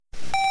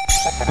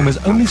and was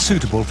only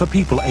suitable for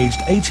people aged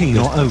 18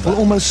 or over, will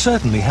almost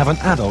certainly have an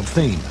adult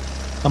theme,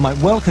 and might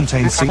well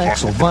contain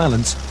sex or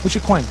violence, which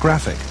are quite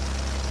graphic.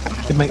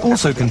 It may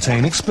also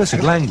contain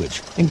explicit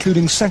language,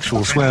 including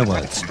sexual swear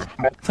words.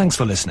 Thanks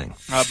for listening.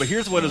 But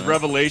here's what his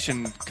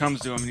revelation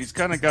comes to him. He's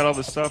kind of got all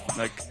this stuff,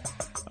 like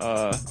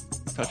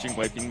touching,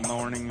 wiping,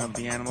 mourning of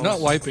the animals. Not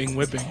wiping,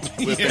 whipping.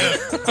 Yeah.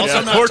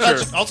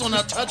 Also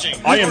not touching.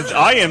 I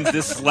am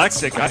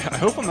dyslexic. I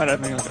hope I'm not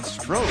having like a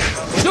stroke.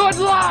 Do it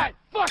live!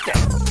 Fuck it!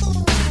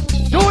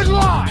 Do it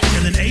live!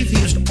 And then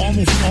atheists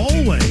almost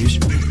always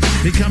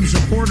become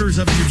supporters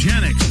of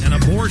eugenics and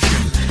abortion.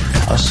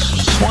 A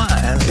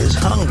swine is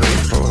hungry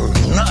for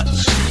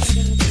nuts.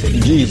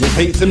 Jesus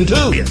hates him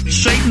too.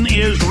 Satan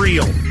is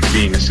real.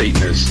 Being a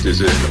Satanist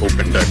is an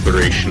open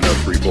declaration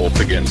of revolt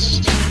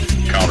against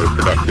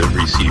counterproductive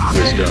received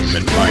wisdom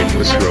and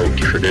mindless rogue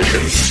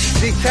tradition.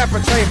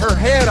 Decapitate her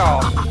head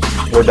off.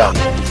 We're done.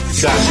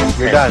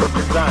 You're done.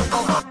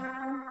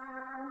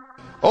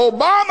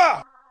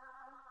 Obama!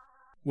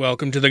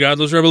 Welcome to the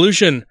Godless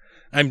Revolution.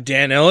 I'm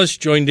Dan Ellis,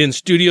 joined in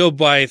studio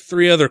by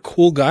three other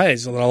cool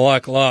guys that I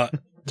like a lot.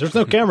 There's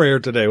no camera here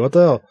today. What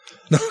the hell?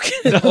 No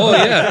kidding. Oh,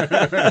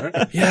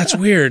 yeah. Yeah, it's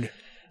weird.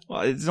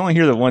 Well, it's only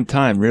here the one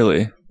time,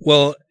 really.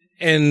 Well,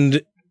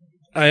 and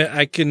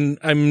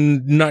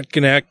I'm not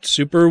going to act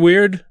super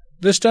weird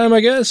this time, I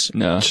guess.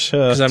 No.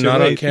 Because I'm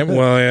not on camera.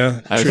 Well,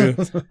 yeah, true.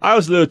 I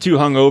was a little too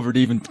hungover to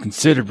even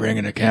consider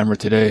bringing a camera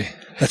today.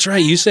 That's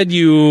right. You said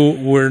you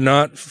were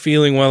not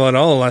feeling well at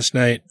all last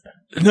night.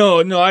 No,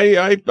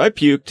 I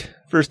puked.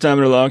 First time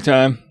in a long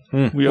time.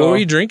 What were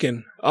you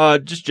drinking?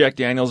 Just Jack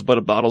Daniels, but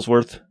a bottle's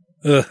worth.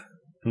 Ugh.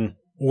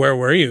 Where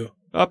were you?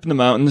 Up in the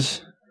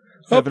mountains.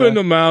 Having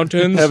the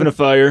mountains. Having a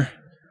fire.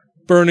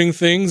 Burning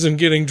things and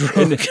getting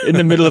drunk. In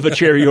the middle of a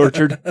cherry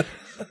orchard.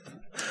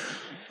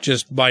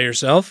 Just by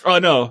yourself? Oh,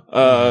 no.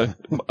 One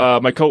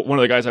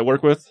of the guys I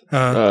work with,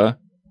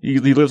 he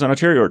lives on a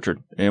cherry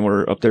orchard. And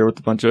we're up there with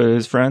a bunch of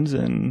his friends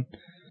and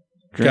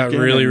got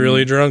really,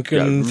 really drunk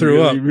and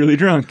threw up. Really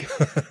drunk.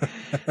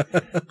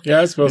 Yeah,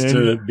 I was supposed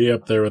to be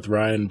up there with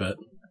Ryan, but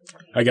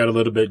I got a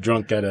little bit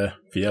drunk at a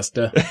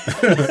fiesta.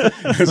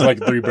 It was like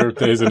 3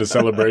 birthdays and a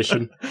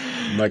celebration.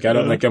 I'm like, I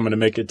don't think I'm going to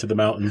make it to the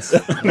mountains.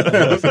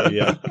 So,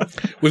 yeah.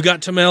 We've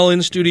got Tamel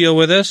in studio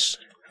with us.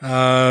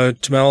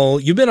 Tamel,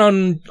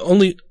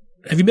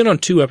 have you been on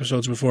 2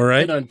 episodes before,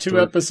 right? Been on 2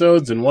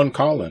 episodes and 1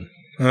 call-in.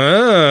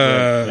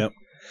 Yep.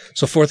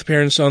 So 4th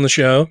appearance on the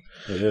show.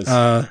 It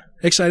is.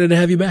 Excited to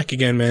have you back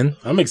again, man.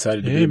 I'm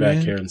excited to be back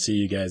here and see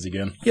you guys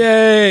again.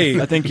 Yay!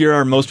 I think you're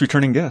our most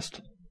returning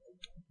guest.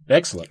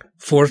 Excellent.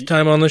 4th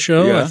time on the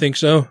show? Yeah. I think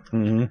so.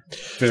 Mm-hmm.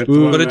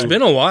 But it's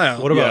been a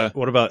while.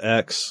 What about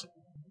X?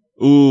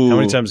 Ooh. How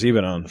many times has he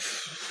been on?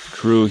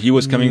 True. He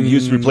was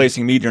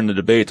replacing me during the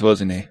debates,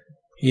 wasn't he?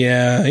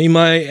 Yeah, he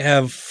might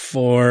have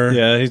 4.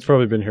 Yeah, he's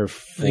probably been here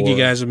 4. I think you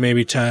guys have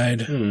maybe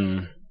tied.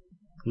 I'm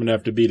going to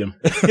have to beat him.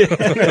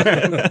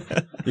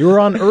 You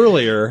were on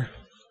earlier.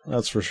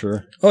 That's for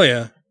sure. Oh,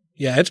 yeah.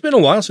 Yeah, it's been a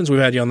while since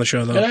we've had you on the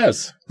show, though. It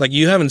has. Like,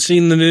 you haven't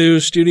seen the new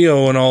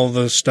studio and all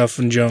the stuff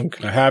and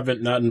junk. I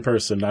haven't, not in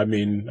person. I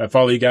mean, I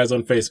follow you guys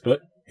on Facebook.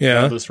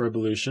 Yeah. This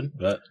Revolution,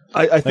 but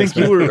I think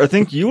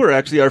you were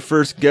actually our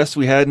first guest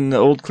we had in the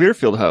old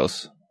Clearfield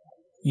house.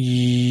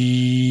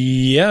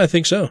 Yeah, I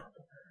think so.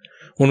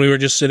 When we were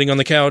just sitting on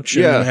the couch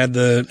and had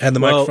the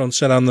microphone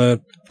set on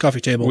the coffee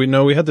table.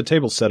 We had the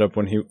table set up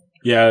when he.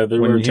 Yeah, there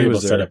were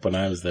tables set up when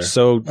I was there.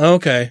 So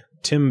okay.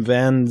 Tim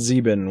Van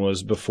Zeeben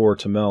was before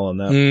Tamel in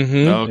that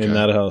in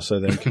that house, I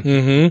think.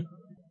 Mm-hmm.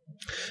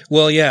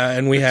 Well, yeah,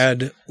 and we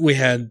had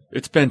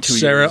it's been 2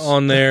 Sarah years.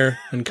 on there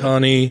and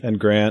Connie and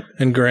Grant,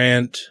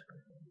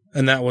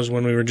 and that was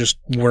when we were just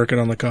working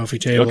on the coffee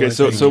table. Okay,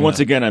 so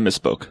once again I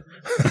misspoke.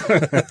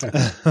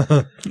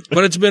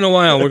 But it's been a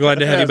while. We're glad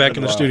to have you back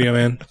in the studio,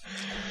 man.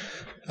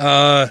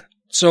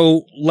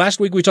 So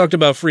last week we talked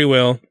about free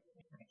will,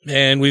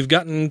 and we've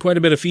gotten quite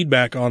a bit of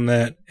feedback on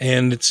that,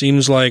 and it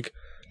seems like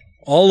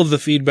all of the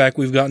feedback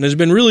we've gotten has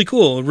been really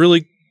cool,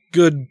 really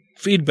good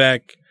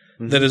feedback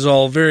that is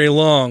all very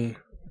long.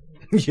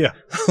 Yeah.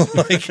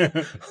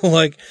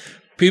 like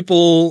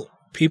people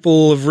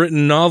have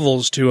written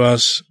novels to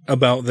us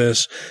about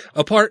this.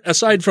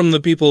 Aside from the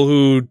people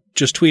who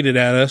just tweeted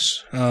at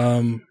us.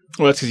 Well,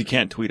 that's because you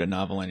can't tweet a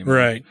novel anymore.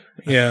 Right.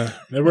 Yeah.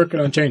 They're working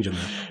on changing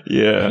that.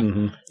 Yeah.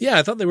 Mm-hmm. Yeah,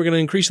 I thought they were going to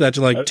increase that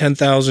to like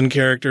 10,000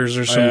 characters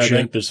or some shit. I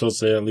think they're supposed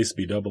to at least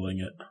be doubling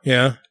it.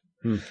 Yeah.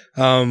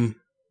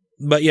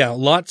 But yeah,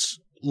 lots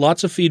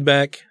of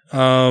feedback.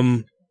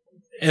 And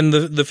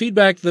the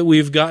feedback that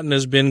we've gotten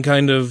has been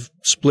kind of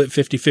split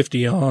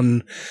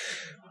 50-50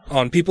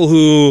 on people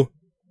who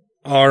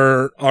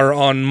are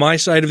on my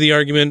side of the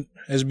argument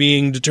as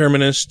being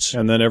determinists,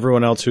 and then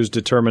everyone else who's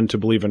determined to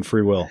believe in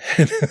free will.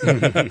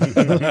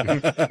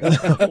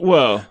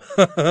 Well,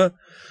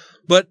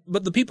 but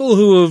the people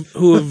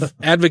who have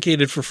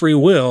advocated for free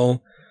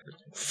will,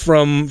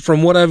 from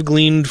what I've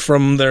gleaned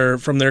from their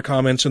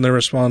comments and their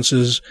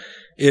responses,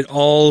 it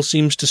all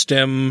seems to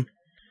stem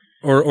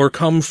or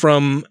come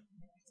from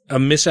a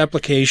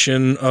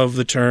misapplication of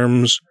the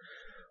terms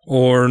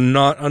or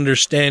not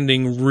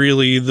understanding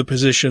really the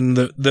position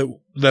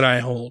that I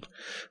hold,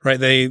 right?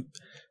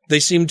 They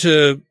seem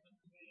to,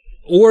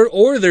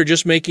 or they're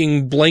just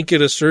making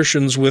blanket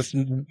assertions with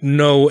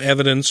no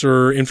evidence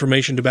or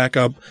information to back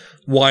up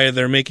why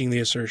they're making the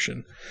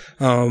assertion.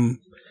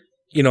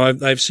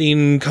 I've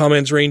seen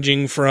comments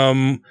ranging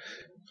from,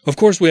 of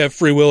course we have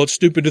free will, it's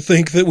stupid to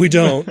think that we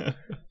don't,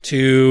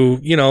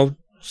 to,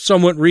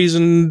 somewhat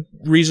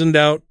reasoned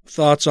out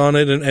thoughts on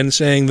it and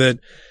saying that,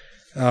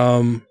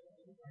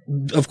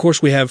 of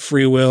course we have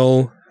free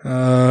will,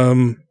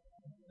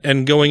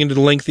 and going into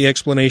the lengthy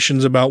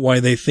explanations about why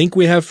they think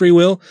we have free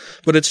will,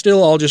 but it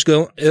still all just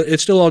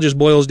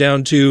boils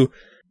down to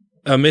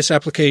a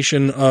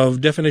misapplication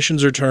of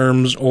definitions or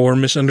terms or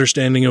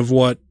misunderstanding of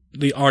what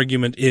the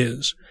argument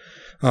is.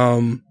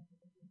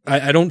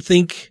 I don't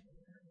think,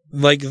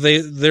 like,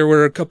 there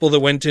were a couple that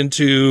went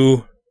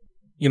into,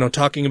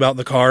 talking about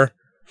the car.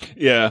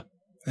 Yeah.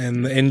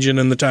 And the engine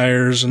and the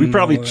tires. And we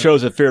probably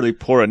chose a fairly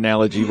poor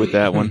analogy with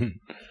that one.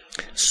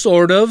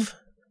 Sort of,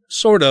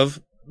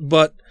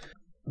 but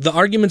the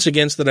arguments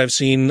against that I've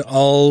seen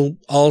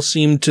all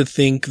seem to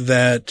think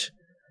that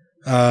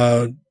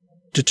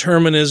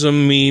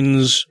determinism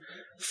means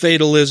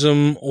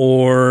fatalism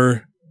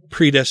or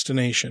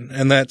predestination,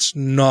 and that's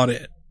not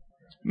it.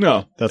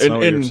 No, that's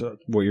not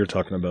what you're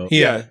talking about.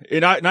 Yeah,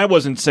 and I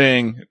wasn't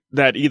saying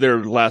that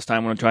either last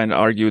time when I'm trying to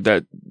argue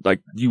that,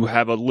 like, you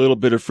have a little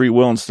bit of free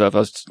will and stuff.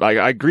 I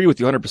agree with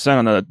you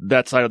 100% on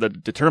that side of the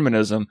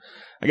determinism.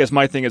 I guess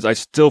my thing is I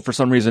still, for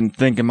some reason,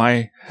 think in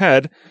my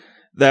head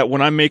that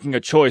when I'm making a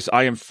choice,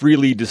 I am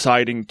freely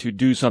deciding to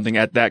do something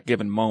at that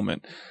given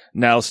moment.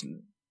 Now,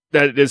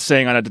 that is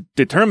saying on a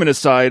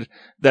determinist side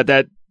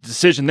that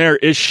decision there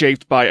is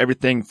shaped by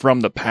everything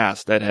from the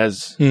past that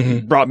has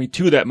brought me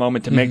to that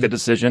moment to make the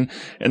decision.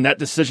 And that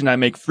decision I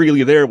make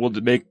freely there will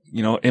make,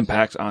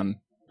 impacts on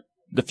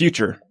the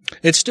future.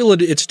 It's still a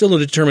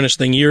determinist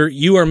thing.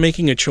 You are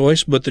making a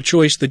choice, but the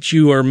choice that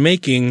you are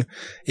making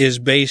is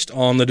based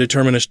on the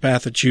determinist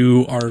path that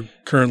you are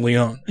currently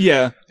on.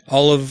 Yeah.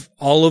 All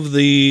of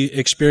the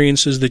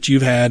experiences that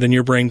you've had in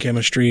your brain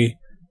chemistry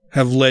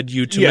have led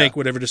you to make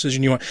whatever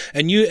decision you want.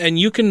 And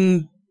you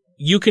can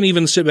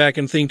even sit back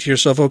and think to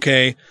yourself,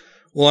 okay,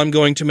 well, I'm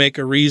going to make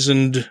a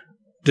reasoned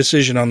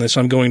decision on this.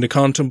 I'm going to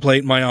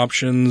contemplate my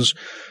options,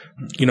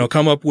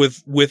 come up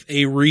with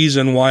a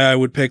reason why I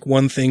would pick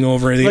one thing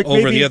over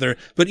the other.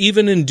 But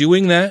even in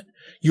doing that,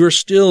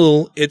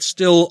 it's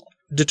still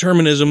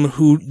determinism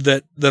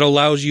that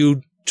allows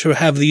you to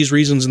have these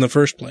reasons in the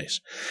first place.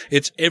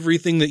 It's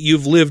everything that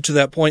you've lived to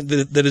that point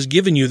that has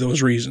given you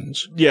those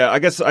reasons. Yeah, I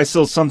guess I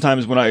still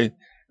sometimes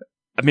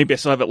maybe I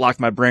still have it locked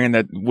in my brain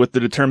that with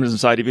the determinism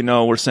side, even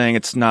though we're saying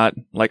it's not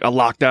like a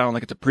lockdown,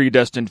 like it's a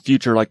predestined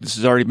future, like this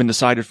has already been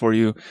decided for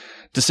you,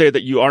 to say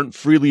that you aren't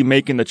freely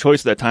making the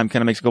choice at that time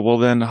kind of makes you go, well,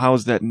 then how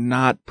is that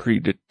not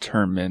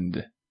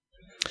predetermined?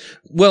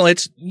 Well,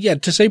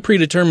 to say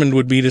predetermined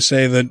would be to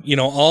say that,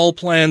 all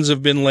plans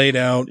have been laid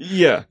out.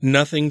 Yeah.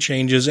 Nothing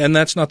changes, and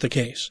that's not the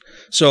case.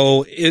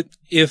 So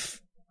if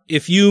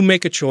you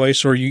make a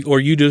choice or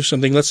you do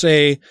something, let's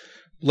say,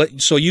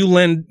 you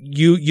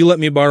let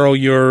me borrow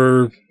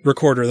your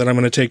recorder that I'm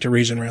going to take to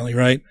Reason Rally,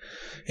 right?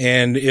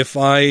 And if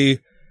I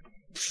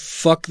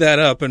fuck that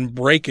up and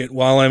break it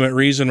while I'm at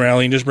Reason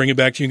Rally and just bring it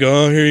back to you and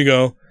go, oh, here you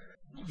go.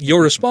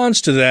 Your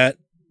response to that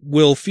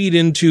will feed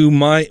into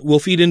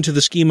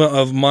the schema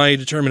of my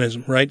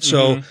determinism, right?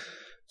 Mm-hmm.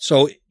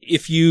 So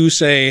if you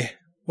say,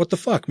 what the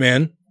fuck,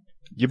 man?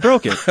 You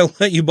broke it. I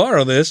let you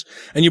borrow this,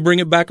 and you bring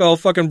it back all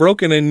fucking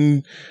broken,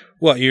 and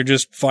what, you're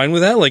just fine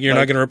with that? Like, you're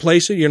not going to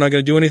replace it? You're not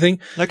going to do anything?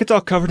 Like, it's all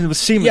covered in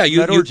semen. Yeah,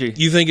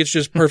 you think it's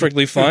just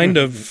perfectly fine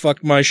to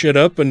fuck my shit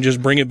up and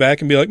just bring it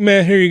back and be like,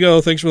 man, here you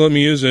go. Thanks for letting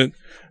me use it.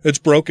 It's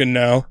broken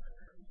now.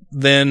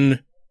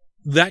 Then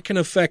that can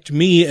affect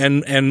me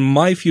and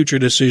my future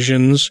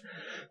decisions,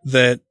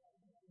 that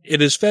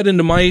it is fed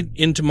into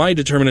my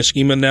determinist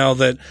schema now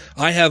that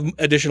I have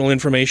additional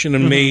information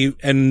and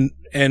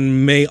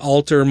may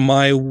alter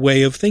my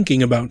way of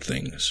thinking about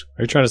things.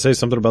 Are you trying to say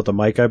something about the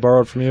mic I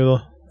borrowed from you, though?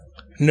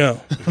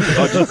 No.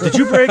 Did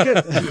you break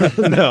it?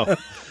 No.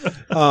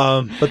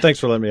 But thanks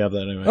for letting me have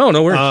that anyway. Oh,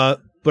 no worries.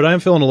 But I'm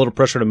feeling a little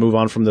pressure to move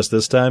on from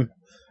this time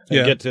and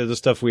Yeah. get to the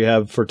stuff we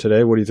have for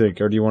today. What do you think?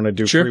 Or do you want to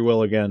do Sure. free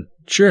will again?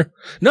 Sure.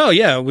 No,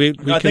 yeah,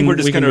 I think we're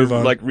just kind of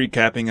like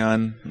recapping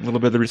on a little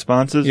bit of the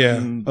responses. Yeah.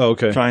 And Oh,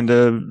 okay. trying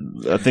to,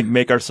 I think,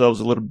 make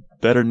ourselves a little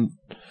better.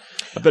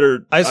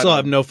 I still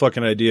have no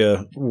fucking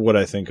idea what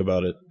I think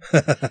about it.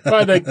 Well,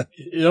 I think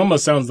it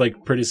almost sounds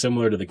like pretty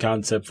similar to the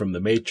concept from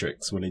The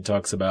Matrix when he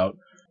talks about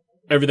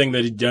everything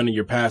that you've done in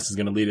your past is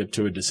going to lead up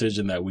to a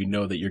decision that we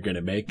know that you're going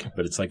to make,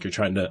 but it's like you're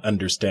trying to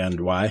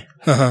understand why.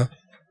 Uh-huh.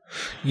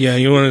 Yeah,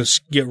 you want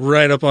to get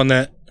right up on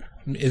that.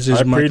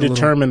 I'm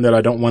predetermined that I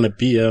don't want to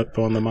be up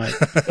on the mic.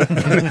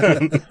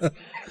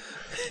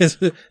 Is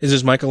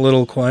his mic a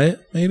little quiet,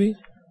 maybe?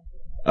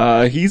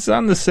 He's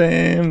on the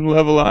same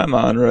level I'm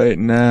on right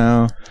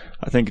now.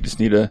 I think you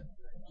just need to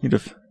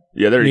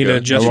Yeah, there you go.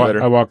 Just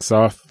I walk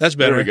soft. That's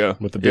better. There we go.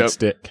 With the big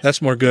stick.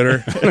 That's more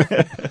gooder.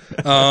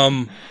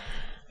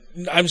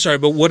 I'm sorry,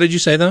 but what did you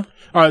say though?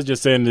 I was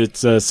just saying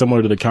it's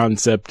similar to the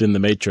concept in The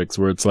Matrix,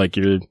 where it's like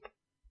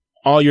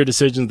all your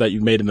decisions that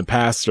you've made in the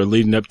past are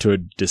leading up to a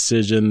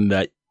decision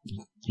that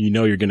you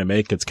know you're going to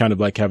make. It's kind of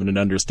like having an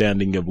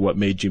understanding of what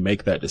made you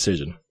make that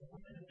decision.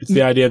 It's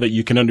the idea that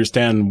you can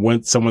understand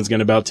what someone's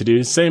going about to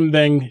do. Same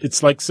thing.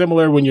 It's like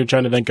similar when you're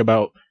trying to think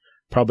about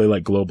probably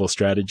like global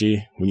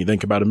strategy. When you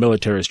think about a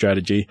military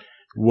strategy,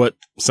 what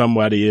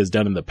somebody has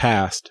done in the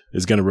past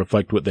is going to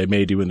reflect what they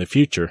may do in the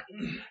future.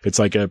 It's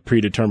like a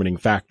predetermining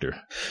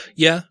factor.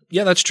 Yeah,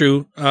 that's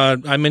true.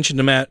 I mentioned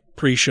to Matt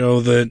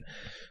pre-show that,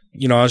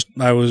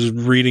 I was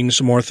reading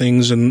some more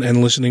things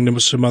and listening to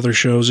some other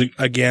shows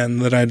again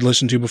that I'd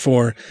listened to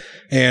before.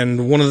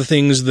 And one of the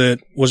things that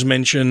was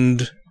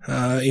mentioned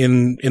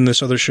in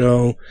this other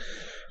show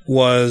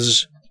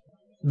was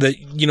that,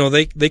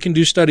 they can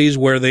do studies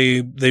where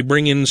they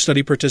bring in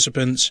study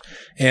participants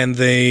and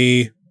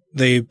they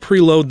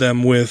preload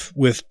them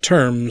with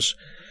terms.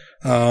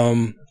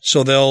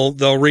 So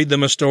they'll read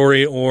them a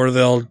story or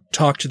they'll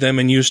talk to them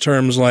and use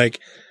terms like,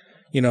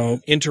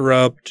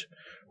 interrupt,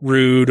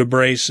 rude,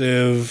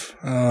 abrasive,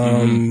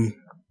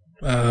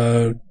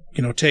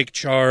 take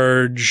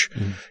charge,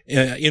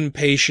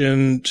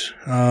 impatient,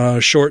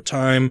 short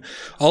time,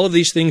 all of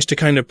these things to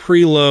kind of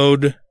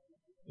preload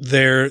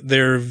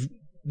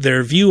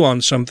their view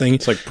on something.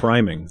 It's like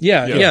priming.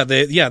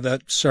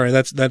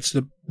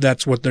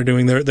 That's what they're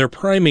doing. They're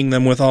priming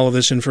them with all of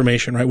this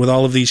information, right? With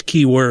all of these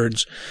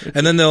keywords.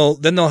 And then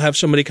they'll have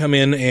somebody come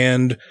in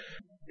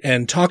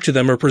and talk to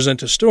them or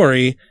present a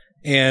story.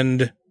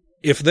 And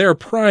if they're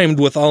primed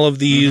with all of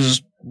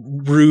these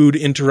rude,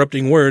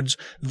 interrupting words,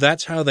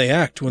 that's how they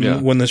act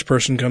when this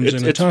person comes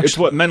in and talks. It's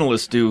what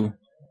mentalists do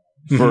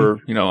for,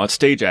 a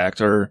stage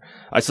act. Or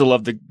I still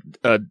love the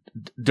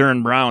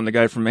Darren Brown, the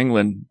guy from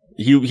England.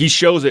 He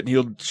shows it, and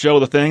he'll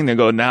show the thing, then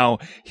go, now,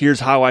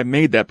 here's how I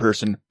made that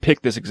person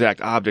pick this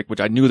exact object,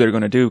 which I knew they were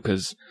going to do,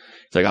 because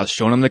it's like I was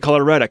showing him the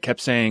color red. I kept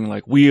saying,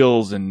 like,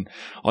 wheels and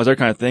all that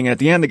kind of thing. And at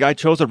the end, the guy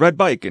chose a red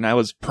bike, and I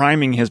was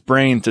priming his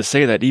brain to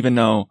say that, even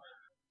though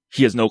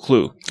he has no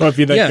clue. Well, if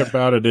you think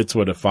about it, it's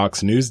what a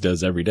Fox News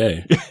does every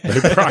day. They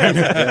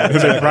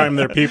prime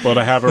their people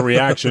to have a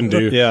reaction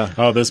to,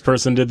 oh, this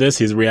person did this,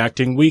 he's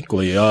reacting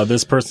weakly.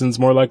 This person's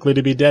more likely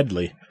to be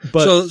deadly.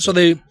 But so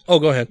they,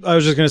 go ahead. I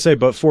was just going to say,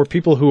 but for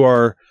people who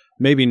are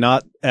maybe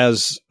not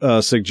as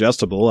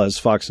suggestible as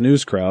Fox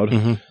News crowd,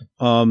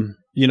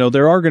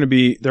 there are going to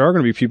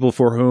be people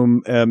for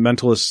whom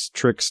mentalist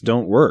tricks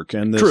don't work.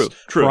 And this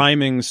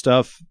priming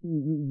stuff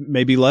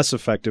may be less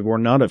effective or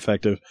not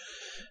effective.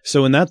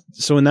 So in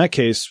that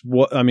case,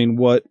 what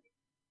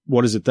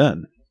is it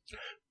then?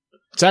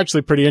 It's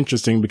actually pretty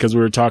interesting because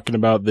we were talking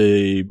about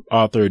the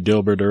author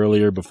Dilbert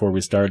earlier before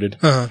we started.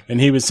 And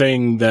he was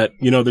saying that,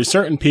 there's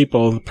certain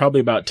people,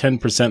 probably about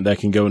 10% that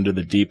can go into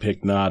the deep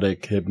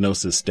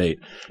hypnosis state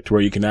to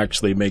where you can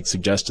actually make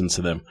suggestions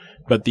to them.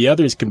 But the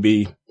others can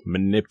be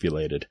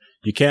manipulated.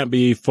 You can't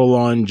be full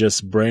on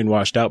just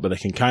brainwashed out, but they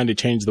can kind of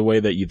change the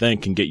way that you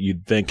think and get you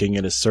thinking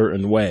in a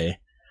certain way,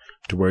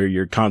 to where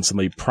you're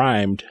constantly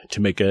primed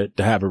to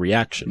have a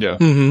reaction. Yeah.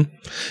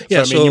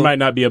 Mm-hmm. So, you might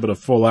not be able to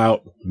full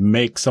out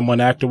make someone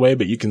act a way,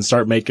 but you can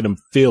start making them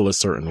feel a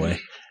certain way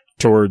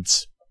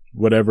towards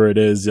whatever it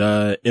is,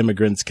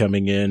 immigrants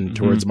coming in,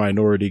 towards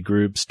minority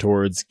groups,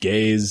 towards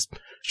gays,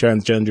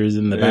 transgenders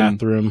in the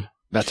bathroom.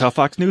 That's how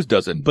Fox News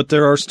does it. But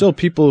there are still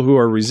people who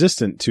are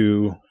resistant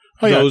to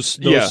those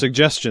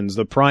suggestions,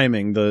 the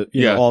priming,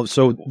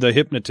 so the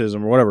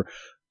hypnotism or whatever.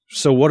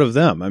 So what of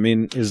them? I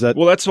mean, is that...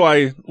 Well, that's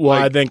why...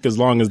 I think as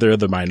long as they're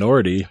the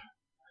minority...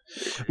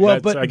 Well,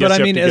 but I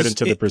mean, get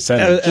into the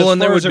percentage. As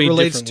far as it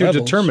relates to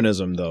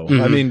determinism, though.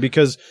 I mean,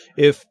 because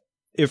if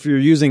you're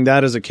using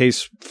that as a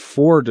case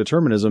for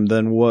determinism,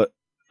 then what...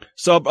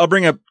 So I'll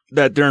bring up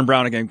that Darren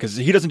Brown again, because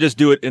he doesn't just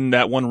do it in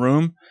that one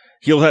room.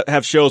 He'll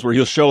have shows where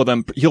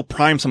he'll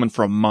prime someone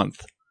for a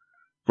month.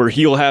 Where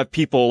he'll have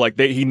people,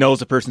 he knows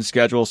the person's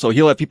schedule, so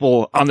he'll have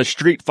people on the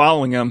street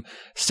following him,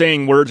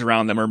 saying words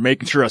around them, or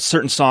making sure a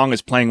certain song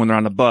is playing when they're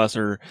on the bus,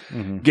 or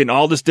getting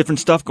all this different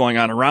stuff going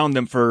on around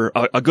them for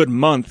a good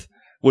month,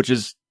 which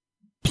is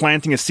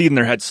planting a seed in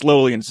their head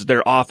slowly, and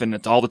they're often,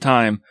 it's all the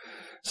time.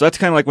 So that's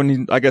kind of like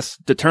when,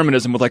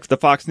 determinism with the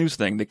Fox News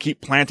thing. They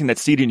keep planting that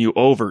seed in you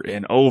over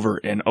and over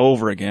and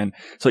over again.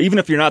 So even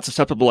if you're not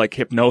susceptible like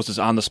hypnosis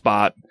on the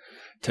spot,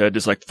 to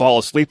just fall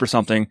asleep or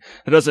something,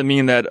 that doesn't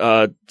mean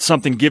that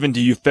something given to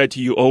you, fed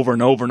to you over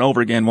and over and over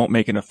again won't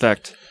make an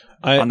effect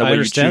on the way you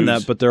choose. I understand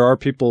that, but there are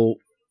people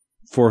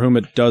for whom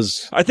it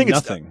does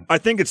nothing. I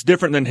think it's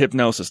different than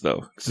hypnosis,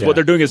 though. Because what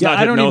they're doing is not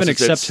hypnosis. I don't even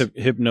accept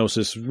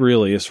hypnosis,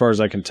 really, as far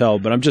as I can tell.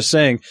 But I'm just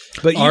saying.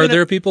 But are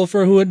there people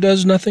for who it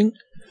does nothing?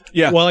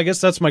 Yeah. Well, I guess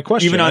that's my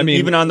question.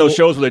 Even on those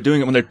shows where they're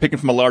doing it, when they're picking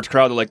from a large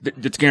crowd, they're like,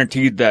 it's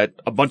guaranteed that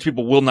a bunch of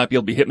people will not be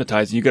able to be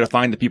hypnotized. And you got to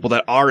find the people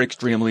that are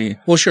extremely.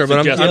 Well, sure, but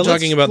I'm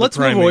talking about let's the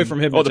priming. Move away from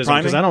hypnotism. The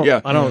priming?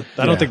 Because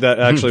I don't think that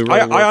actually.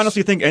 Really I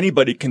honestly think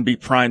anybody can be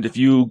primed if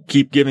you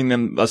keep giving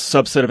them a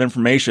subset of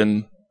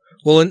information.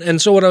 Well,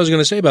 and so what I was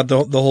going to say about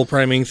the whole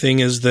priming thing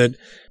is that,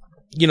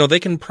 you know, they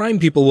can prime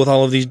people with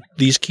all of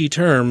these key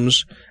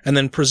terms and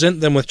then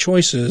present them with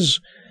choices,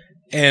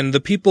 and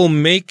the people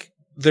make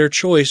their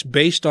choice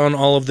based on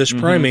all of this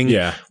priming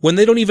when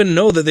they don't even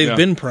know that they've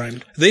been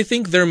primed. They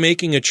think they're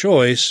making a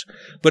choice,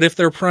 but if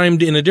they're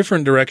primed in a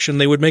different direction,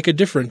 they would make a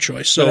different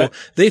choice. So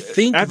they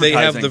think they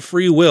have the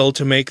free will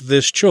to make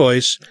this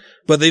choice,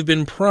 but they've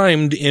been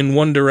primed in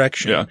one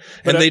direction. Yeah.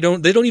 And they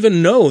don't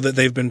even know that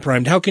they've been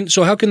primed. How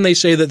can they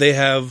say that they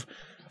have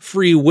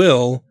free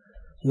will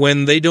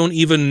when they don't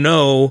even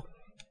know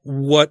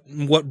what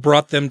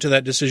brought them to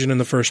that decision in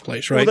the first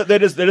place, right? Well,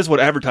 that is what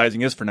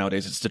advertising is for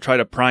nowadays. It's to try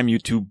to prime you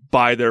to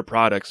buy their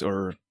products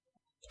or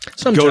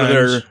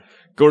sometimes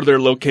go to their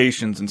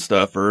locations and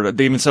stuff. Or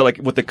they even sell like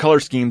with the color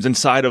schemes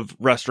inside of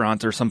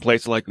restaurants or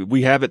someplace like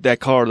we have it that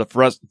color. The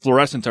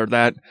fluorescents are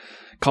that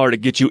color to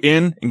get you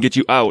in and get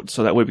you out,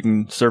 so that way we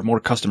can serve more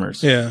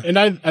customers. Yeah, and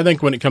I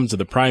think when it comes to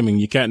the priming,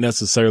 you can't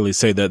necessarily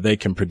say that they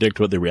can predict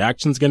what the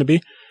reaction's going to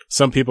be.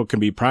 Some people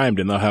can be primed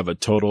and they'll have a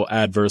total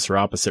adverse or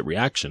opposite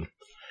reaction.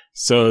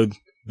 So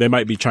they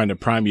might be trying to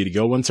prime you to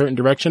go one certain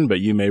direction,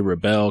 but you may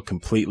rebel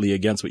completely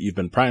against what you've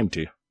been primed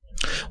to.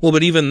 Well,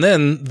 but even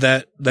then,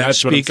 that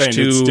speaks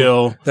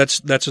to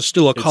that's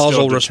still a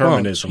causal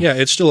response. Yeah,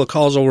 it's still a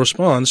causal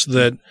response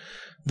that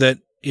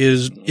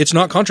is, it's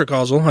not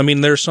contra-causal. I mean,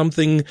 there's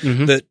something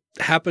that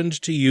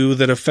happened to you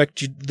that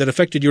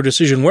affected your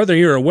decision, whether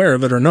you're aware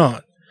of it or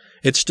not.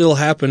 It still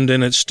happened,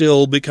 and it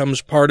still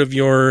becomes part of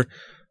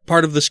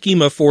the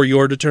schema for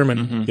your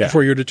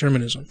for your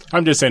determinism.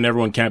 I'm just saying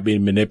everyone can't be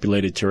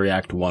manipulated to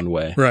react one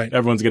way. Right.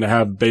 Everyone's going to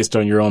have, based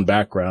on your own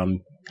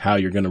background, how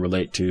you're going to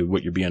relate to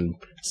what you're being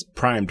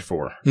primed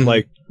for.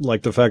 Like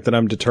the fact that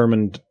I'm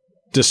determined,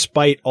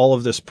 despite all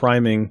of this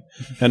priming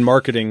and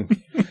marketing,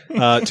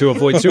 to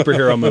avoid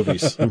superhero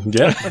movies.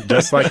 Yeah,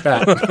 just like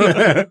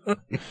that.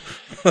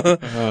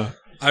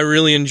 I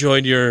really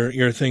enjoyed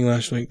your thing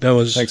last week.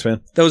 Thanks,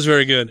 man. That was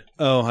very good.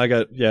 Oh,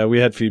 we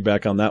had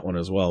feedback on that one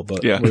as well,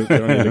 but we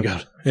don't need to go.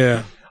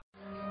 Yeah.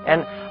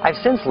 And I've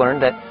since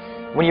learned that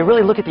when you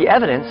really look at the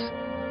evidence,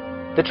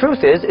 the truth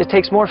is it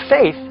takes more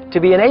faith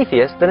to be an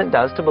atheist than it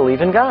does to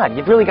believe in God.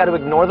 You've really got to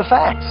ignore the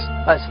facts.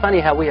 It's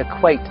funny how we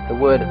equate the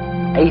word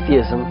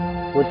atheism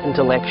with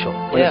intellectual,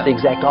 when it's the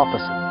exact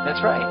opposite.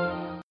 That's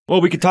right.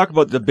 Well, we could talk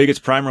about the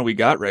biggest primer we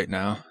got right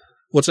now.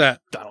 What's that?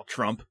 Donald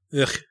Trump.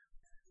 Ugh.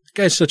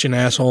 Guy's such an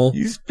asshole.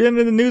 He's been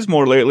in the news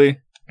more lately.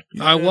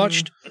 I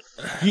watched.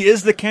 He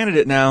is the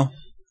candidate now.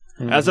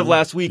 As of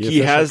last week, he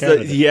has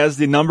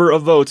the number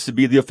of votes to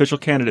be the official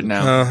candidate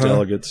now.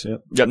 Delegates, yeah.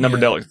 Yeah, number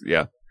of delegates,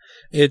 yeah.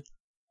 It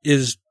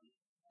is.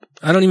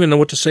 I don't even know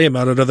what to say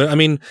about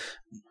it.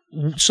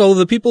 So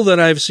the people that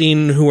I've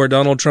seen who are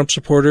Donald Trump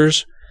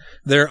supporters,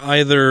 they're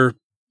either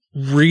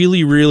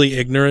really, really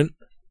ignorant,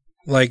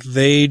 like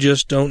they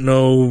just don't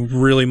know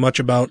really much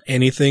about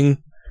anything.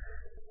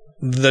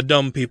 The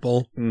dumb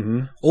people,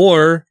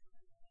 or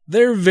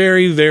they're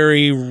very,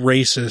 very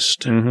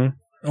racist,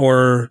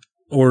 or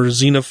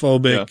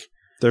xenophobic. Yeah.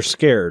 They're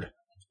scared,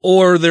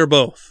 or they're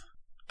both.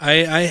 I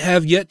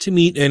have yet to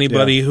meet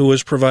anybody who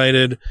has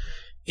provided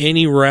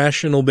any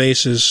rational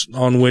basis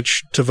on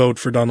which to vote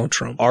for Donald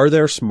Trump. Are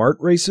there smart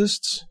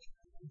racists?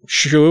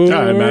 Sure,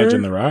 I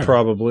imagine there are.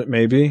 Probably,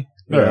 maybe.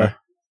 Yeah.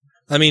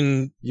 I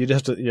mean, you'd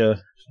have to. Yeah.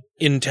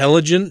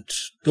 Intelligent?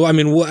 Well, I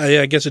mean,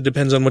 I guess it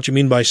depends on what you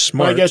mean by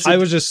smart. Well, I guess I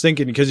was just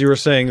thinking because you were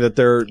saying that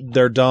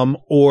they're dumb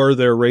or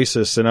they're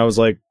racist, and I was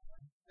like,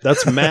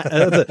 "That's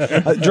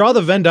draw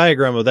the Venn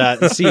diagram of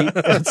that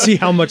and see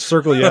how much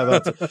circle you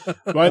have."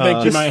 Well, I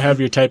think you might have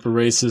your type of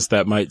racist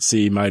that might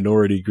see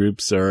minority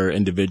groups or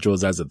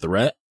individuals as a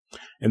threat,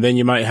 and then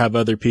you might have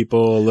other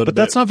people a little. But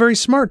that's not very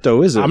smart,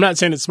 though, is it? I'm not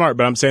saying it's smart,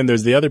 but I'm saying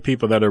there's the other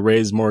people that are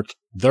raised more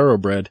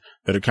thoroughbred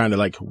that are kind of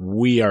like,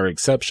 we are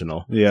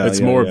exceptional. Yeah, it's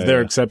more of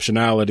their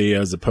exceptionality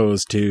as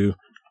opposed to,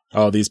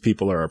 oh, these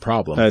people are a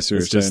problem. I see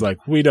what it's just saying.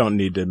 like, we don't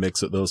need to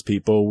mix with those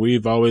people.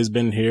 We've always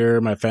been here.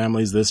 My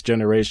family's this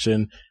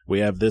generation.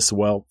 We have this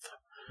wealth.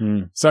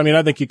 So, I mean,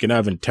 I think you can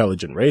have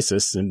intelligent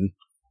racists and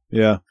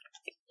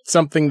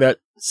something that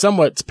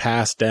somewhat's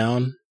passed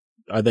down.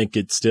 I think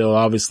it's still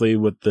obviously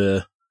with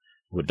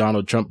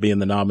Donald Trump being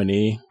the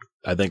nominee,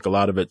 I think a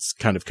lot of it's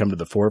kind of come to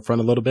the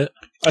forefront a little bit.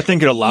 I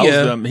think it allows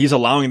them. He's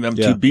allowing them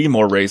to be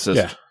more racist.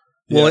 Yeah.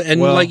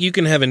 Well, like you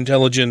can have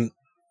intelligent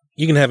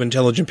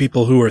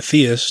people who are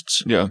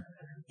theists. Yeah.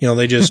 You know,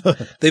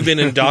 they've been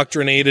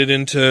indoctrinated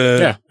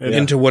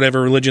into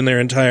whatever religion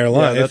their entire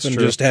life, and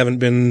just haven't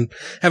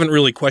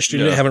really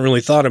questioned it, haven't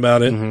really thought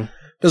about it.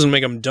 Doesn't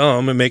make them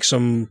dumb. It makes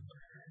them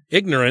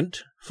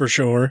ignorant for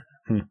sure.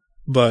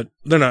 But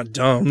they're not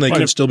dumb. They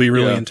can still be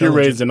really intelligent. You're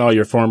raised in all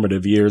your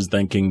formative years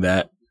thinking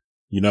that,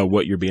 you know,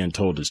 what you're being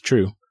told is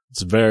true.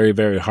 It's very,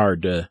 very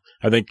hard to,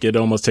 I think it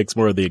almost takes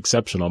more of the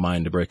exceptional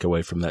mind to break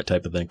away from that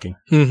type of thinking.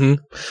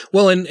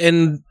 Well,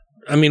 and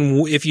I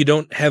mean, if you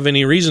don't have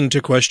any reason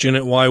to question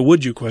it, why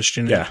would you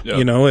question it? Yeah.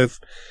 You know,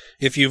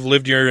 if you've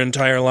lived your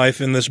entire life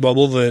in this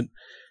bubble that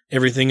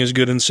everything is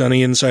good and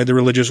sunny inside the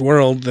religious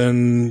world,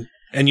 then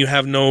and you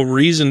have no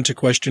reason to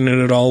question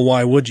it at all,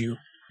 why would you?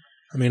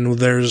 I mean,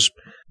 there's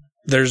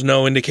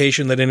no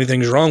indication that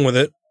anything's wrong with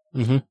it.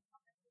 Mm-hmm.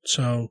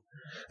 So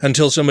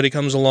until somebody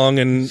comes along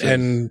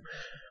and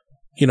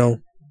you know,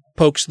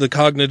 pokes the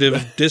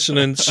cognitive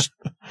dissonance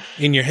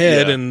in your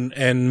head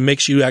and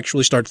makes you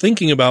actually start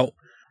thinking about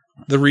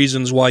the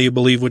reasons why you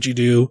believe what you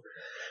do,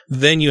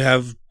 then you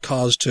have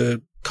cause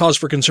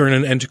for concern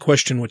and to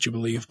question what you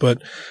believe.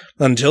 But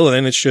until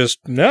then, it's just,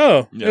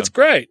 no, it's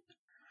great.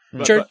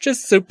 Church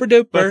is super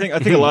duper. But I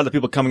think a lot of the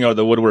people coming out of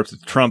the woodworks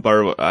with Trump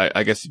are,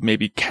 I guess,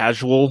 maybe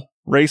casual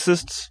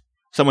racists.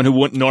 Someone who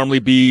wouldn't normally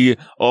be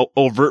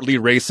overtly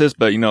racist,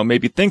 but, you know,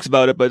 maybe thinks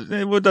about it, but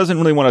doesn't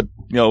really want to,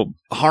 you know,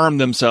 harm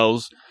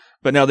themselves.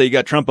 But now that you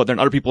got Trump out there and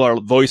other people are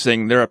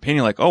voicing their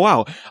opinion, like, oh,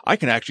 wow, I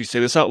can actually say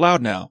this out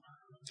loud now.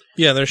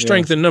 Yeah, there's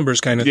strength in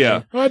numbers kind of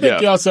thing. Well, I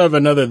think you also have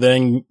another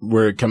thing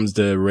where it comes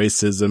to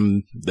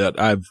racism that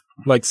I've,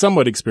 like,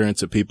 somewhat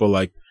experienced with people.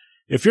 Like,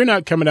 if you're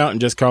not coming out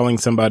and just calling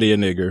somebody a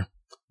nigger,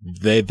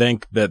 they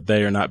think that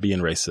they are not being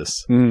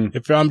racist.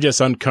 If I'm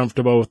just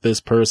uncomfortable with this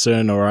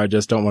person, or I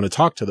just don't want to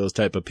talk to those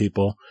type of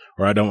people,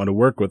 or I don't want to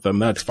work with them,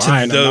 that's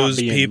fine. To those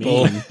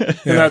people. And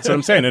that's what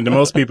I'm saying. And to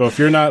most people, if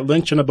you're not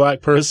lynching a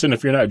black person,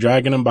 if you're not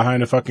dragging them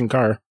behind a fucking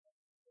car,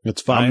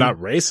 it's fine. I'm not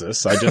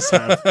racist.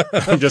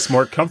 I'm just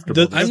more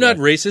comfortable. I'm not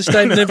racist.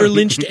 I've never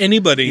lynched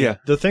anybody. Yeah.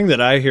 The thing that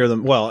I hear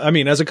them, well, I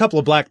mean, as a couple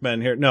of black men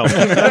here, no,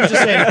 I'm just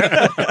saying,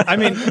 I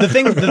mean, the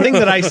thing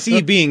that I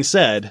see being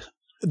said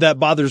that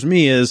bothers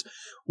me is,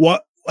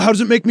 what? How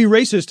does it make me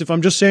racist if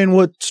I'm just saying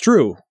what's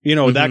true? You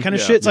know, that kind of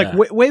shit. It's like,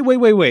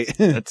 wait.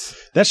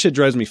 That shit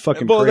drives me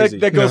fucking crazy.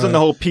 That goes on the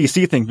whole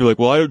PC thing. Be like,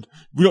 well,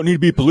 we don't need to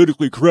be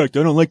politically correct.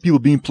 I don't like people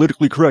being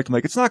politically correct. I'm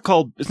like, it's not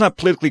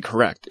politically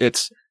correct.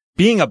 It's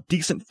being a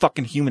decent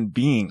fucking human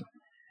being.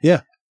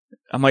 Yeah.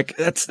 I'm like,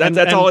 that's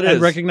all it is.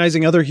 And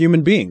recognizing other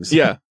human beings.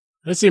 Yeah.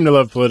 I seem to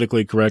love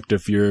politically correct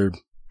if you're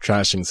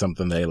trashing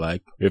something they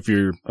like. If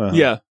you're,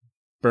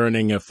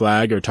 burning a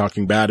flag or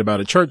talking bad about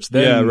a church,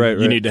 then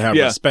you need to have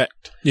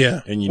respect.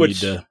 Yeah. And you need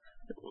to...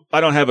 I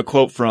don't have a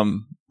quote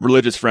from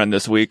Religious Friend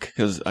this week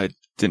because I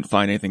didn't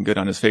find anything good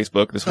on his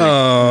Facebook this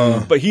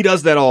week. But he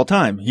does that all the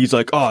time. He's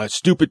like, oh,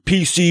 stupid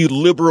PC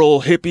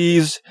liberal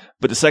hippies.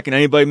 But the second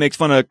anybody makes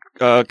fun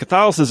of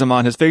Catholicism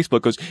on his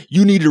Facebook, goes,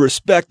 you need to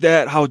respect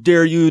that. How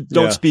dare you?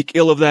 Don't speak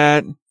ill of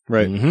that.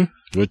 Right.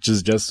 Mm-hmm. Which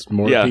is just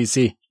more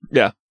PC.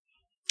 Yeah.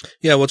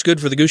 Yeah, what's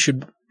good for the goose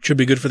should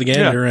be good for the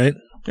gander, right?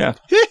 Yeah.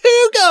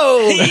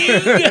 Hugo!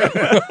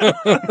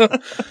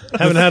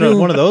 Haven't had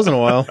one of those in a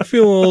while. I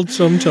feel old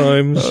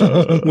sometimes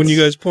when you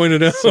guys point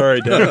it out.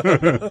 Sorry,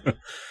 Dad.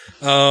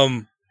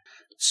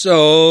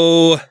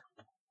 So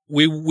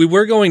we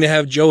were going to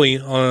have Joey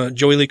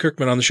Lee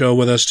Kirkman on the show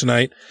with us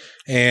tonight,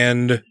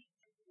 and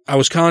I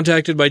was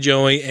contacted by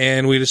Joey,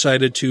 and we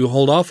decided to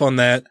hold off on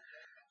that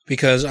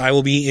because I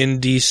will be in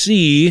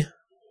DC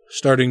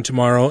starting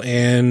tomorrow,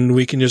 and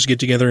we can just get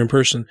together in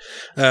person.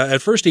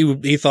 At first,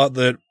 he thought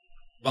that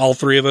all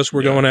three of us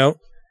were going out.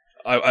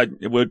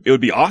 It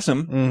would be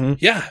awesome. Mm-hmm.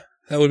 Yeah,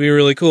 that would be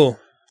really cool.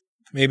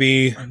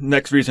 Maybe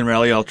next Reason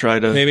Rally, I'll try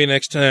to. Maybe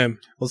next time.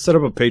 Let's set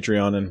up a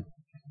Patreon and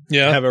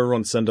have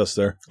everyone send us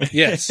there.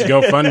 Yes,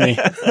 go fund me.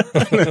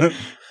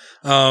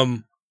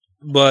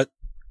 But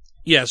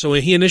yeah, so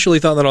he initially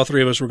thought that all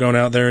three of us were going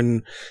out there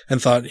and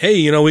thought, hey,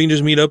 you know, we can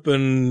just meet up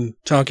and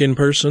talk in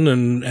person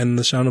and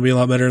the sound will be a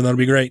lot better and that'll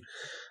be great.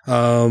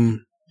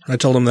 I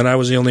told him that I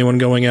was the only one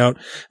going out.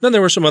 Then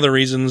there were some other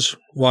reasons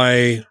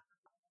why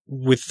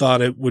we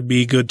thought it would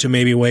be good to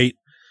maybe wait.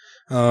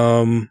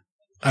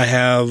 I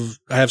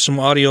have some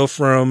audio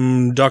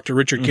from Dr.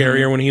 Richard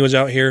Carrier when he was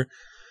out here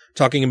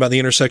talking about the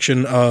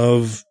intersection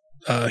of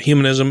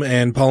humanism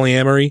and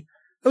polyamory.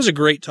 That was a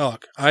great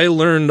talk. I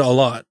learned a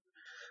lot.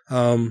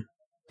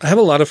 I have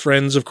a lot of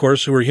friends, of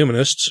course, who are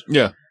humanists.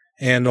 Yeah.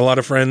 And a lot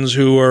of friends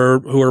who are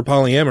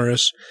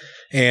polyamorous.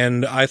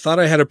 And I thought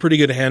I had a pretty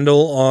good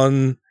handle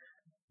on,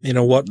 you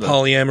know, what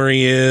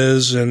polyamory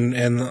is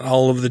and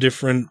all of the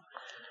different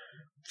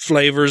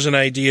flavors and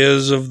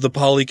ideas of the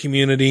poly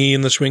community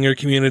and the swinger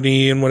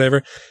community and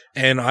whatever.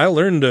 And I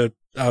learned a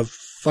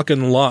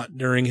fucking lot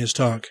during his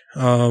talk.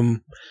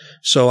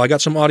 So I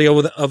got some audio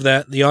of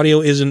that. The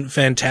audio isn't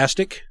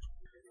fantastic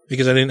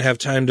because I didn't have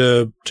time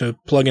to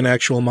plug an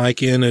actual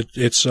mic in.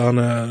 It's on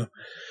a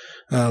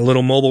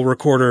little mobile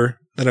recorder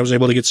that I was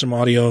able to get some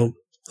audio.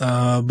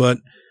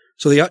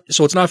 So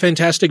it's not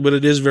fantastic, but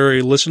it is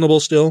very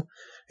listenable still.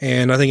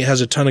 And I think it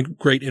has a ton of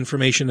great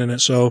information in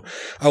it. So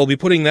I will be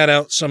putting that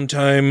out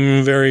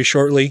sometime very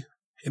shortly.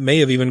 It may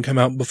have even come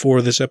out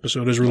before this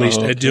episode is released.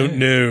 Okay. I don't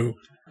know.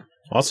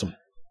 Awesome.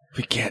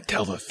 We can't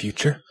tell the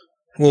future.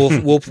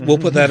 We'll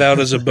put that out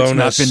as a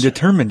bonus. It's not been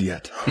determined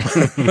yet.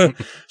 So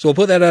we'll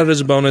put that out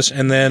as a bonus.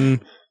 And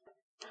then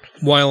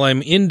while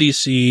I'm in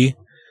DC,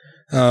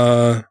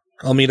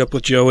 I'll meet up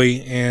with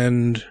Joey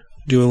and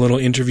do a little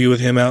interview with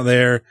him out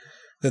there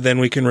that then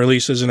we can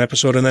release as an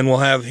episode, and then we'll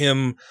have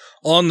him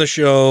on the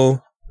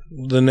show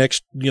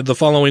the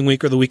following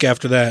week or the week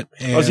after that.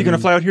 And is he going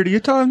to fly out here to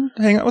Utah and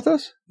hang out with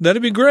us?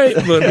 That'd be great,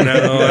 but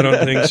no, I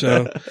don't think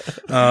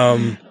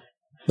so.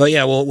 But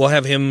yeah, we'll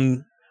have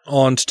him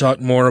on to talk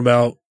more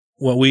about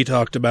what we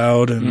talked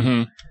about,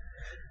 and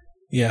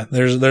yeah,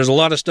 there's a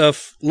lot of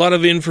stuff, a lot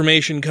of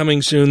information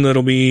coming soon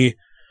that'll be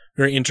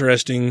very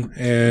interesting,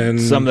 and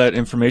some of that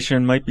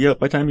information might be up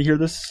by the time you hear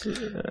this.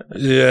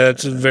 Yeah,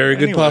 it's a very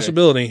good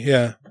possibility.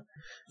 Yeah,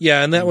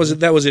 and that was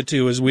it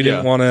too. Is we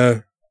didn't want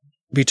to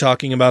be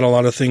talking about a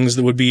lot of things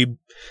that would be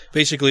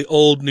basically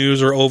old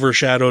news or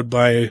overshadowed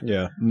by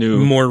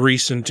new, more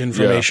recent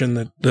information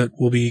that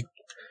will be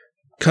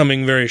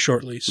coming very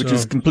shortly. So. Which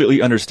is completely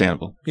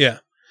understandable. Yeah.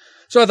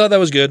 So I thought that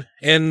was good.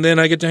 And then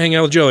I get to hang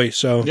out with Joey.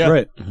 So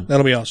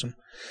that'll be awesome.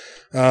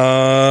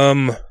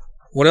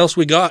 What else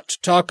we got to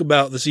talk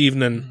about this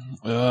evening?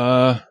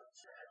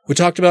 We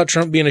talked about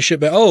Trump being a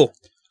shitbag. Oh,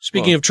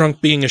 speaking of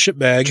Trump being a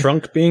shitbag.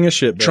 Trump being a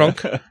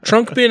shitbag.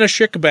 Trump being a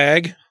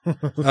shitbag.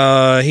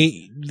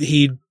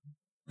 He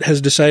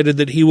has decided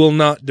that he will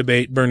not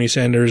debate Bernie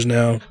Sanders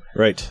now.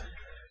 Right.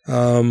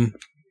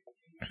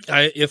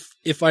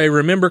 If I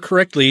remember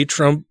correctly,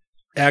 Trump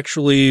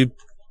actually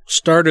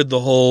started the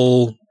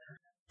whole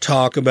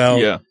talk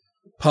about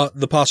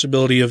the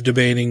possibility of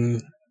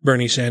debating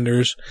Bernie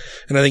Sanders.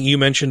 And I think you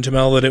mentioned,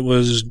 Tamel, that it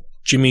was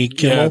Jimmy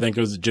Kimmel. Yeah, I think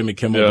it was Jimmy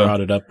Kimmel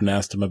brought it up and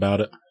asked him about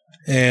it.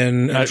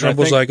 And Trump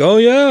was like, oh,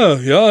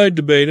 yeah, I'd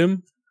debate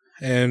him.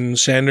 And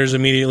Sanders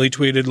immediately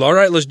tweeted, all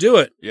right, let's do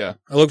it. Yeah.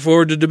 I look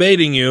forward to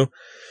debating you.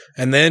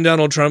 And then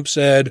Donald Trump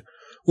said,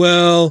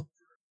 well,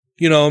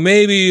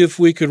 maybe if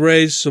we could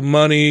raise some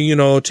money,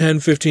 $10,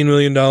 $15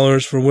 million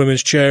for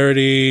women's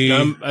charity.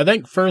 I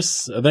think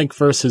first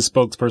his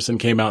spokesperson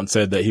came out and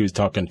said that he was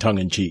talking tongue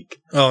in cheek.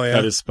 Oh, yeah.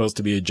 That is supposed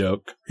to be a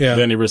joke. Yeah.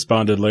 Then he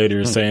responded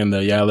later saying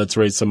that, let's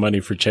raise some money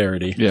for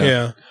charity.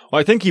 Yeah.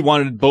 Well, I think he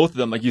wanted both of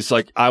them. Like, he's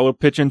like, I will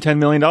pitch in $10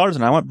 million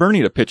and I want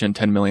Bernie to pitch in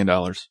 $10 million.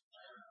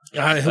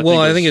 I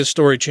think his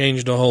story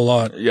changed a whole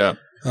lot. Yeah.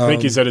 I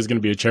think he said it's going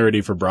to be a charity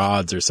for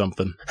broads or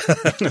something.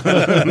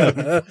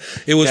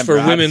 It was for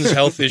women's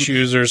health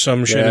issues or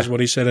some shit is what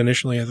he said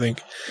initially, I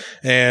think.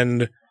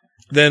 And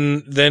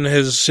then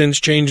has since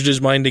changed his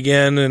mind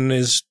again and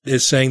is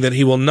saying that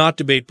he will not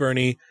debate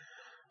Bernie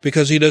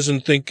because he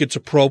doesn't think it's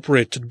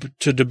appropriate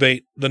to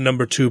debate the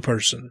number 2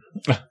 person.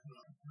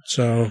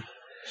 So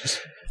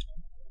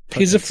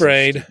he's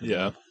afraid.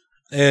 Yeah.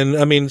 And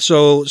I mean,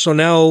 so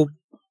now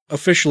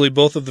officially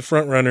both of the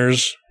front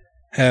runners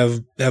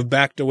have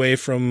backed away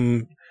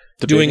from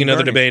doing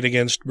another debate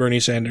against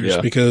Bernie Sanders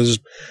because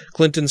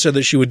Clinton said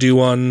that she would do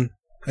one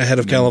ahead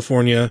of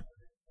California,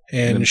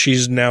 and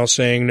she's now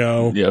saying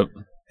no. Yep.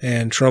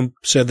 And Trump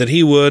said that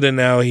he would, and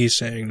now he's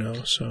saying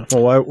no. So,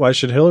 well, why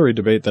should Hillary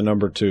debate the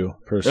number 2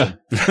 person?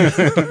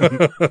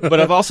 But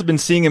I've also been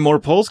seeing in more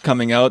polls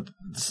coming out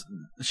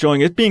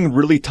showing it being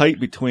really tight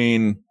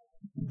between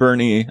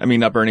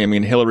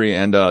Hillary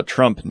and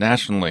Trump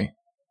nationally.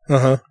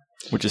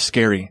 Which is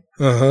scary.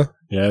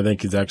 Yeah, I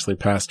think he's actually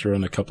passed her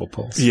in a couple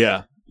polls.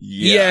 Yeah.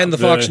 Yeah, in the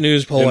Fox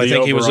News poll, I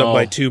think he was up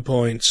by 2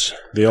 points.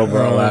 The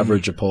overall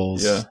average of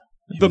polls. Yeah.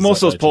 But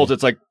most of those polls,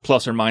 it's like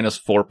plus or minus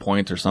 4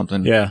 points or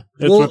something. Yeah.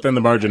 It's within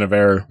the margin of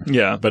error.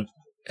 Yeah.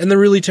 And the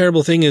really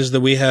terrible thing is that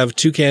we have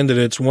 2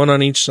 candidates, one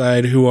on each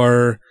side, who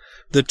are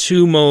the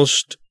 2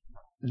 most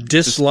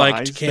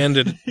disliked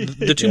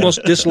the 2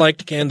 most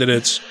disliked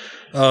candidates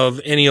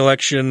of any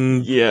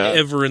election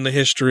ever in the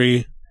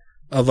history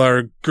of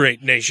our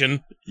great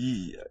nation.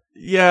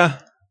 Yeah.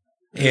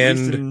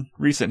 And in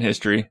recent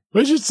history.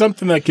 Which is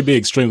something that could be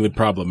extremely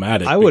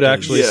problematic. I would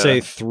actually say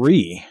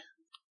 3.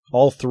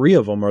 All 3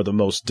 of them are the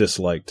most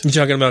disliked. You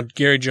talking about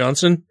Gary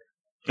Johnson?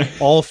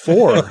 All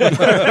 4.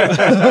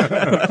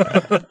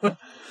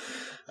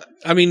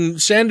 I mean,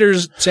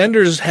 Sanders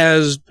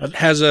has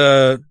plus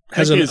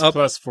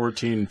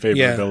 14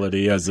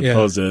 favorability as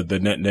opposed to the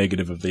net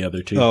negative of the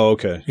other 2. Oh,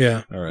 okay.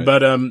 Yeah. All right. But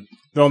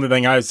the only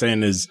thing I was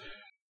saying is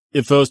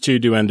if those 2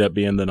 do end up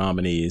being the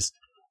nominees,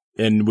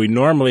 and we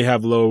normally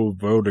have low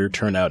voter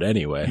turnout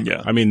anyway.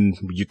 Yeah. I mean,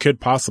 you could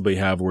possibly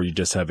have where you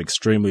just have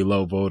extremely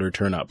low voter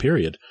turnout,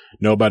 period.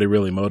 Nobody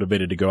really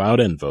motivated to go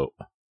out and vote.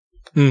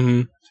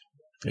 Mm-hmm.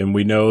 And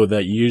we know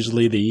that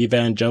usually the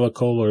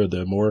evangelical or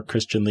the more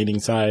Christian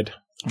leaning side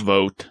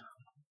vote.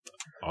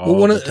 Well,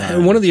 one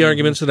of the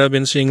arguments that I've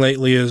been seeing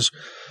lately is,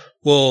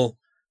 well,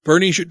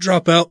 Bernie should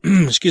drop out.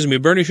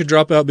 Bernie should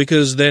drop out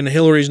because then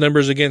Hillary's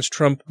numbers against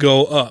Trump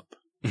go up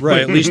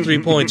by at least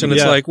 3 points. And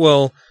it's like,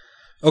 well,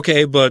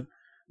 okay, but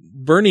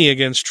Bernie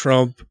against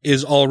Trump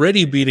is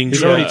already beating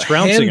Trump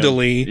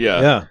handily.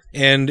 Yeah.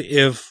 And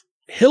if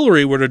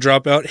Hillary were to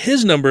drop out,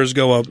 his numbers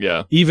go up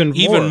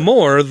even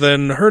more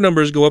than her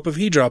numbers go up if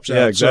he drops out.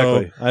 Yeah,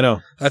 exactly. So I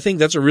know. I think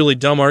that's a really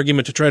dumb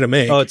argument to try to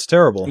make. Oh, it's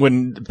terrible.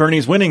 When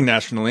Bernie's winning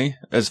nationally,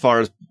 as far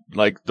as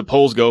like the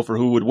polls go for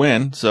who would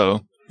win.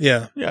 So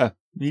yeah,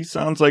 he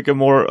sounds like a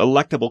more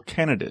electable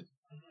candidate.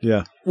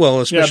 Yeah. Well,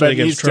 especially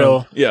against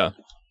Trump.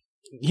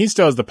 He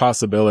still has the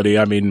possibility,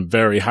 I mean,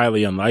 very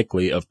highly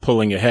unlikely, of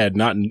pulling ahead,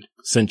 not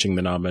cinching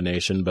the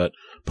nomination, but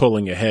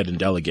pulling ahead in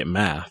delegate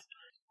math,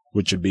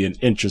 which would be an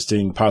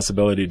interesting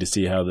possibility to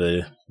see how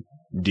the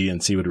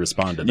DNC would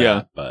respond to that.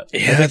 Yeah. But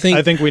Yeah, I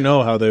think we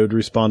know how they would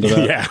respond to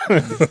that. yeah,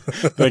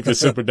 like the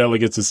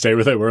superdelegates would stay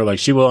with it. We're like,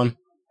 she won.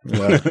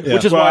 Yeah.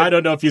 Which is why I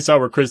don't know if you saw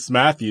where Chris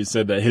Matthews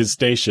said that his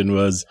station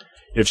was,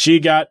 if she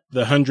got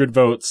the 100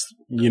 votes,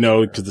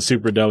 because the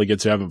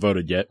superdelegates who haven't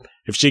voted yet,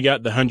 if she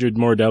got the 100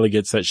 more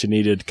delegates that she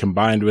needed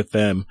combined with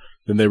them,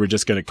 then they were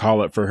just going to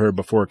call it for her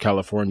before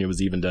California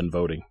was even done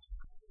voting,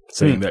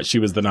 saying that she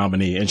was the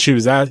nominee. And he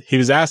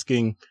was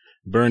asking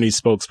Bernie's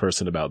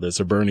spokesperson about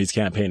this, or Bernie's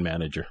campaign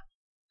manager.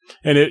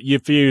 And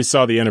if you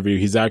saw the interview,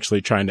 he's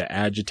actually trying to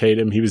agitate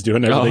him. He was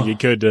doing everything he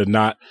could to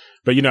not,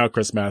 but you know how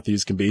Chris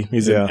Matthews can be.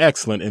 He's an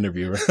excellent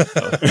interviewer.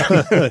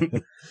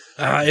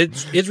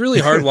 It's really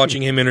hard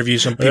watching him interview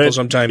some people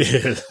sometimes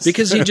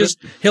because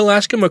he'll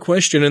ask him a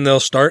question and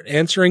they'll start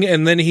answering,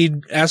 and then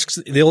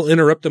they'll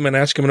interrupt him and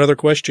ask him another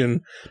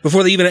question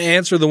before they even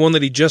answer the one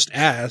that he just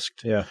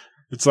asked. Yeah.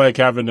 It's like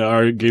having an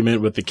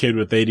argument with the kid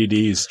with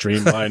ADD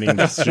streamlining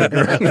the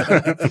sugar.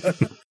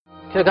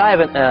 Kirk, I have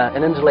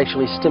an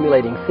intellectually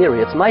stimulating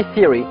theory. It's my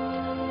theory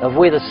of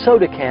where the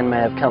soda can may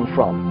have come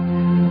from.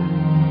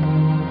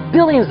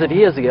 Billions of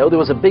years ago, there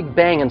was a big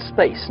bang in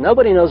space.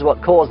 Nobody knows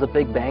what caused the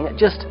big bang. It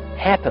just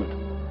happened.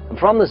 And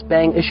from this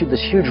bang issued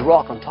this huge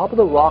rock. On top of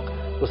the rock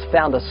was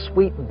found a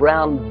sweet,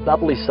 brown,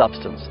 bubbly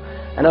substance.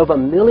 And over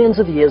millions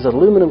of years,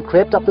 aluminum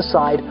crept up the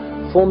side,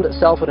 formed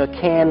itself in a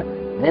can,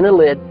 then a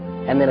lid,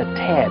 and then a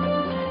tab.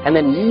 And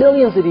then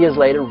millions of years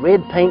later, red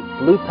paint,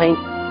 blue paint,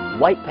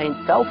 white paint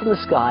fell from the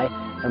sky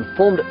and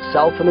formed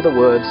itself into the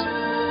words,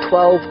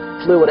 12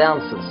 fluid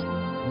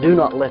ounces. Do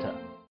not litter.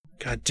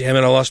 God damn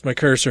it, I lost my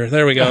cursor.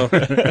 There we go.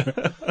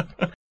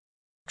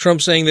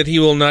 Trump saying that he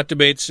will not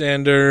debate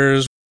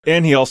Sanders.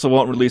 And he also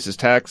won't release his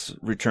tax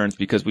returns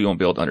because we won't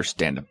be able to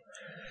understand him.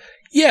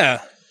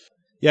 Yeah.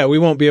 Yeah, we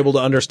won't be able to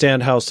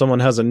understand how someone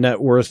has a net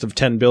worth of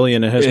 $10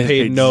 billion and has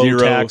paid no zero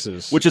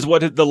taxes. Which is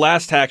what the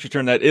last tax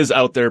return that is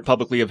out there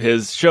publicly of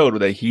his showed,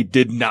 that he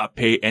did not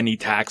pay any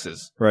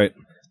taxes. Right.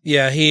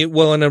 Yeah,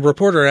 and a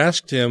reporter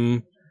asked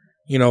him,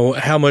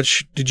 how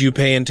much did you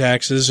pay in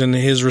taxes? And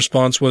his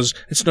response was,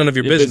 it's none of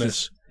your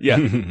business. Yeah.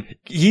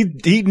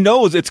 he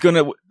knows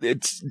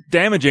it's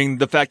damaging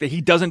the fact that he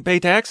doesn't pay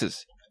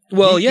taxes.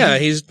 Well,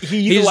 he's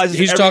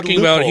talking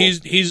about loophole.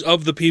 he's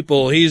of the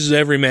people, he's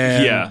every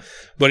man. Yeah.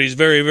 But he's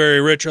very,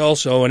 very rich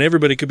also, and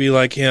everybody could be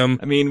like him.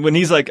 I mean, when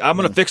he's like, I'm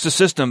going to fix the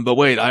system, but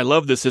wait, I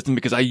love this system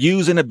because I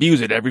use and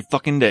abuse it every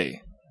fucking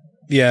day.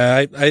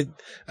 Yeah,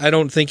 I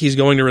don't think he's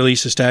going to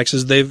release his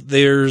taxes.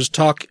 There's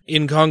talk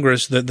in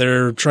Congress that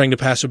they're trying to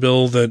pass a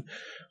bill that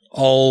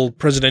all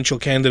presidential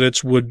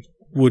candidates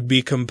would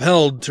be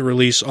compelled to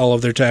release all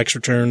of their tax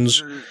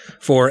returns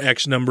for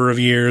X number of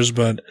years,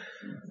 but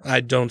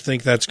I don't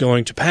think that's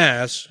going to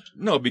pass.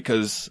 No,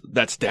 because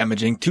that's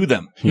damaging to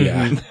them.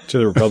 Yeah, to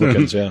the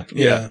Republicans, yeah.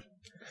 Yeah.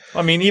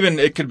 I mean, even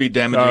it could be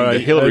damaging to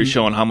Hillary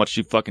showing how much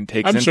she fucking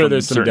takes in. I'm sure from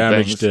there's some certain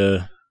damage things.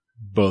 to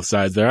both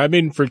sides there. I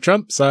mean, for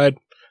Trump's side,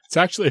 it's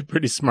actually a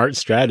pretty smart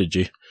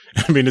strategy.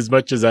 I mean, as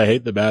much as I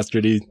hate the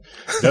bastard, he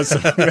does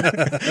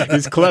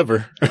he's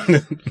clever.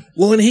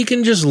 Well, and he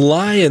can just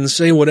lie and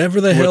say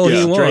whatever the hell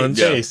he wants.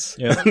 Face.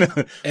 Yeah.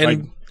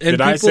 And did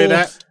I say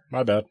that?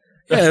 My bad.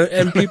 Yeah,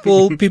 and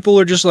people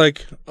are just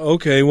like,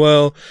 okay,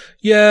 well,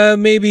 yeah,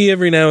 maybe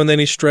every now and then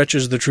he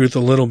stretches the truth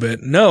a little bit.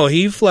 No,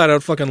 he flat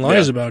out fucking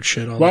lies about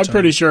shit all the time. Well, I'm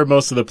pretty sure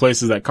most of the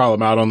places that call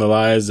him out on the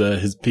lies,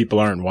 his people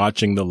aren't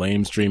watching the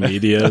lamestream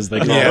media, as they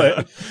call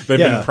it. They've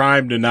been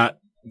primed to not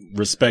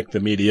respect the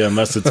media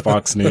unless it's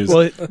Fox News.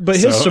 Well, but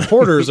his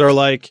supporters are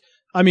like,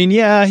 I mean,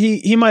 yeah,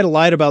 he might have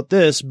lied about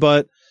this,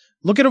 but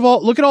look at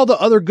all the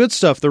other good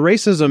stuff, the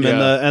racism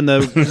and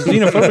the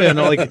xenophobia,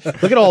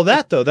 and look at all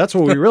that though. That's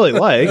what we really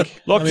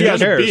like. Look, he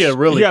has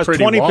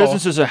 20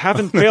 businesses that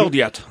haven't failed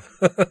yet.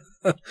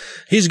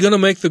 He's gonna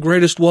make the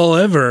greatest wall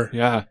ever.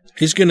 Yeah,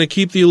 he's gonna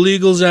keep the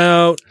illegals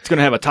out. He's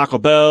gonna have a Taco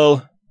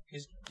Bell.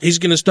 He's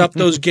gonna stop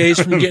those gays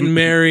from getting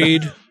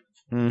married.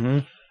 Mm-hmm.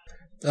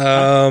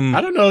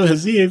 I don't know.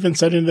 Has he even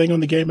said anything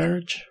on the gay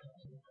marriage?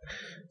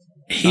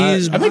 I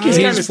think he's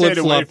kind of stayed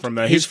away from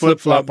that. He's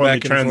flip-flop on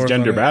the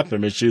transgender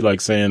bathroom issue,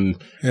 like saying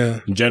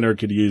Jenner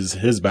could use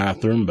his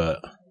bathroom, but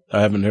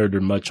I haven't heard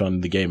much on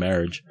the gay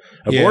marriage.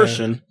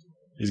 Abortion,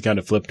 he's kind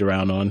of flipped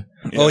around on.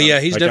 Oh, yeah,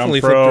 he's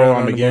definitely flipped around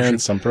on on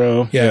against, I'm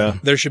pro. Yeah,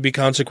 there should be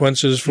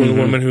consequences for the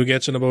woman who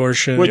gets an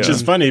abortion. Which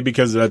is funny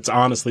because that's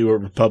honestly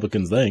what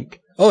Republicans think.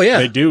 Oh, yeah.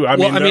 They do. I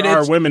mean, there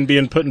are women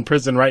being put in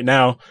prison right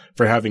now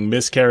for having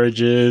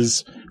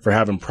miscarriages, for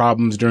having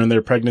problems during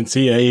their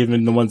pregnancy,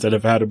 even the ones that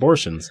have had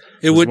abortions.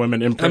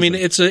 Women in prison. I mean,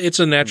 it's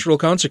a natural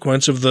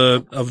consequence of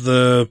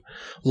the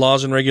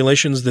laws and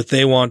regulations that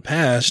they want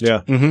passed.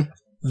 Yeah. Mm-hmm.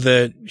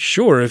 That,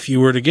 sure, if you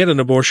were to get an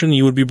abortion,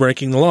 you would be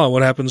breaking the law.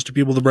 What happens to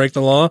people that break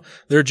the law?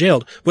 They're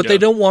jailed. But they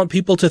don't want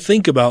people to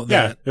think about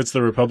that. Yeah, it's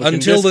the Republican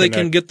until disconnect.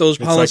 they can get those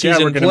policies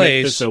we're in gonna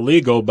place. Make this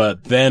illegal,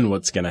 but then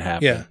what's going to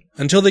happen? Yeah,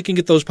 until they can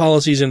get those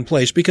policies in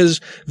place,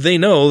 because they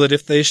know that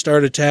if they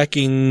start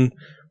attacking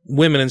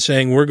women and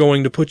saying we're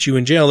going to put you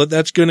in jail,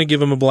 that's going to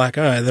give them a black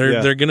eye.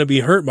 They're going to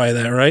be hurt by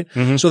that, right?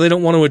 Mm-hmm. So they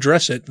don't want to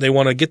address it. They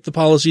want to get the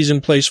policies in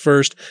place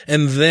first,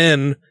 and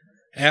then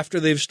after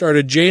they've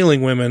started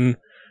jailing women,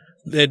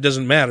 it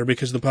doesn't matter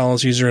because the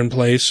policies are in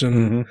place.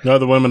 And No,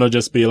 the women will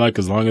just be like,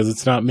 as long as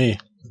it's not me.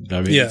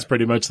 I mean, it's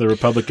pretty much the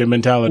Republican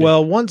mentality.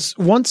 Well, once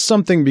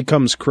something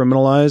becomes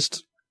criminalized,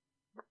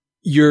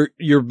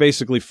 you're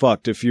basically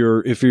fucked if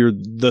you're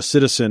the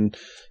citizen,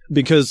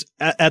 because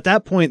at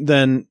that point,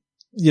 then,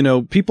 you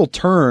know, people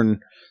turn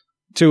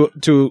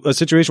to a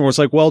situation where it's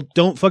like, well,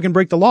 don't fucking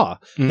break the law.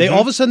 They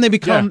all of a sudden they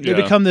become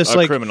this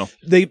like criminal.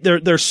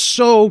 They're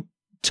so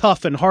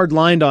tough and hard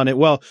lined on it.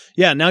 Well,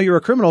 yeah, now you're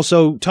a criminal,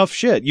 so tough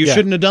shit. You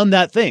shouldn't have done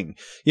that thing.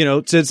 You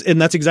know,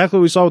 and that's exactly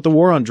what we saw with the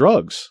war on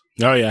drugs.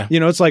 Oh yeah. You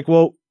know, it's like,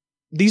 well,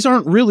 these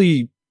aren't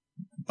really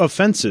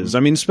offenses. I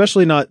mean,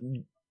 especially not,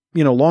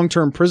 you know,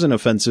 long-term prison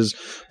offenses.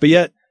 But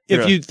yet,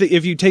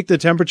 if you take the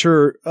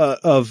temperature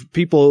of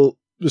people,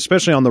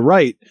 especially on the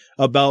right,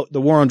 about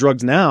the war on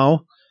drugs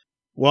now,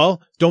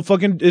 well, don't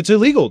fucking, it's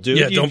illegal, dude.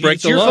 Yeah, don't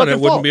break the law and it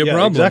wouldn't be a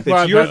problem. Exactly.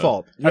 It's your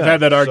fault. I've had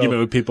that argument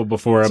with people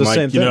before. I'm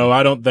like, you know,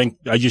 I don't think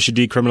you should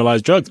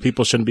decriminalize drugs.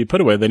 People shouldn't be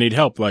put away. They need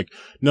help. Like,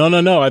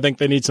 no. I think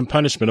they need some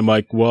punishment. I'm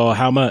like, well,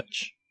 how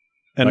much?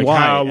 And like, why?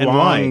 How and long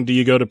why? do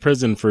you go to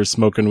prison for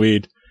smoking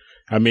weed?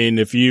 I mean,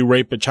 if you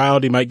rape a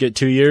child, you might get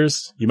 2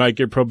 years. You might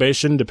get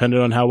probation, depending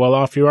on how well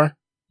off you are.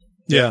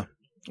 Yeah.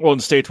 Well,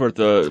 in states where it's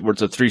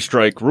a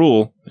 3-strike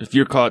rule, if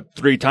you're caught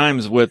 3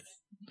 times with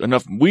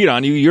enough weed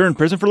on you, you're in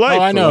prison for life.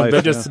 Oh, I know.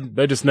 Life,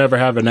 they just never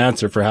have an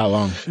answer for how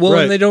long. Well,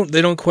 Right. and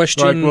they don't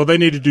question. Like, well, they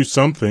need to do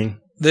something.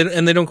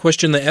 They don't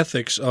question the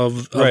ethics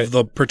of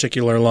the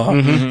particular law.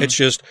 Mm-hmm. It's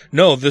just,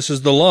 no, this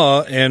is the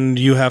law and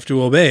you have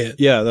to obey it.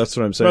 Yeah, that's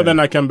what I'm saying. Well, then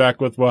I come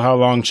back with, well, how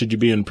long should you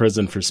be in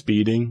prison for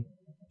speeding?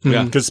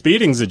 Yeah. Because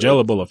speeding's a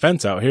jailable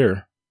offense out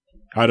here.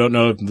 I don't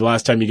know if the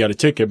last time you got a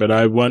ticket, but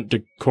I went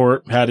to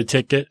court, had a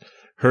ticket,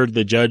 heard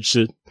the judge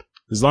said,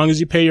 as long as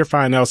you pay your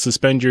fine, they'll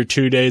suspend your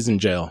 2 days in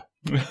jail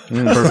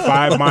for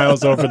 5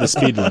 miles over the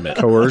speed limit.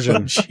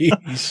 Coercion.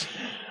 Jeez.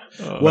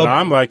 Well,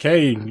 I'm like,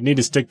 hey, you need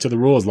to stick to the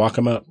rules. Lock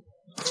them up.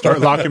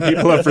 Start locking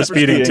people up for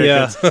speeding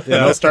tickets. Yeah. And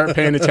they'll start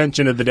paying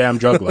attention to the damn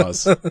drug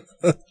laws.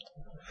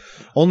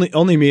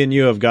 Only me and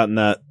you have gotten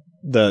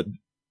the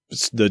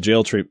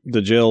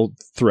jail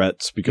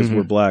threats because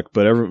we're black,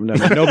 but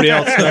nobody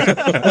else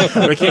does.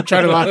 They keep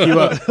trying to lock you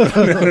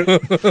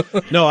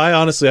up. No,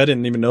 I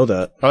didn't even know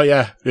that. Oh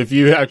yeah, if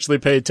you actually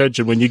pay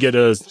attention when you get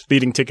a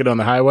speeding ticket on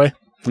the highway,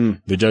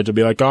 the judge will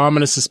be like, "Oh, I'm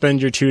going to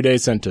suspend your 2-day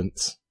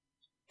sentence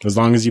as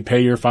long as you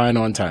pay your fine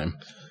on time."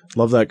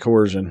 Love that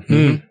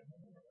coercion.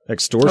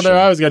 Extortion. Well, they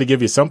always got to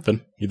give you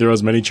something. You throw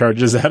as many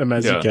charges at them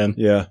as you can.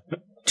 Yeah.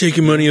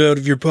 Taking money out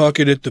of your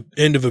pocket at the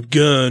end of a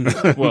gun.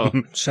 Well,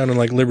 sounding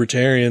like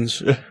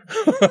libertarians.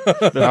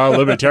 No,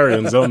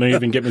 libertarians don't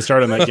even get me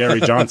started on that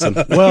Gary Johnson.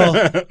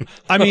 Well,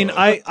 I mean,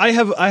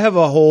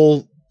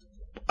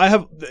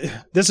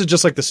 this is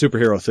just like the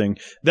superhero thing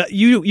that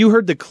you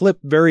heard the clip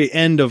very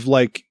end of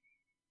like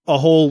a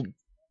whole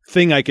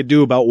thing I could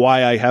do about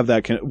why I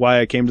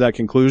came to that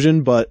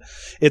conclusion, but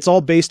it's all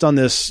based on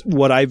this,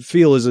 what I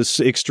feel is this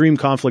extreme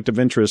conflict of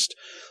interest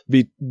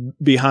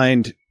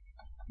behind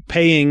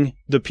paying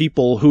the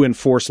people who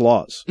enforce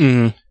laws.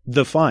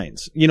 The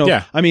fines, you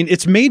know, I mean,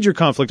 it's major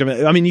conflict.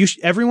 I mean,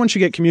 everyone should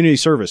get community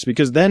service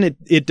because then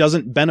it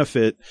doesn't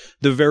benefit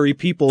the very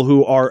people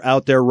who are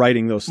out there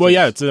writing those things. Well,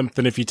 yeah, it's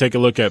something if you take a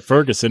look at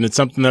Ferguson, it's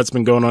something that's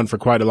been going on for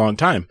quite a long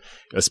time,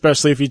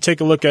 especially if you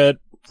take a look at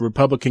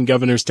Republican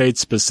governor states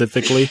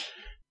specifically.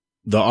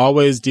 They'll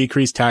always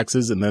decrease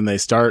taxes and then they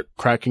start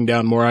cracking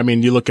down more. I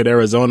mean, you look at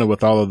Arizona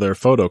with all of their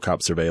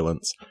photocop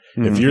surveillance.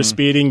 If you're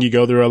speeding, you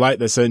go through a light,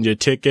 they send you a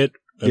ticket.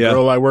 A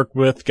girl I worked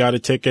with got a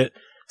ticket,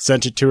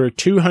 sent it to her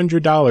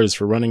 $200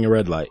 for running a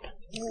red light.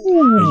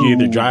 You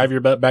either drive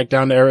your butt back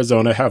down to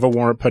Arizona, have a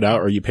warrant put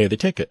out, or you pay the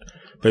ticket.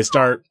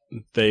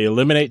 They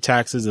eliminate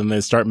taxes and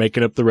they start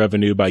making up the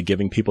revenue by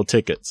giving people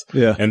tickets.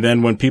 Yeah. And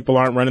then when people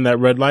aren't running that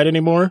red light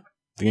anymore,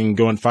 then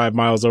going 5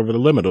 miles over the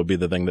limit will be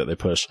the thing that they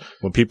push.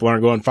 When people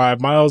aren't going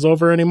 5 miles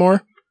over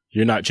anymore,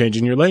 you're not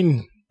changing your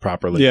lane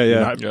properly. Yeah,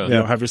 You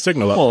don't have your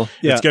signal up. Well,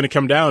 It's going to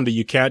come down to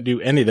you can't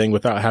do anything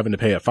without having to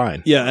pay a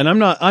fine. Yeah, and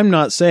I'm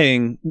not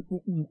saying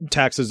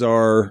taxes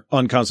are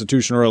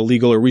unconstitutional or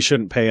illegal or we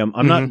shouldn't pay them.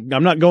 I'm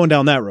not going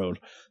down that road,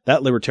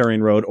 that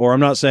libertarian road, or I'm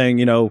not saying,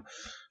 you know,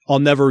 I'll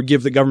never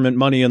give the government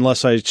money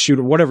unless I shoot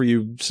or whatever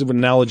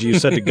analogy you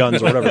said to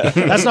guns or whatever.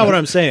 That's not what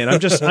I'm saying. I'm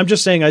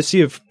just saying I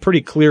see a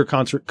pretty clear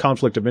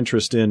conflict of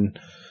interest in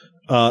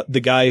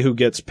the guy who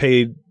gets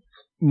paid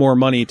more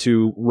money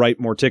to write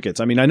more tickets.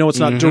 I mean, I know it's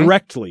not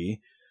directly,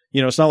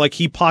 you know, it's not like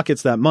he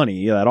pockets that money.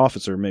 Yeah, that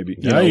officer maybe.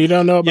 You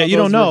don't know about you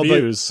don't know,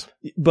 reviews.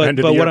 But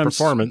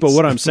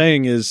what I'm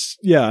saying is,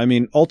 yeah, I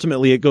mean,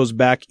 ultimately it goes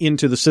back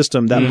into the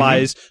system that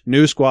buys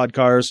new squad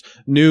cars,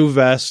 new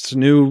vests,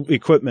 new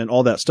equipment,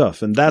 all that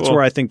stuff, and that's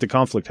where I think the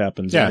conflict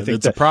happens. Yeah, I think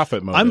it's a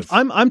profit motive.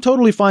 I'm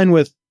totally fine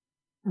with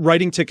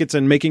writing tickets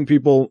and making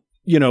people,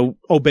 you know,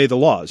 obey the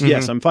laws.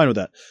 Yes, I'm fine with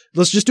that.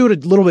 Let's just do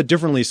it a little bit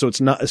differently so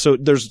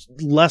there's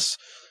less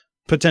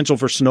potential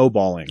for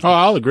snowballing. Oh,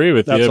 I'll agree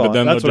with you, but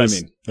then that's what I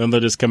mean. Then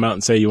they'll just come out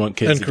and say you want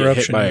kids to get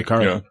hit by a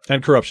car.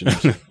 And corruption.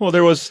 well,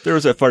 there was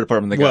that fire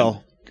department that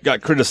got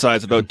got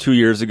criticized about 2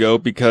 years ago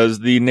because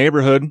the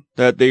neighborhood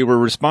that they were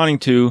responding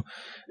to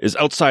is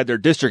outside their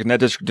district, and that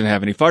district didn't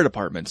have any fire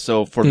departments.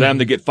 So for them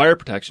to get fire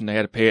protection, they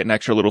had to pay an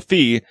extra little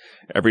fee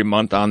every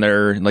month on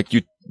their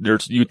their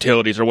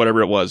utilities or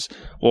whatever it was.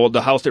 Well,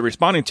 the house they're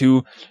responding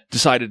to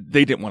decided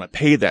they didn't want to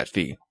pay that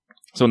fee.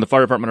 So when the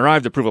fire department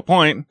arrived to prove a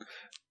point,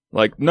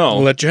 like, no,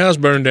 We'll let your house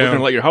burn we're down. going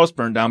to let your house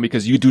burn down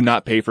because you do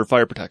not pay for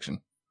fire protection.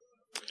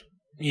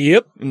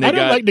 Yep. And I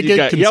don't like to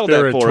get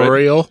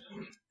conspiratorial,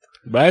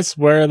 but I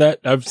swear that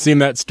I've seen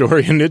that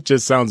story and it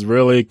just sounds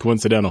really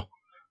coincidental.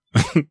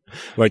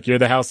 Like you're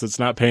the house that's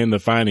not paying the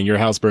fine and your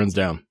house burns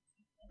down.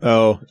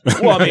 Oh,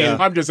 well, I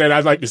mean, I'm just saying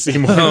I'd like to see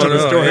more into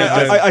the story.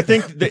 I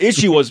think the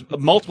issue was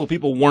multiple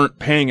people weren't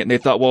paying it, and they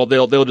thought, well,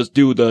 they'll just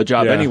do the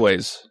job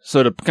anyways.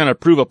 So to kind of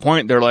prove a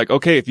point, they're like,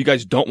 okay, if you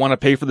guys don't want to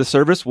pay for the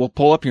service, we'll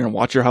pull up here and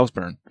watch your house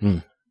burn.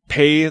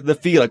 Pay the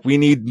fee. Like, we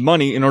need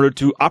money in order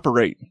to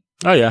operate.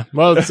 Oh yeah,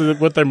 well, it's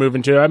what they're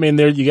moving to. I mean,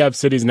 you have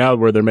cities now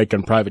where they're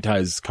making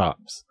privatized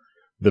cops.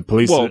 The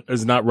police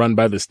is not run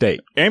by the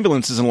state.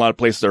 Ambulances in a lot of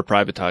places are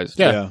privatized.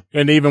 Yeah.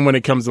 And even when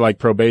it comes to like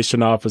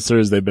probation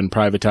officers, they've been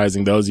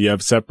privatizing those. You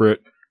have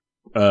separate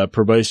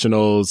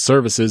probational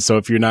services. So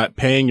if you're not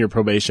paying your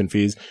probation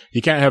fees,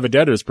 you can't have a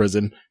debtor's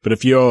prison. But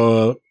if you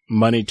owe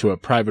money to a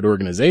private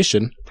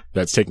organization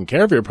that's taking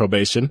care of your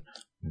probation,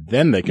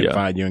 then they can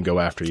find you and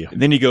go after you.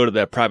 And then you go to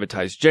that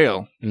privatized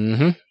jail.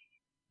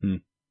 Mm-hmm.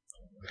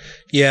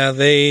 Yeah,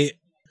 they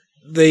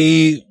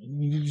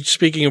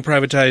speaking of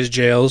privatized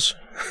jails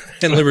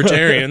and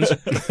libertarians,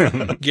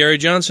 Gary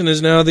Johnson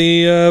is now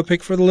the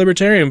pick for the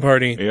Libertarian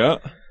Party. Yeah.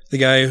 The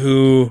guy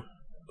who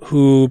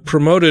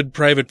promoted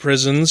private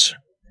prisons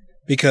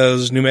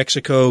because New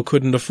Mexico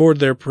couldn't afford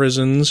their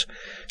prisons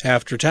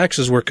after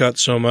taxes were cut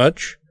so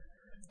much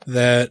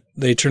that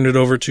they turned it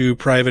over to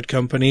private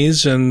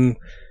companies, and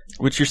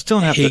which you still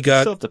have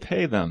to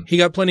pay them. He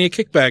got plenty of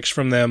kickbacks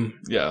from them.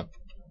 Yeah.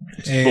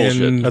 It's and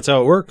bullshit. That's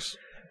how it works.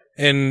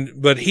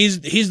 But he's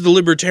the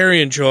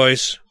libertarian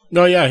choice.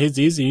 No, yeah, he's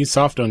easy. He's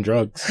soft on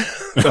drugs.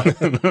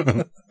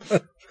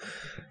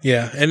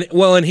 Yeah,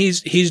 and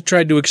he's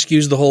tried to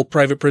excuse the whole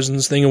private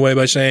prisons thing away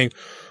by saying,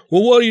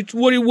 "Well, what are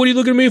you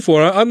looking at me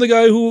for? I'm the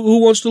guy who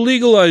wants to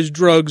legalize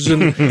drugs,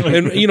 and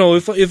and you know,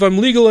 if I'm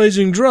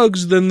legalizing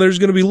drugs, then there's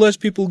going to be less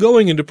people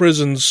going into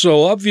prisons.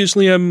 So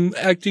obviously, I'm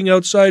acting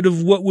outside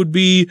of what would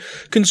be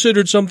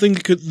considered something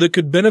that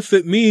could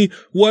benefit me.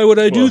 Why would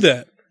I do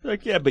that?"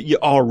 Like, yeah, but you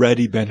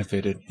already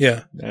benefited.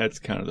 Yeah, that's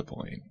kind of the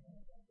point.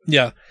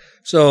 Yeah,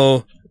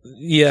 so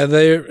yeah,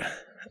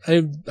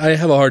 I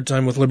have a hard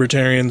time with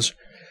libertarians.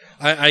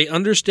 I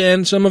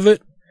understand some of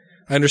it.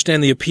 I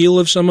understand the appeal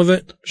of some of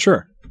it.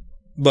 Sure.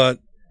 But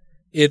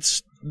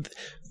the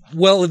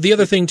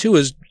other thing too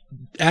is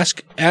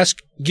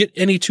get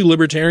any two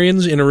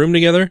libertarians in a room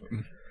together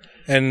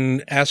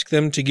and ask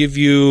them to give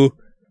you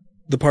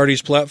the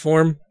party's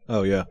platform.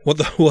 Oh yeah. What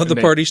the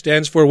party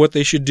stands for, what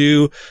they should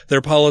do,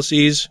 their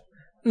policies.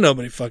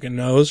 Nobody fucking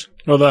knows.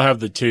 Well, they'll have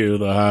the two.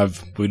 They'll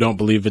have, we don't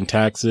believe in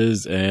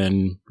taxes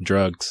and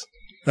drugs.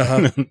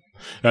 Uh-huh.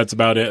 That's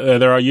about it.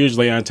 There are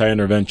usually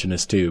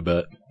anti-interventionists too,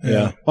 but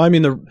yeah. Well, I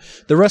mean,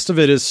 the rest of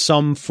it is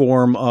some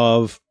form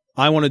of,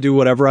 I want to do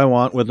whatever I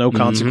want with no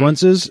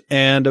consequences,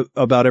 and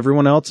about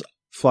everyone else,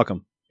 fuck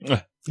them.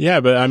 Yeah,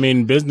 but I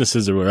mean,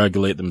 businesses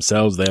regulate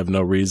themselves. They have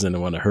no reason to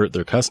want to hurt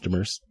their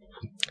customers.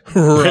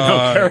 Right. They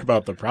don't care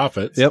about the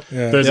profits. Yep.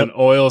 Yeah. There's an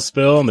oil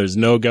spill and there's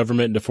no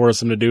government to force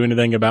them to do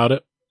anything about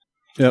it.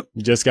 Yep.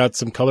 You just got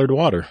some colored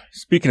water.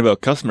 Speaking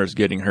about customers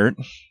getting hurt.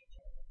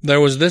 There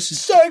was this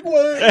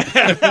segue.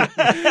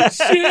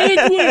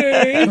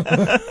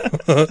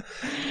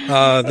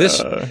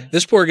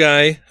 This poor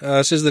guy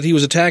says that he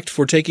was attacked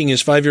for taking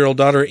his 5-year-old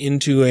daughter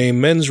into a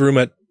men's room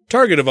at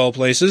Target of all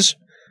places.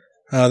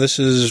 This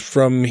is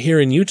from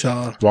here in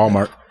Utah.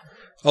 Walmart.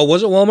 Oh,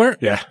 was it Walmart?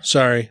 Yeah.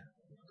 Sorry.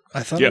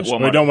 I thought it was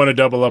Walmart. We don't want to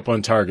double up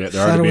on Target.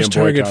 I thought it was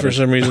Target for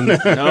some reason.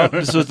 No,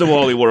 this was the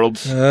Wally World.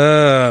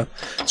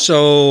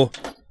 So,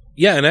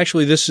 yeah, and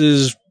actually this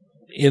is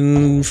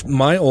in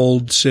my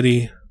old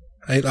city.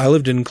 I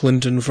lived in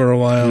Clinton for a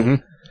while.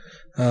 I'm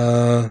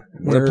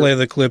going to play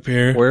the clip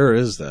here. Where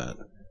is that?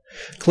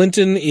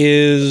 Clinton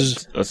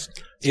is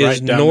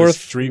right down north the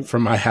street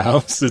from my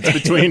house. It's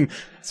between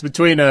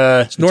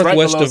it's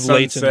northwest right of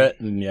Layton.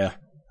 And yeah.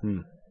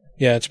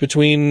 Yeah, it's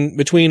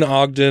between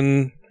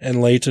Ogden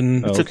and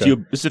Layton.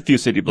 It's a few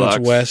city blocks.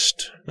 It's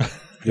west.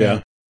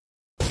 Yeah.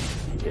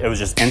 It was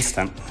just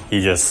instant.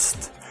 He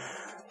just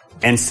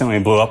instantly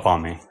blew up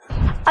on me.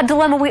 A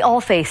dilemma we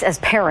all face as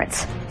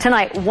parents.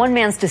 Tonight, one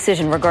man's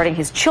decision regarding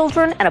his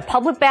children and a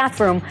public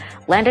bathroom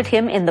landed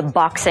him in the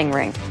boxing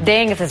ring.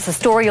 Dang, if it's a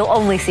story you'll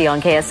only see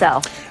on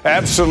KSL.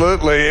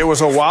 Absolutely. It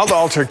was a wild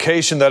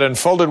altercation that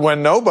unfolded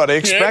when nobody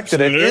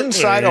expected it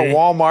inside a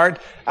Walmart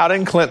out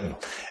in Clinton.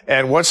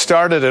 And what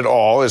started it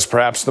all is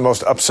perhaps the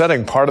most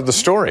upsetting part of the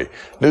story.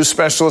 News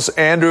specialist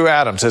Andrew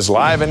Adams is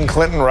live in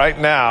Clinton right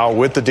now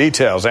with the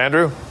details.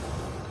 Andrew?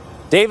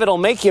 David, it'll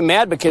make you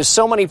mad because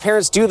so many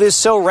parents do this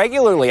so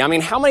regularly. I mean,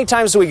 how many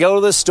times do we go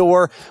to the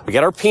store, we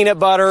get our peanut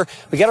butter,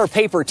 we get our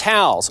paper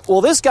towels?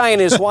 Well, this guy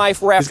and his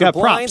wife were after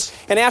blinds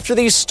and after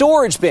these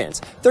storage bins.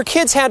 Their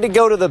kids had to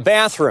go to the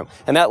bathroom,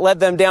 and that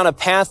led them down a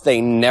path they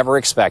never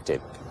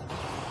expected.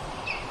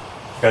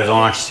 You guys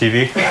want to watch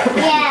TV?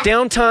 Yeah.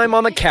 Downtime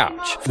on the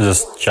couch. Is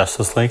this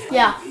Justice League?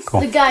 Yeah.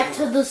 Cool. The guy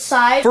to the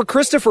side. For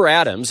Christopher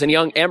Adams and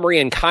young Emery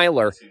and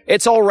Kyler,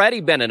 it's already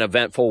been an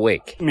eventful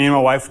week. Me and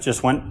my wife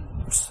just went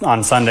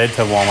on Sunday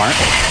to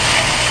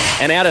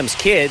Walmart. And Adams'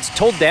 kids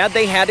told Dad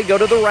they had to go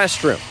to the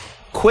restroom.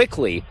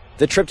 Quickly,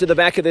 the trip to the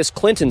back of this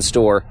Clinton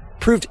store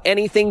proved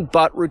anything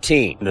but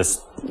routine.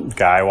 This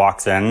guy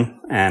walks in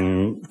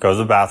and goes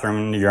to the bathroom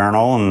in the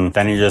urinal, and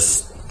then he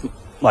just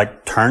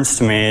turns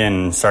to me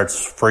and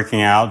starts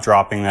freaking out,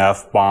 dropping the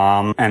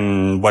F-bomb.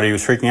 And what he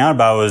was freaking out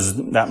about was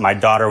that my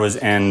daughter was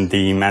in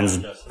the men's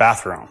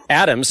bathroom.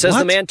 Adams says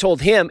the man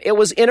told him it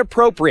was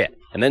inappropriate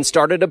and then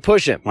started to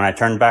push him. When I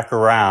turned back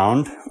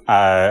around,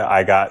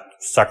 I got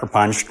sucker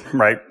punched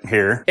right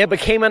here. It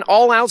became an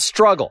all-out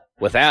struggle,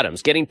 with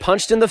Adams getting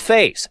punched in the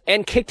face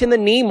and kicked in the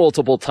knee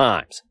multiple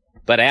times.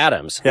 But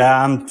Adams,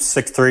 yeah, I'm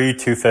 6'3",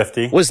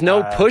 250, was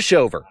no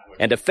pushover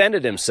and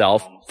defended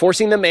himself,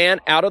 forcing the man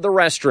out of the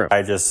restroom.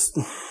 I just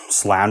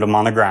slammed him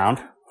on the ground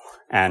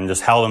and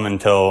just held him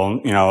until,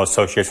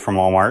 associates from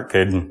Walmart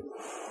could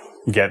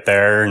get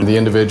there. The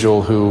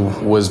individual who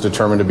was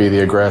determined to be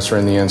the aggressor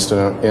in the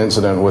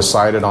incident was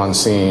cited on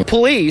scene.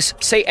 Police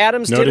say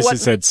Adams did what... Notice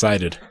it said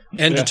cited.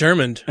 And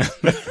determined.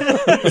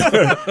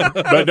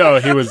 But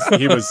no,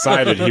 he was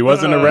cited. He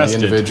wasn't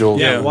arrested. The individual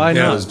who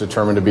was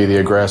determined to be the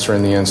aggressor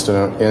in the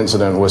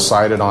incident was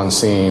cited on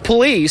scene.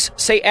 Police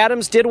say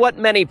Adams did what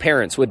many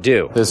parents would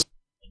do.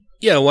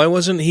 Yeah, why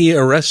wasn't he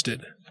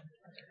arrested?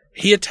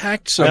 He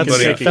attacked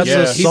somebody. That's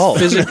assault.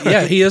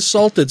 He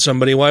assaulted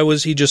somebody. Why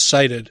was he just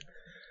cited?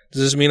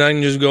 Does this mean I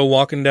can just go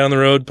walking down the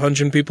road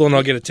punching people and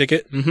I'll get a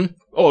ticket? Mm-hmm.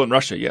 Oh, in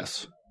Russia,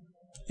 yes.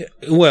 Yeah,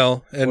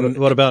 well, and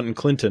what about in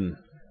Clinton?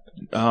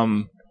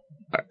 And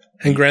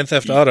Grand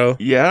Theft Auto.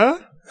 Yeah?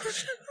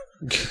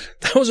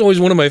 That was always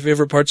one of my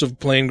favorite parts of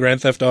playing Grand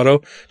Theft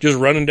Auto. Just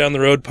running down the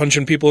road,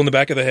 punching people in the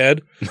back of the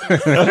head.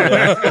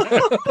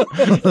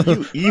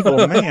 You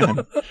evil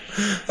man.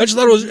 I just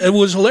thought it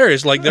was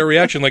hilarious. Like their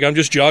reaction, like I'm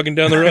just jogging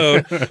down the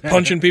road,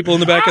 punching people in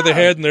the back of the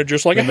head, and they're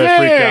just like, and hey! they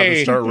freak out and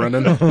start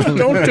running.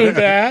 Don't do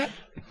that.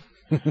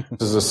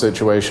 This is a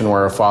situation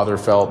where a father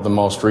felt the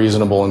most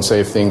reasonable and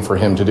safe thing for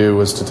him to do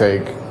was to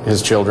take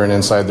his children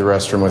inside the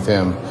restroom with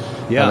him.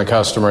 Yeah. And the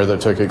customer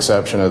that took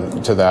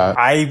exception to that.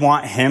 I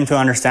want him to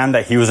understand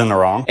that he was in the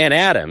wrong. And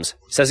Adams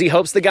says he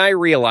hopes the guy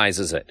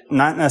realizes it.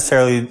 Not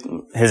necessarily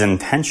his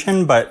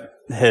intention, but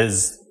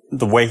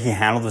the way he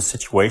handled the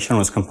situation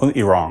was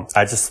completely wrong.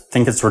 I just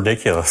think it's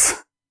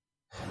ridiculous.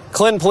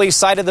 Clinton police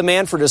cited the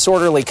man for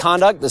disorderly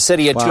conduct. The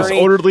city attorney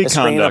is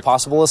screening a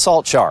possible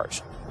assault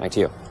charge. Back to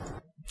you.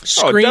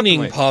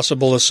 Screening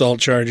possible assault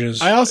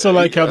charges. I also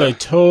like how they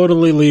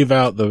totally leave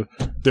out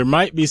there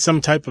might be some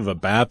type of a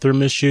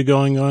bathroom issue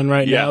going on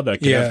right now that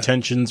could have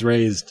tensions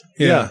raised.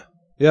 Yeah.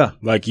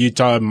 Like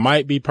Utah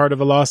might be part of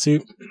a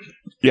lawsuit.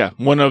 Yeah.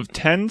 One of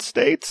 10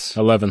 states?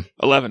 11.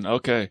 11.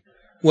 Okay.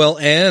 Well,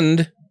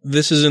 and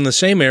this is in the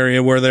same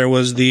area where there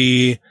was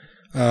there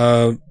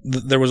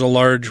was a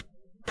large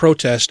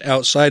protest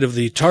outside of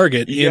the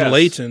Target in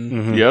Layton.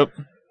 Mm-hmm. Yep.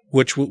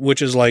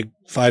 Which is like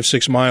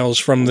 5-6 miles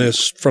from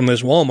this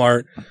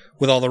Walmart,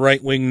 with all the right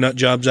wing nut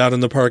jobs out in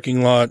the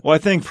parking lot. Well, I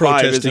think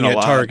protesting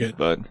at Target,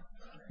 but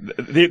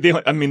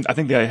I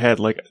think they had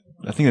I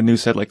think the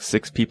news said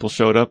 6 people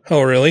showed up.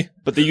 Oh, really?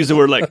 But they used the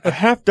word a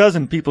half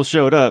dozen people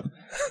showed up.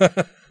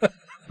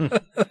 We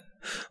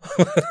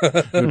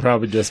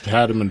probably just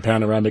had them in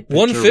panoramic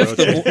picture.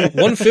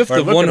 1/5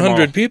 of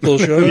 100 people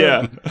showed up.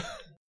 Yeah.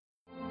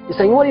 You're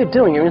saying, what are you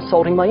doing? You're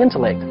insulting my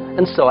intellect.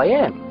 And so I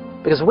am.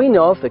 Because we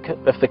know if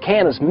the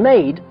can is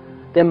made,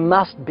 there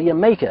must be a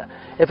maker.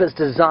 If it's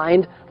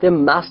designed, there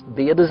must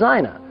be a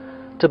designer.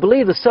 To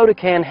believe the soda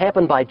can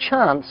happened by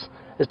chance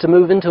is to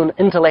move into an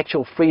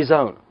intellectual free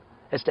zone.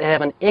 It's to have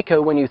an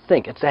echo when you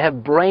think. It's to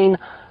have brain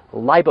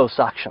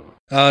liposuction.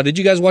 Did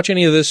you guys watch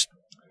any of this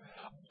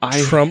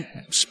Trump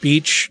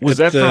speech? Was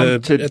that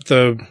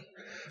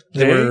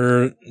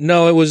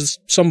No, it was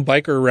some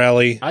biker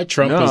rally. I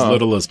Trump as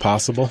little as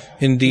possible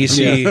in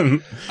D.C. Yeah.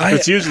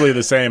 It's usually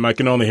the same. I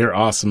can only hear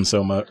awesome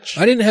so much.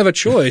 I didn't have a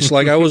choice.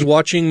 I was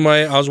watching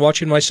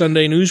my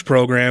Sunday news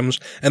programs,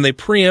 and they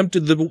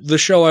preempted the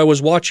show I was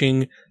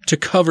watching to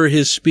cover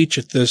his speech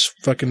at this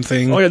fucking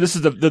thing. Oh yeah, this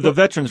is the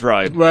veterans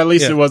ride. Well, at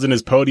least it wasn't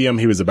his podium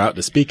he was about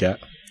to speak at.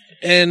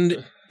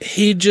 And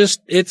he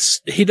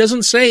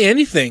doesn't say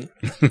anything.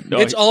 No,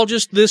 it's all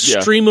just this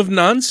stream of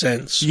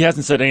nonsense. He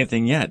hasn't said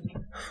anything yet.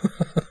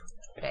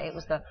 It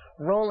was the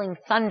Rolling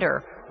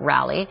Thunder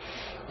rally.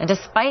 And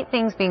despite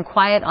things being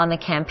quiet on the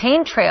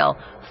campaign trail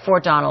for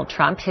Donald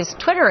Trump, his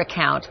Twitter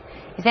account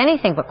is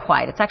anything but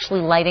quiet. It's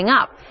actually lighting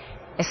up,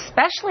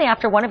 especially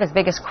after one of his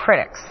biggest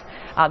critics.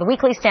 The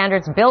Weekly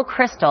Standard's Bill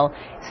Kristol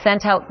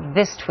sent out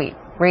this tweet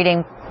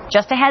reading,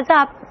 "Just a heads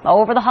up,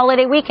 over the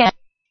holiday weekend,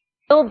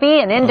 Will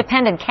be an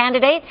independent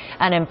candidate,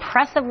 an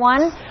impressive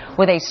one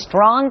with a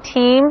strong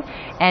team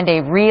and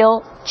a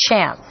real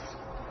chance.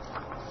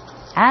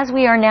 As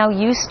we are now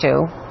used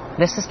to,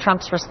 this is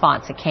Trump's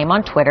response. It came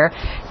on Twitter,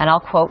 and I'll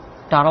quote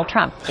Donald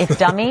Trump. If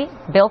dummy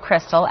Bill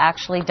Kristol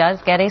actually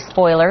does get a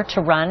spoiler to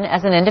run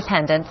as an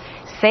independent,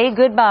 say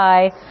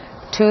goodbye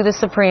to the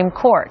Supreme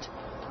Court.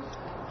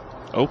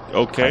 Oh,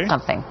 okay.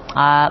 Something.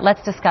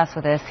 Let's discuss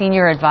with a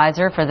senior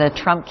advisor for the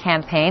Trump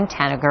campaign,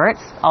 Tana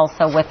Gertz,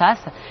 also with us,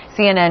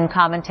 CNN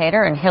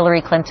commentator and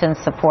Hillary Clinton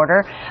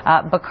supporter,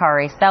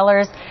 Bakari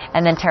Sellers,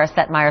 and then Tara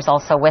Setmeyer's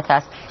also with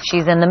us.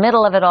 She's in the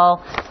middle of it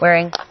all,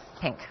 wearing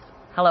pink.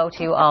 Hello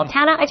to you all.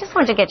 Tana, I just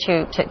wanted to get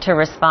you to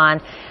respond.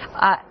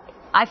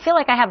 I feel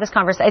like I have this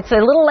conversation. It's a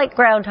little like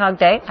Groundhog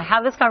Day. I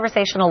have this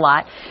conversation a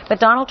lot. But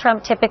Donald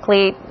Trump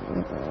typically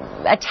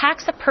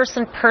attacks a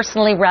person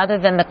personally rather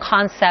than the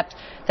concept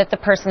that the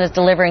person is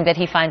delivering that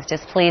he finds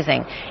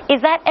displeasing.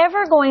 Is that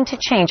ever going to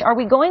change? Are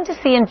we going to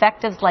see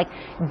invectives like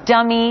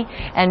dummy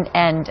and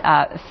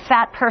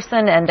fat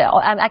person and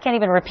I can't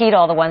even repeat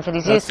all the ones that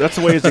he's used? That's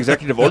the way his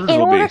executive orders will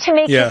be. In order to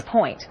make his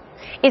point.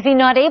 Is he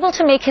not able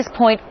to make his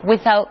point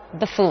without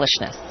the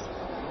foolishness?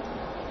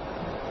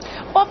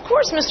 Well, of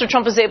course Mr.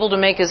 Trump is able to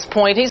make his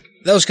point.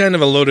 That was kind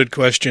of a loaded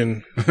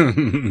question.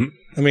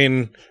 I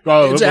mean,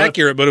 it's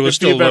accurate, but it was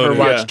still loaded. If you've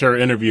ever watched her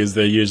interviews,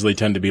 they usually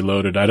tend to be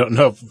loaded. I don't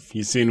know if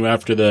you've seen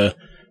after the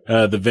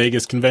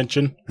Vegas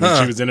convention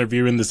when she was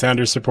interviewing the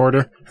Sanders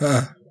supporter.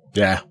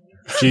 Yeah.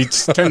 She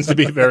tends to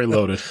be very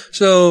loaded.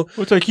 So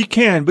it's like he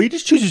can, but he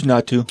just chooses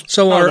not to.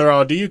 So they're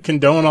all, do you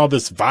condone all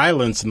this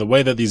violence and the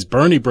way that these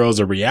Bernie bros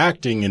are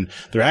reacting, and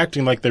they're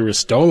acting like they were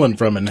stolen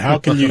from, and how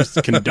can you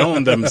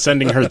condone them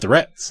sending her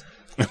threats?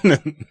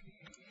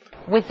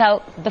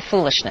 Without the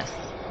foolishness.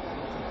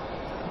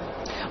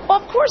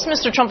 Well, of course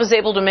Mr. Trump is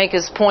able to make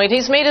his point.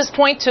 He's made his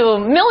point to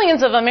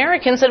millions of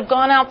Americans that have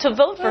gone out to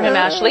vote for him,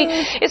 Ashley.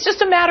 It's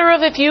just a matter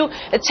of if you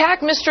attack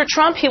Mr.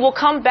 Trump, he will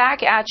come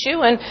back at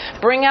you and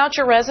bring out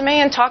your resume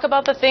and talk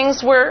about the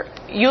things where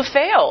you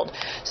failed.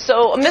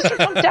 So Mr.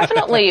 Trump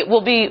definitely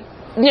will be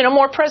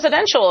more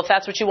presidential, if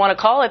that's what you want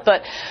to call it.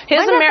 But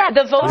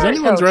the voters... Does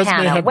anyone's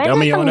resume have when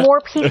dummy on it?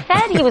 He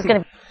said he was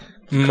going to...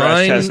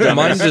 Mine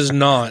does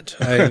not.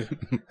 I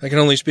can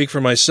only speak for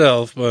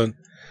myself, but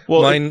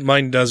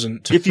mine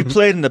doesn't. If you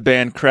played in the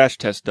band Crash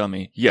Test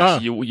Dummy,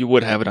 yes, you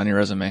would have it on your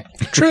resume.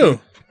 True.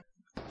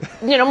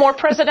 More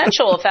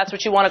presidential, if that's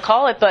what you want to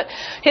call it. But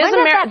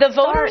the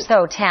voters,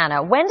 though,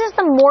 Tana, when does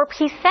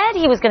he said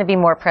he was going to be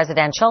more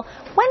presidential?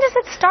 When does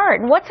it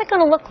start, and what's it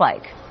going to look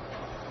like?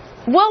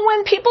 Well,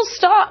 when people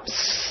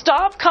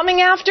stop coming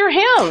after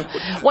him,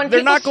 when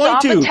people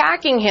stop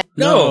attacking him.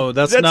 No,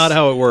 that's not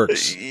how it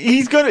works.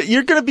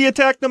 You're gonna be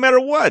attacked no matter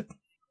what.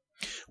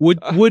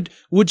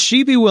 Would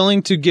she be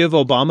willing to give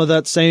Obama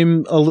that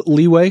same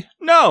leeway?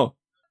 No,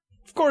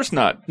 of course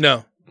not.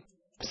 No.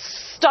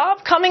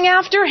 Stop coming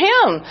after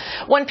him.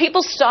 When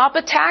people stop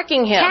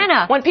attacking him.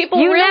 Tana, when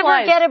people you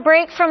realize... never get a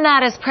break from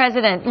that as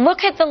president.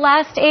 Look at the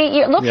last 8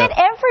 years. Look at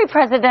every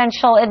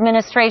presidential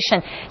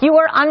administration. You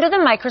are under the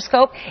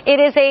microscope.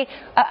 It is a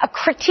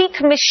critique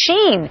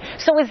machine.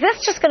 So is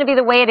this just going to be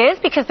the way it is?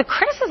 Because the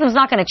criticism is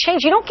not going to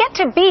change. You get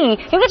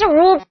to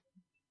rule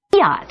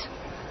fiat.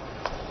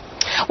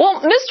 Well,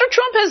 Mr.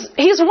 Trump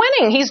he's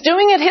winning. He's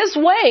doing it his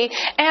way,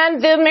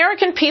 and the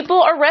American people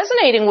are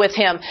resonating with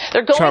him.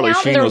 They're going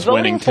out and they're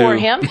voting for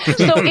him.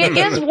 So it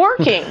is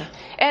working.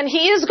 And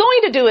he is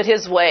going to do it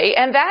his way,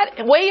 and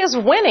that way is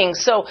winning.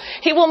 So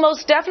he will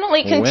most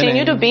definitely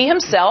continue to be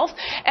himself.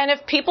 And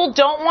if people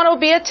don't want to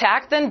be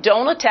attacked, then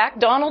don't attack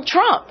Donald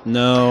Trump.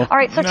 No. All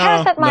right, so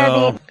Tara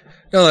Setmeyer...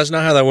 No, that's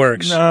not how that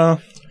works. No.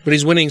 But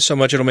he's winning so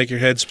much it'll make your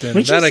head spin.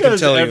 When that I can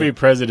tell you. Every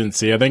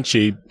presidency, I think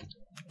she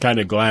kind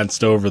of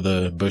glanced over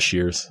the Bush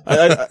years.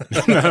 I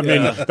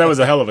mean, that was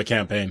a hell of a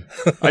campaign.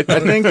 I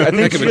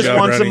think she just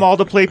wants them all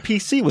to play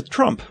PC with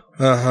Trump.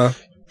 Uh-huh.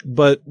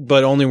 But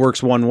only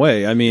works one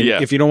way. I mean,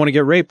 if you don't want to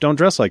get raped, don't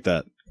dress like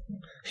that.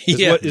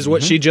 Is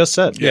what she just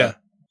said. Yeah.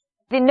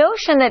 The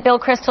notion that Bill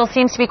Kristol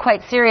seems to be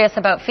quite serious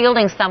about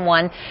fielding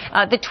someone,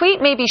 the tweet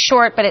may be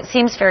short, but it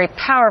seems very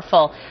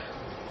powerful.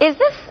 Is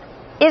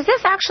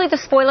this actually the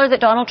spoiler that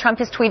Donald Trump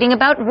is tweeting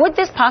about? Would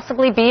this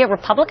possibly be a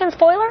Republican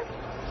spoiler?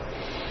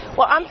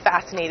 Well, I'm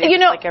fascinated,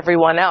 like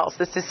everyone else.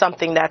 This is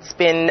something that's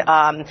been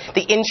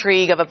the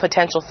intrigue of a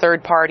potential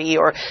third party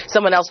or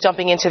someone else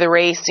jumping into the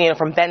race,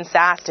 from Ben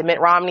Sasse to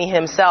Mitt Romney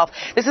himself.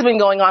 This has been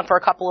going on for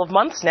a couple of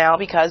months now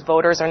because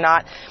voters are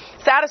not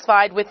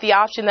satisfied with the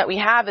option that we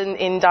have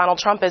in Donald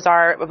Trump as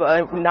our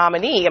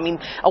nominee. I mean,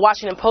 a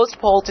Washington Post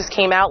poll just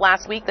came out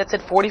last week that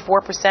said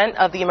 44%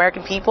 of the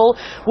American people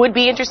would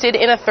be interested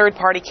in a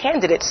third-party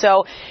candidate.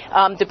 So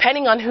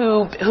depending on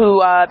who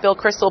Bill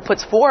Kristol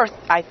puts forth,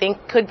 I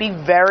think could be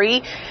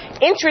very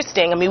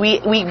interesting. I mean,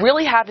 we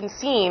really haven't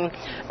seen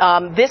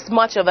this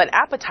much of an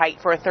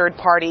appetite for a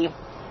third-party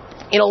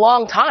in a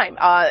long time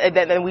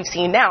than we've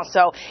seen now.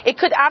 So it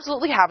could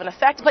absolutely have an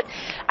effect. But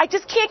I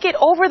just can't get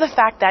over the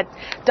fact that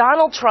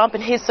Donald Trump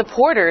and his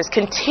supporters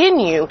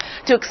continue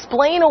to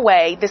explain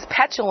away this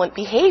petulant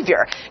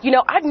behavior. You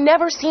know, I've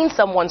never seen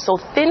someone so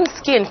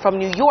thin-skinned from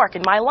New York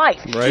in my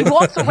life. Right. He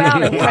walks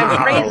around and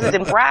praises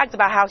and brags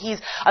about how he's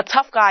a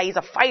tough guy, he's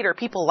a fighter.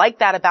 People like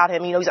that about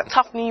him. You know, he's a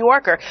tough New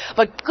Yorker.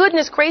 But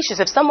goodness gracious,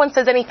 if someone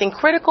says anything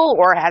critical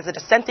or has a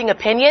dissenting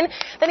opinion,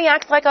 then he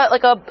acts like a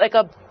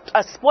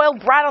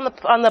spoiled brat on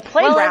the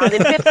playground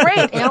in 5th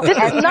grade. This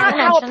is not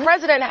how a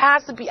president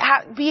has to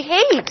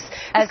behaves.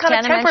 This kind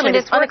of temperament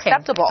is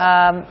unacceptable.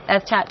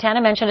 As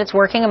Tana mentioned, it's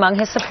working among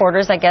his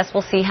supporters. I guess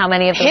we'll see how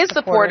many of those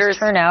supporters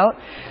turn out.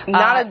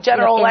 Not a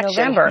general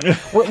election. November.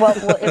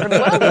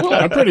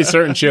 I'm pretty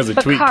certain she has a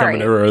tweet coming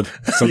to her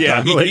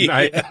sometime late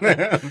night.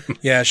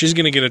 Yeah, she's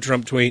going to get a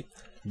Trump tweet.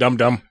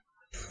 Dum-dum.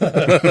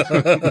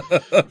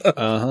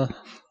 Uh-huh.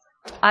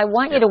 I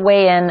want you to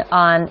weigh in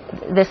on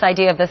this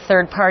idea of the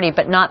third party,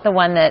 but not the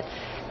one that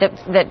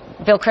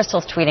Bill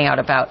Kristol's tweeting out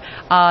about.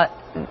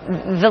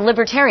 The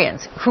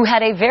Libertarians, who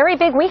had a very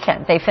big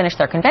weekend. They finished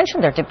their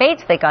convention, their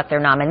debates, they got their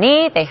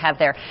nominee, they have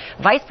their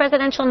vice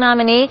presidential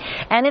nominee,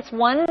 and it's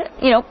one,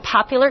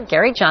 popular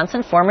Gary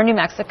Johnson, former New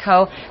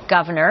Mexico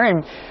governor,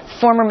 and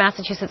former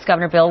Massachusetts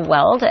Governor Bill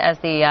Weld as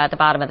the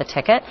bottom of the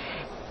ticket.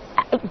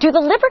 Do the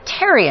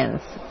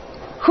Libertarians,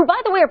 who, by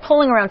the way, are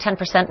polling around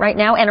 10% right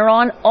now and are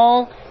on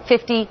all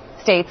 50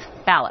 states'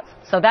 ballots,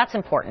 so that's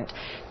important.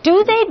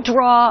 Do they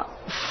draw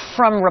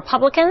from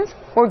Republicans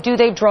or do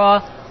they draw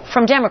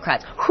from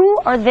Democrats? Who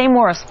are they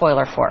more a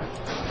spoiler for?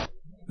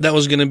 That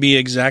was going to be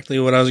exactly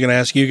what I was going to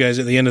ask you guys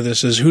at the end of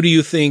this, is who do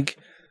you think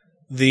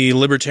the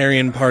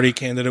Libertarian Party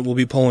candidate will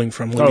be polling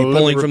from? Will he be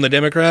polling from the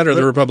Democrat or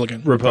the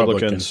Republican?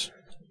 Republicans.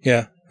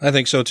 Yeah, I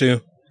think so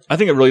too. I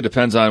think it really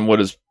depends on what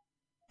his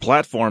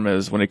platform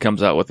is when he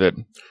comes out with it.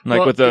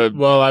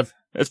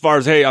 As far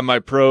as, hey, am I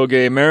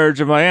pro-gay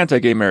marriage, am I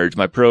anti-gay marriage,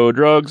 am I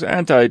pro-drugs,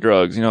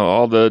 anti-drugs,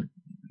 all the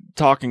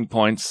talking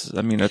points.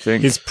 I mean, I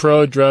think he's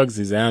pro-drugs,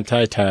 he's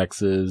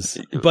anti-taxes.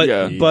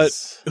 But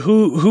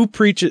who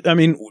preaches? I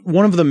mean,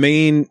 one of the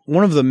main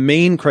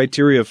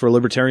criteria for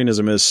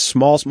libertarianism is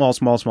small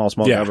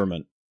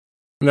government.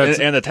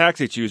 And the tax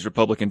issues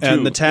Republican too.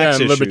 And the tax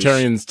issues.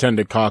 Libertarians tend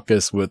to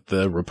caucus with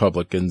the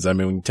Republicans. I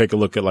mean, we can take a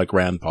look at like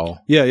Rand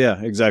Paul.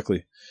 Yeah,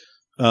 exactly.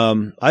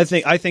 I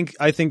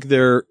think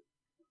they're.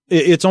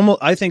 It's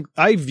almost.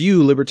 I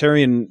view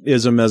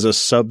libertarianism as a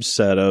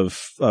subset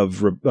of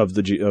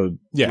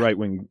the right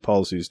wing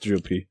policies,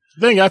 GOP.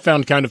 The thing I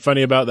found kind of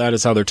funny about that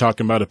is how they're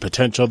talking about a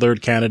potential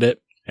third candidate,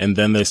 and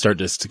then they start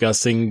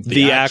discussing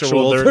the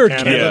actual third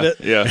candidate.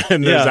 Yeah.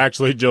 And there's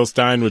actually Jill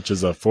Stein, which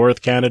is a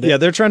fourth candidate. Yeah,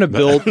 they're trying to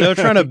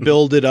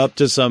build it up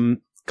to some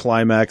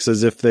climax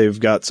as if they've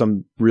got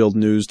some real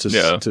news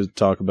to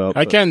talk about.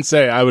 I can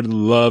say I would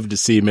love to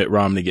see Mitt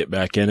Romney get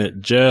back in it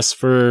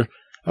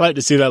I like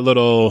to see that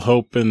little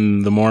hope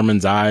in the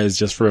Mormons' eyes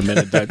just for a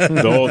minute,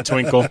 the old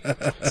twinkle.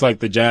 It's like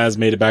the Jazz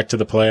made it back to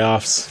the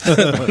playoffs.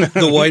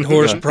 The white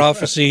horse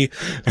prophecy.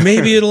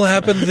 Maybe it'll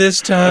happen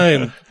this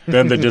time.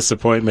 Then the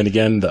disappointment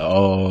again.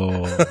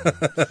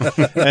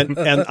 And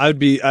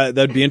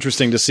that'd be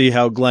interesting to see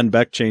how Glenn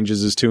Beck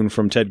changes his tune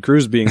from Ted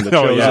Cruz being the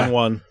chosen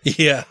one.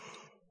 Yeah.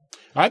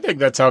 I think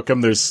that's how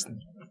come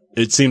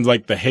it seems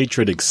like the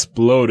hatred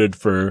exploded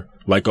for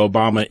like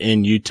Obama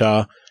in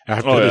Utah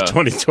after the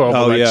 2012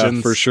 elections.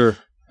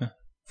 Yeah,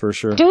 for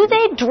sure. Do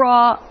they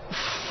draw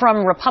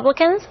from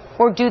Republicans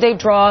or do they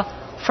draw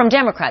from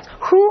Democrats?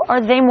 Who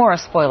are they more a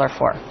spoiler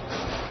for?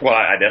 Well,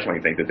 I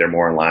definitely think that they're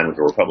more in line with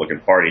the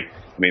Republican Party.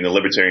 I mean, the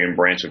libertarian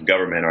branch of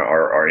government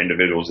are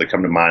individuals that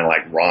come to mind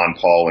like Ron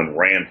Paul and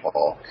Rand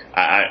Paul.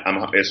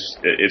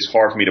 It's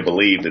hard for me to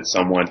believe that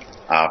someone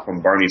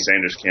from Bernie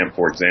Sanders' camp,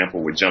 for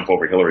example, would jump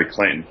over Hillary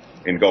Clinton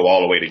and go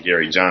all the way to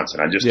Gary Johnson.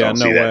 I just don't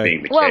see that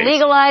being the case. Well,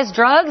 legalize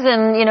drugs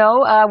and,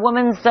 a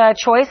woman's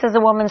choice is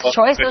a woman's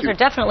choice. Those are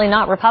definitely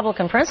not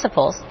Republican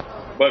principles.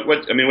 But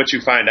what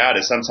you find out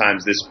is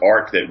sometimes this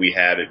arc that we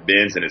have, it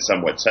bends and it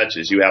somewhat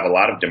touches. You have a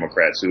lot of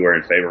Democrats who are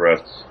in favor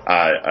of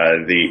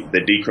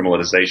the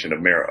decriminalization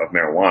of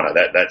marijuana.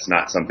 That's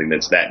not something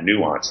that's that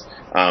nuanced.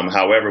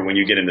 However, when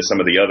you get into some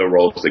of the other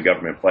roles the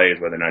government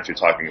plays, whether or not you're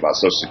talking about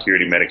Social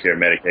Security, Medicare,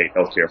 Medicaid,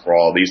 healthcare for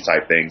all, these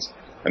type things,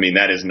 I mean,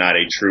 that is not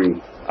a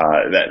true,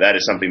 that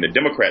is something that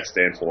Democrats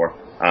stand for,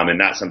 and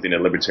not something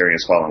that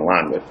libertarians fall in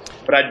line with.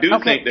 But I do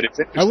think that it's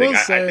interesting.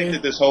 I think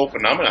that this whole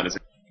phenomenon is.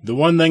 The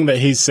one thing that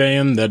he's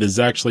saying that is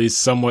actually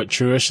somewhat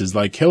truish is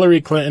like Hillary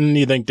Clinton,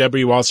 you think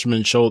Debbie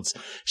Wasserman Schultz,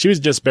 she was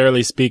just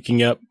barely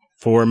speaking up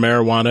for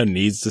marijuana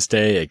needs to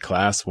stay a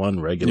class 1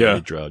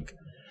 regulated drug.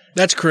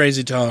 That's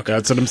crazy talk.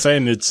 That's what I'm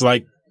saying. It's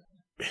like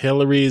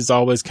Hillary's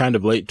always kind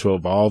of late to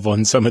evolve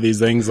on some of these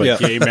things, like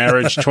gay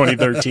marriage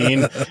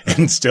 2013,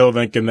 and still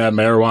thinking that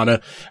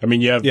marijuana. I mean,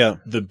 you have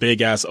the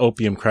big ass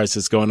opium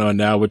crisis going on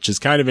now, which is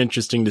kind of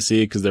interesting to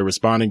see because they're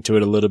responding to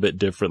it a little bit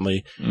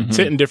differently. Mm-hmm. It's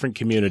hitting different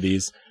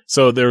communities.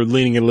 So they're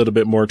leaning a little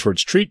bit more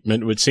towards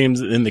treatment, which seems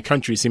in the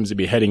country seems to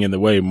be heading in the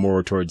way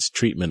more towards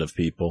treatment of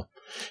people.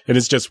 And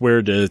it's just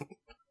weird to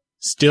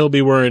still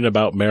be worrying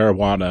about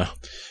marijuana,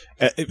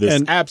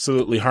 this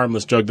absolutely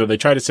harmless drug that they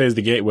try to say is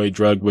the gateway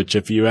drug, which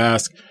if you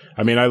ask,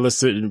 I mean,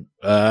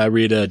 I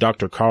read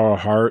Dr. Carl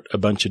Hart, a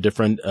bunch of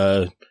different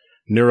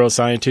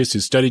neuroscientists who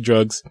study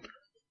drugs.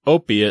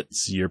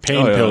 Opiates, your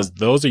pain pills,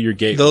 those are your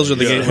gateway. Those are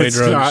the gateway it's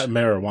drugs. Not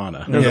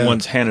marijuana. They're the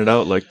ones handed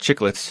out like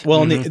chiclets.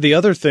 Well, and the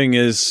other thing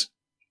is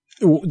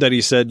that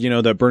he said,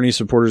 that Bernie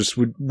supporters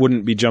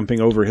wouldn't be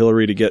jumping over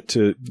Hillary to get.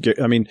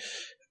 I mean,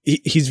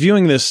 he's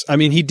viewing this. I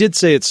mean, he did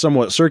say it's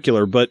somewhat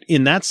circular, but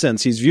in that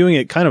sense, he's viewing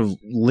it kind of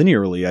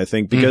linearly, I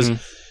think, because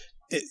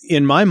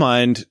in my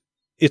mind,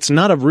 it's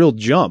not a real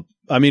jump.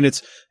 I mean,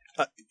 it's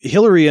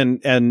Hillary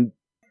and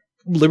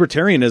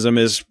libertarianism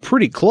is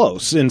pretty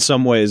close in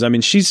some ways. I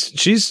mean,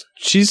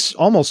 she's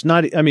almost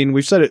not. I mean,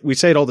 we say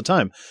it all the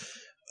time.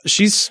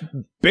 She's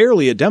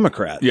barely a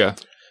Democrat. Yeah.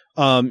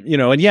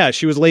 And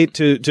she was late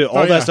to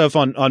all that stuff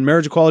on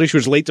marriage equality. She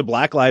was late to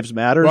Black Lives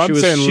Matter. Well,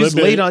 she's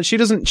late on. She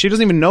doesn't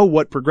even know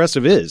what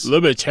progressive is.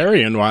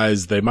 Libertarian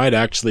wise, they might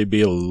actually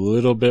be a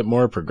little bit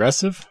more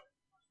progressive,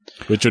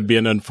 which would be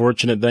an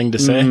unfortunate thing to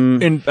say.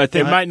 And I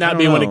think it might not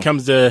be when it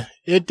comes to.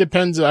 It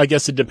depends. I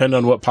guess it depends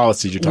on what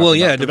policies you're talking about. Well,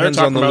 yeah, it depends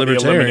on the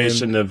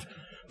libertarian.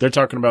 They're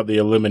talking about the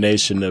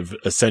elimination of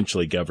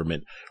essentially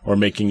government or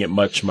making it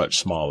much, much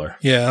smaller.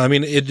 Yeah, I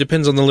mean, it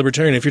depends on the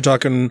libertarian. If you're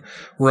talking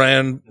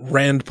Rand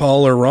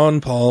Paul or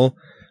Ron Paul,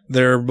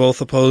 they're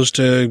both opposed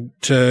to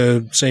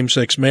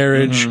same-sex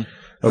marriage.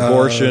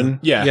 Abortion.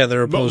 Yeah,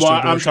 they're opposed to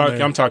abortion.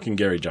 I'm talking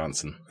Gary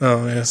Johnson.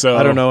 Oh, yeah. So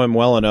I don't know him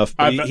well enough,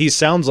 but he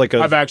sounds like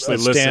a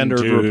standard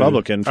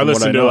Republican. I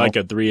listened to like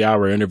a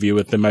 3-hour interview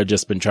with him. I've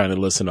just been trying to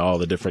listen to all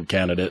the different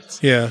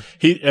candidates. Yeah.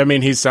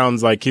 He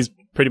sounds like he's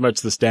pretty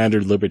much the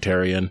standard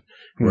libertarian.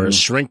 We're a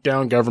shrink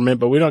down government,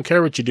 but we don't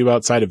care what you do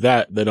outside of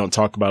that. They don't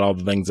talk about all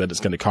the things that it's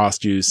going to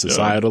cost you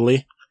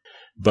societally.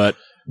 But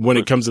when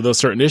it comes to those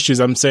certain issues,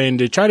 I'm saying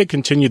to try to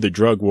continue the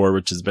drug war,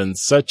 which has been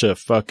such a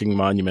fucking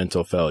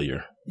monumental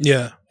failure.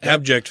 Yeah.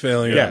 Abject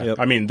failure. Yeah. Yep.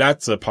 I mean,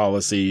 that's a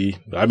policy.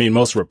 I mean,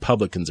 most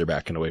Republicans are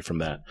backing away from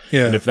that.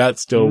 Yeah. And if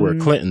that's still where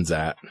Clinton's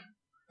at.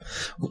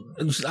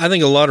 I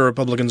think a lot of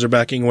Republicans are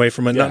backing away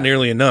from it. Not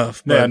nearly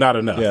enough. Yeah, not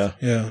enough.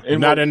 Yeah.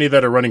 And not any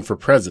that are running for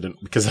president,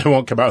 because they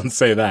won't come out and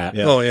say that.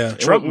 Yeah. Oh, yeah.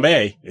 Trump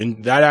may.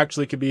 And that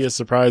actually could be a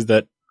surprise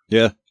that.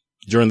 Yeah.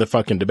 During the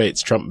fucking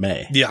debates, Trump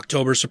may. The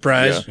October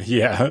surprise.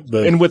 Yeah.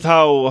 And with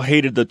how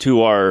hated the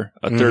two are,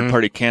 a third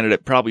party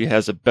candidate probably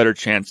has a better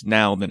chance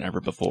now than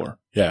ever before.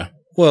 Yeah.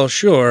 Well,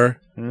 sure.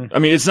 I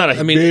mean, it's not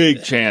a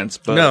big chance,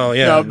 but no,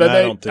 yeah. No, but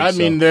I don't think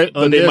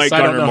so. They might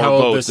garner more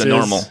votes than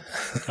normal.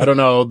 I don't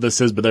know how old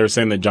this is, but they were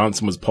saying that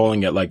Johnson was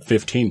polling at like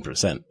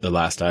 15%, the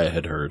last I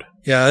had heard.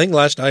 Yeah, I think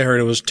last I heard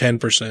it was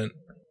 10%.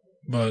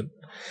 But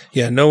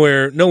yeah,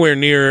 nowhere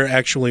near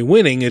actually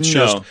winning. It's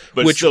just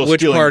which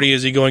party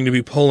is he going to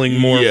be pulling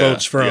more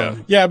votes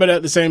from? Yeah, but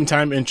at the same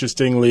time,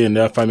 interestingly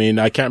enough, I mean,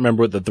 I can't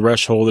remember what the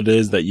threshold it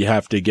is that you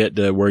have to get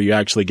to where you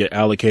actually get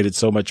allocated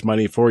so much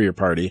money for your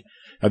party.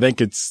 I think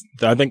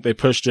they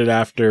pushed it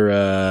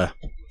after,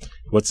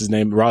 what's his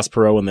name? Ross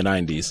Perot in the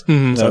 90s.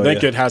 Mm-hmm. So I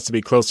think it has to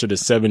be closer to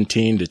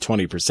 17 to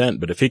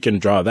 20%. But if he can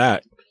draw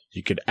that,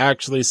 you could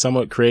actually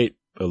somewhat create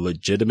a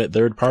legitimate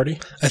third party.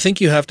 I think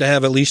you have to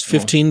have at least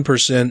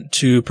 15%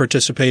 to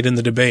participate in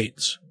the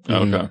debates.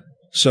 Okay.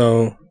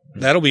 So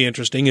that'll be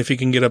interesting if he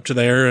can get up to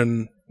there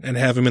and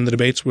have him in the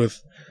debates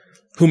with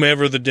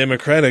whomever the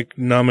Democratic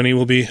nominee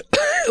will be.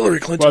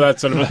 Hillary Clinton. Well,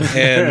 that's what I'm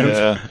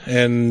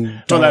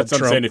and well, that's what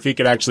Trump. I'm saying. If he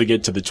could actually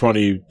get to the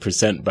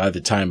 20% by the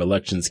time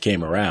elections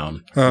came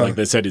around, like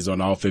they said, he's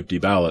on all 50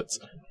 ballots.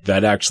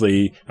 That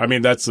actually, I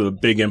mean, that's the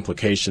big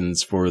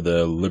implications for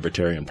the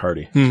Libertarian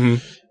Party.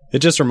 Mm-hmm. It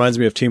just reminds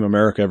me of Team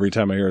America every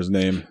time I hear his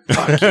name.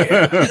 Fuck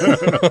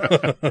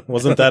yeah.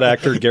 Wasn't that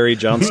actor Gary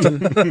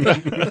Johnston?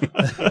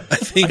 I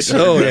think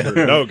so. Yeah.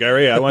 No,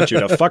 Gary, I want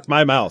you to fuck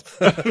my mouth.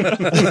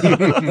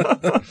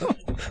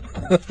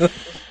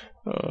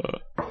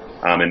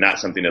 And not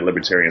something that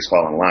libertarians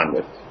fall in line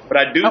with. But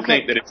I do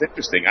think that it's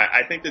interesting.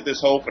 I think that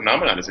this whole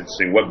phenomenon is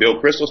interesting. What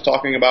Bill Kristol's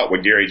talking about,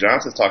 what Gary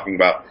Johnson's talking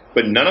about,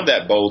 but none of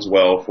that bodes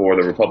well for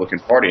the Republican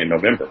Party in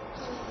November.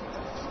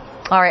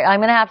 All right, I'm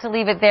going to have to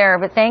leave it there,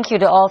 but thank you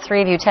to all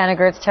three of you, Tanner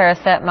Gertz, Tara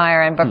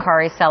Setmeyer, and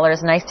Bakari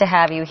Sellers. Nice to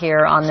have you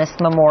here on this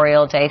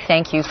Memorial Day.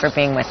 Thank you for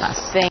being with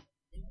us.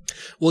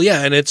 Well,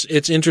 yeah, and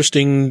it's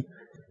interesting.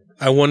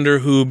 I wonder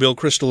who Bill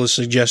Kristol is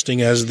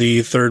suggesting as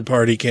the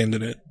third-party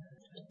candidate,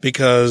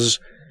 because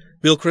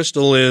Bill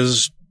Kristol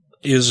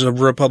is a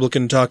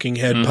Republican talking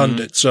head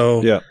pundit,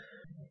 so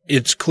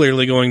it's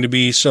clearly going to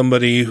be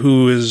somebody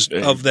who is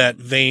of that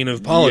vein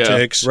of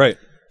politics, right?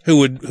 Who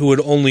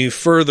would only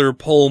further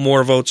pull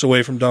more votes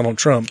away from Donald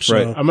Trump. So.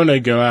 Right. I'm going to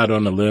go out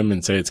on a limb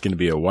and say it's going to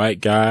be a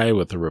white guy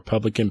with a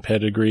Republican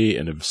pedigree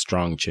and a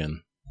strong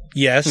chin.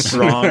 Yes,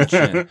 strong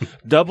chin.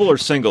 Double or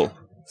single?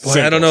 Boy,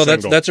 I don't know.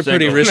 That's a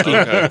pretty risky.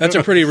 That's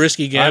a pretty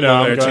risky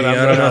gamble there, T.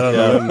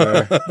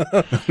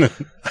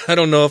 I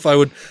don't know if I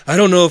would. I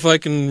don't know if I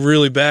can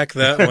really back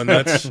that one.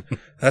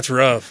 That's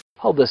rough.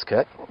 Hold this,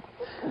 Kirk.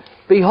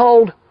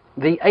 Behold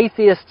the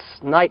atheist's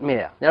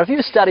nightmare. Now, if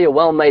you study a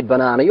well-made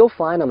banana, you'll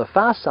find on the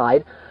far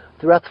side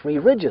there are 3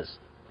 ridges.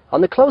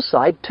 On the close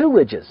side, 2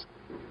 ridges.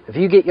 If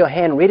you get your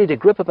hand ready to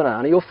grip a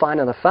banana, you'll find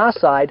on the far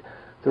side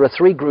there are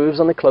 3 grooves,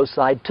 on the close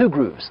side 2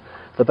 grooves.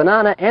 The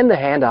banana and the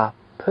hand are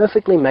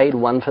perfectly made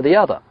one for the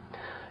other.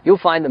 You'll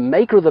find the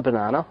maker of the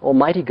banana,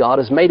 Almighty God,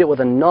 has made it with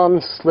a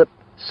non-slip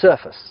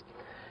surface.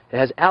 It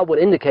has outward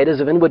indicators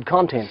of inward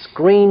contents: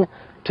 green,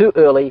 too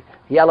early;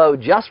 yellow,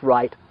 just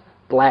right;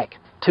 black,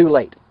 too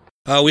late.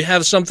 We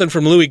have something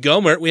from Louis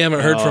Gohmert. We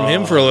haven't heard from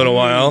him for a little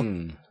while.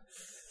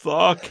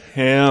 Fuck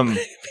him.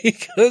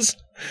 Because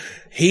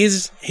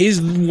he's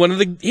one of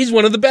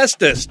the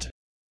bestest.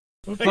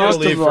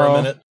 First of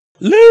all,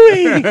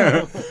 Louis!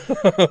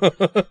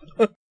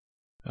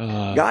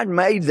 God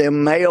made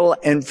them male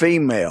and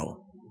female.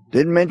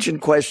 Didn't mention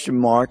question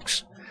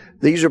marks.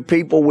 These are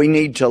people we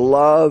need to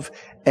love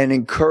and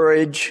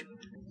encourage.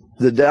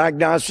 The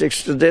diagnostic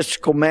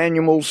statistical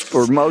manuals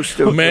for most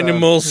of their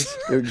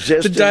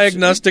existence. The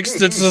diagnostic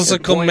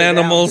statistical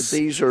manuals.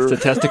 These are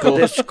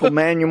statistical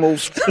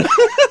manuals.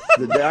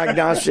 The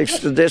diagnostic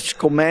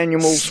statistical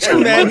manuals for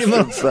most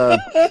of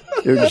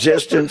their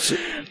existence.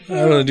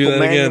 I want to do that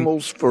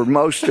manuals again. For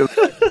most of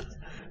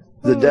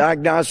the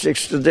diagnostic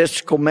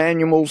statistical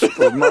manuals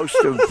for most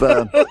of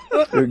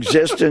their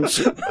existence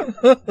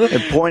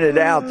have pointed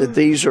out that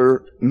these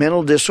are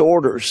mental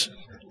disorders.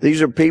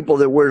 These are people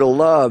that we're to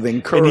love,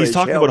 encourage, and he's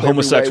talking about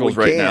homosexuals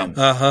right now.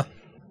 Uh-huh.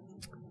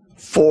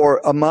 For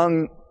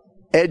among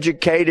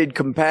educated,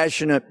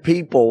 compassionate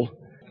people,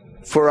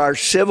 for our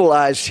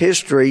civilized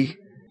history,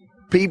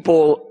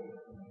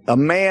 a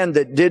man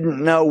that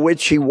didn't know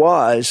which he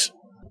was.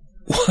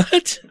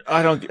 What?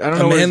 I don't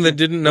know. A man that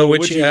didn't know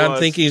which he was. I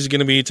think he's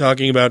going to be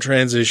talking about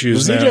trans issues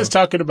Was now. he just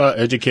talking about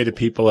educated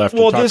people after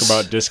talking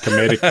about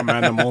discomedic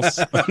animals?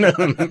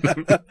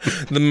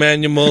 The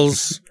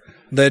manuals,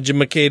 the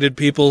educated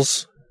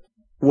peoples.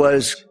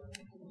 Was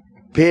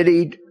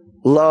pitied,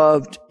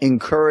 loved,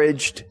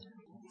 encouraged,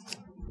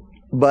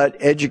 but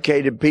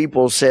educated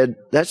people said,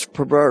 that's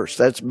perverse.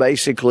 That's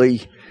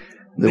basically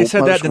they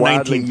said that in the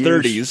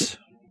 1930s.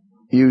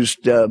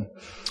 Used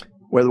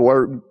where the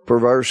word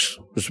perverse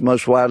was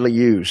most widely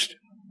used.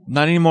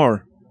 Not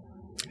anymore.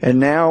 And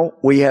now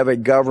we have a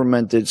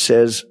government that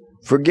says,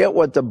 forget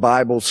what the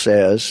Bible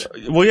says.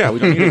 Well, yeah. We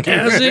don't need to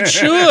As it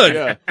should.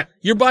 Yeah.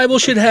 Your Bible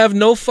should have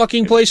no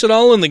fucking place at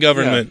all in the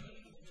government. Yeah.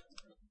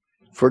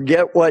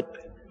 Forget what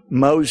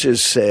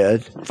Moses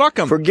said. Fuck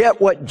him. Forget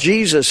what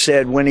Jesus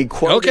said when he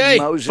quoted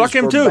Moses Fuck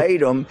him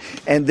verbatim,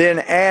 and then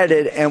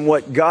added, and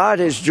what God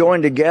has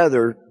joined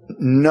together,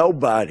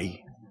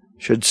 nobody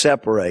should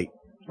separate.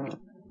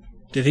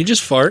 Did he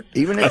just fart?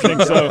 Even if I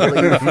think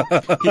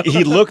so.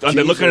 he looked on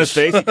the look on his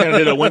face. He kind of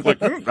did a wink,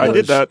 like I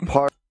did that.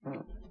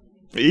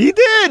 He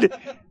did.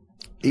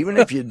 Even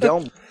if you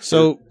don't,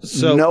 so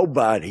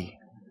nobody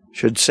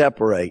should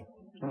separate.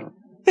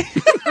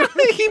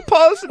 He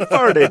paused and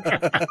farted.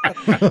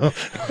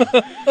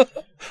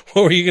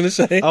 What were you going to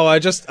say? Oh, I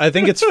just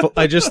think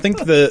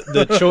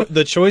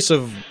the choice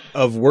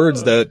of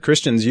words that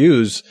Christians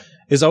use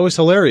is always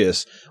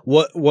hilarious.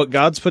 What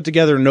God's put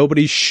together,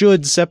 nobody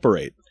should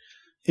separate.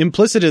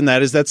 Implicit in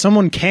that is that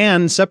someone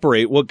can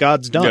separate what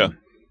God's done. Yeah.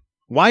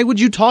 Why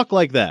would you talk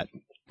like that?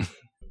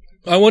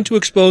 I want to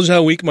expose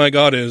how weak my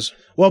God is.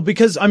 Well,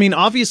 because, I mean,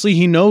 obviously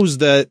he knows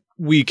that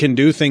we can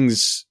do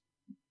things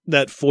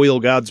that foil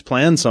God's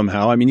plan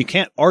somehow. I mean, you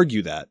can't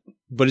argue that.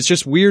 But it's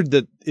just weird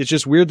that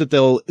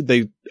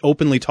they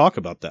openly talk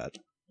about that.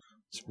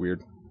 It's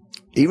weird.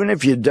 Even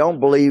if you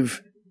don't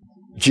believe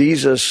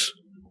Jesus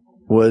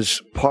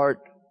was part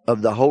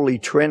of the Holy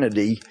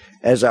Trinity,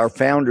 as our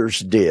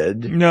founders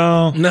did.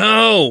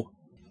 No.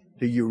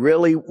 Do you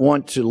really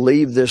want to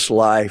leave this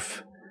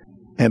life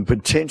and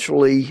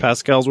potentially,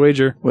 Pascal's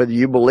wager, whether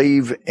you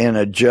believe in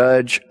a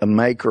judge, a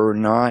maker or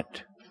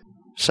not,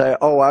 say,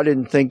 oh, I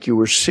didn't think you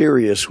were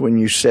serious when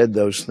you said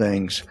those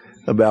things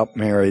about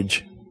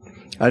marriage.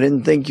 I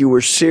didn't think you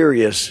were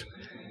serious.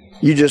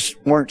 You just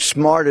weren't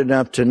smart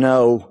enough to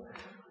know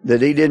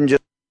that he didn't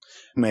just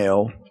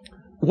male.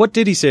 What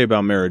did he say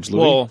about marriage, Louis?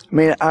 Well, I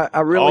mean,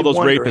 I really all those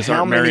wonder rapists how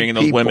aren't many marrying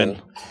those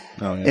women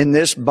in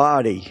this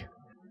body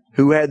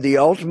who had the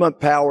ultimate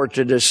power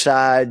to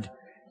decide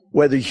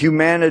whether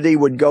humanity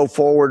would go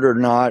forward or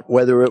not,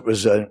 whether it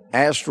was an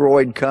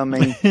asteroid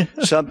coming,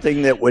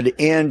 something that would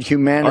end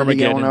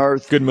humanity on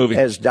Earth. Good movie.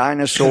 As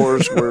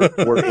dinosaurs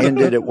were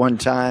ended at one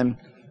time.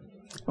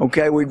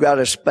 Okay, we've got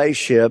a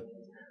spaceship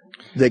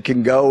that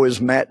can go,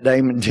 as Matt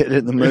Damon did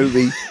in the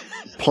movie,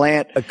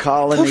 plant a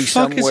colony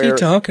somewhere.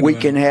 We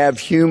can have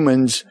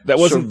humans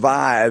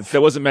survive.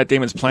 That wasn't Matt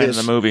Damon's plan in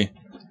the movie.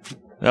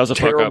 That was a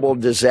terrible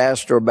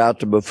disaster about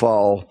to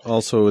befall.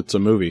 Also, it's a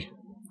movie.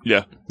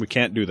 Yeah. We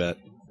can't do that.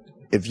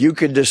 If you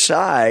could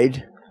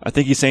decide... I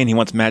think he's saying he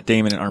wants Matt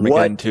Damon in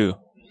Armageddon too.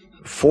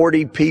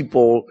 40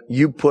 people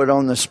you put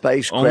on the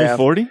spacecraft Only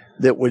 40?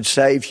 That would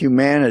save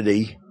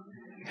humanity,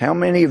 how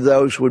many of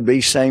those would be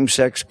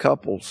same-sex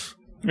couples?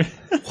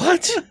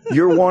 What?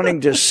 You're wanting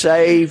to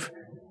save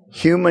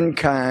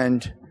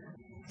humankind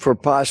for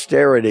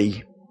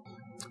posterity.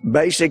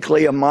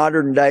 basically a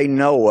modern day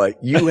Noah.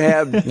 You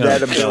have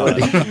that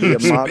ability to be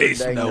a modern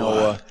day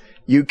Noah.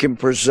 You can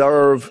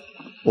preserve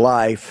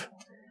life.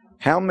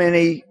 How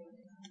many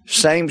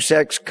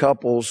same-sex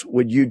couples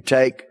would you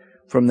take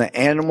from the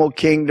animal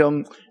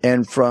kingdom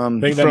and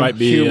from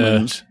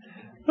humans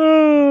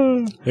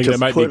I think that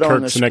might be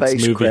Kirk's next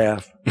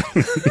spacecraft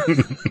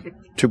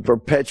to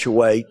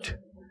perpetuate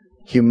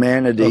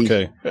humanity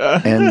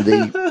and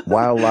the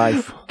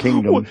wildlife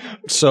kingdom?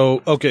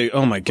 So,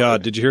 oh my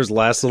God, did you hear his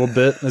last little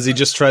bit as he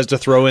just tries to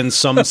throw in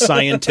some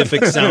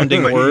scientific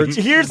sounding words?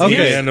 Here's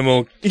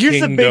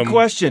the big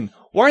question.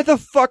 Why the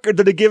fuck are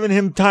they giving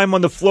him time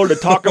on the floor to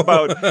talk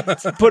about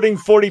putting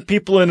 40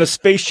 people in a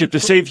spaceship to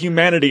save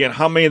humanity and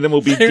how many of them will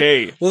be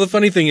gay? Well, the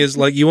funny thing is,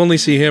 like, you only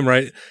see him,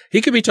 right?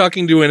 He could be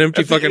talking to an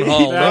empty fucking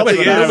hall.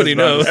 Nobody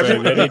knows.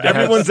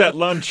 Everyone's at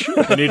lunch.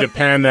 We need to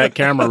pan that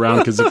camera around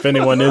because if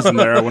anyone is in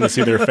there, I want to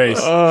see their face.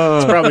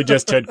 It's probably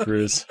just Ted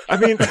Cruz. I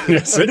mean,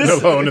 sitting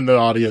alone in the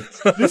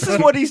audience. This is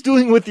what he's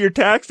doing with your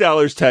tax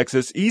dollars,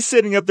 Texas. He's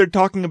sitting up there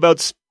talking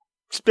about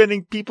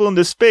spending people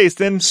into space,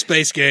 then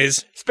space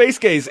gays,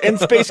 and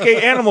space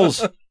gay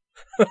animals.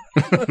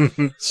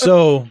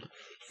 So,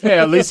 hey,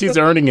 at least he's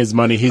earning his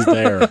money. He's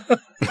there.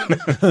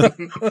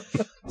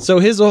 So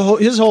his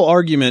whole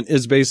argument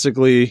is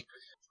basically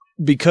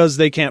because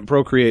they can't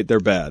procreate,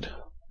 they're bad.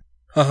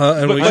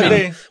 And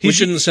we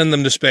shouldn't send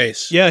them to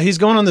space. Yeah, he's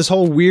going on this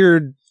whole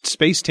weird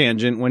space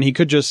tangent when he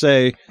could just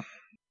say,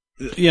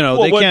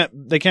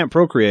 they can't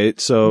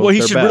procreate. So what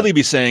he should really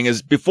be saying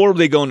is before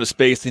they go into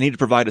space, they need to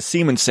provide a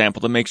semen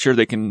sample to make sure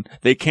they can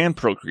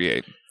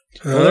procreate.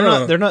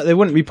 Well, they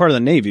wouldn't be part of the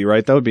Navy,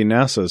 right? That would be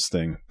NASA's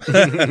thing.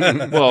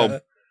 Well,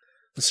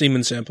 the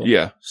semen sample.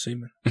 Yeah.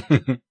 Semen.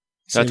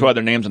 That's why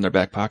their name's in their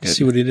back pocket.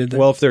 See what he did there?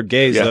 Well, if they're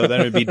gays, though,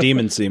 then it would be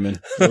demon semen.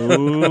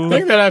 The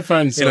thing that I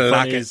find so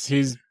funny is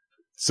he's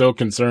so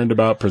concerned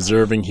about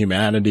preserving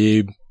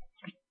humanity.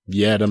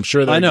 Yet I'm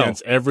sure they're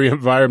against every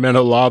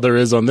environmental law there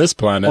is on this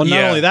planet. Well,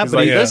 not only that,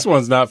 but this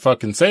one's not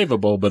fucking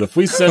savable. But if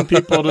we send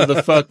people to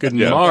the fucking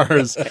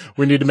Mars,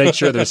 we need to make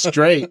sure they're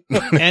straight.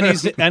 And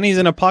he's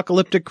an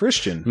apocalyptic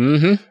Christian.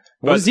 Mm-hmm.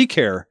 What does he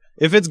care?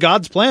 If it's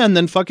God's plan,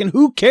 then fucking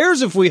who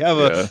cares if we have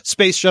a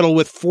space shuttle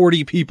with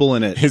 40 people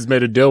in it? He's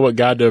made a deal with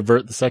God to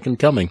avert the second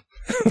coming.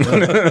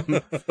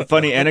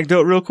 Funny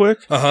anecdote real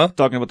quick.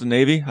 Talking about the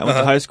Navy. I went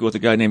to high school with a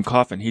guy named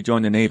Coffin. He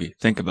joined the Navy.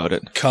 Think about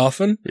it.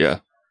 Coffin? Yeah.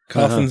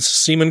 Coffin,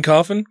 semen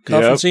coffin?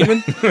 Coffin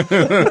semen?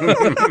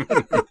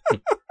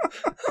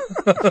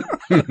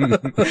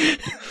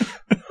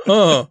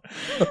 Oh.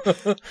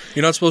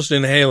 You're not supposed to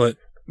inhale it.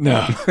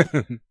 No.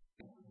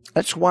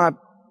 That's why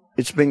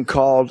it's been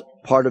called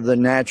part of the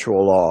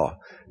natural law.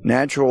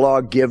 Natural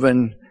law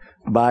given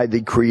by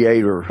the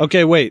Creator.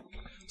 Okay, wait.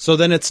 So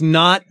then it's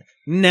not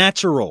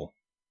natural.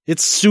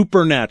 It's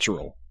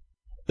supernatural.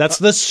 That's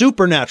the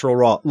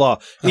supernatural law.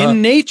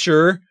 In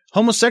nature,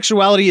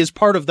 homosexuality is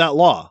part of that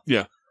law.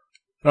 Yeah.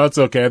 Oh, it's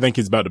okay. I think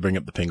he's about to bring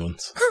up the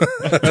penguins.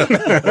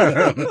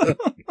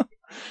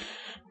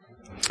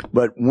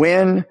 But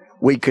when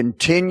we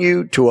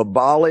continue to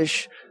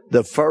abolish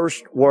the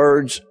first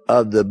words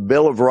of the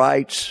Bill of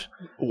Rights,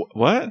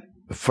 what?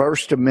 The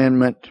First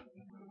Amendment,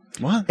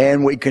 what?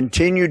 And we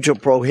continue to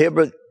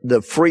prohibit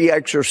the free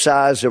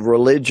exercise of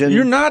religion.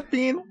 You're not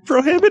being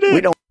prohibited. We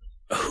don't.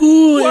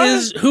 Who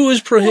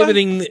is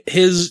prohibiting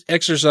his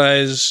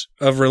exercise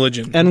of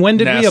religion? And when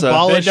did we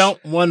abolish? They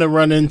don't want to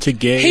run into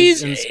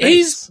gays in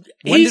space.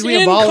 He's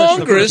in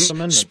Congress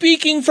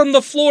speaking from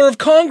the floor of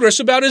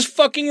Congress about his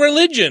fucking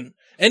religion.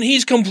 And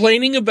he's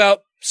complaining about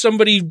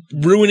somebody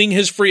ruining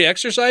his free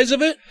exercise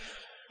of it?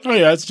 Oh,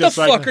 yeah, it's just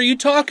the fuck are you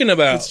talking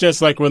about? It's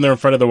just like when they're in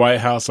front of the White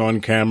House on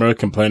camera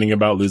complaining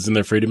about losing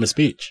their freedom of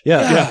speech.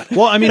 Yeah.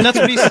 Well, I mean, that's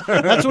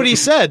what he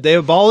said. They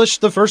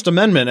abolished the First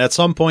Amendment at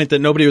some point that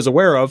nobody was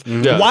aware of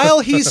while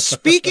he's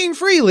speaking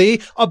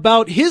freely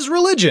about his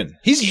religion.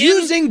 He's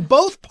using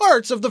both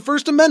parts of the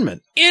First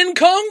Amendment. In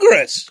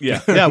Congress.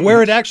 Yeah,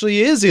 where it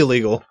actually is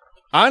illegal.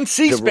 On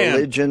C-SPAN. The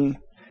religion,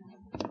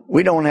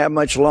 we don't have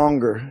much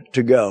longer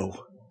to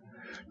go.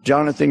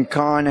 Jonathan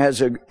Cahn has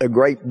a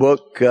great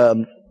book,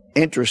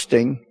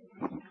 interesting.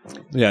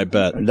 Yeah, I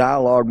bet.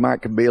 Dialogue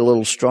might could be a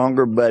little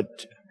stronger,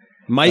 but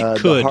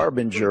The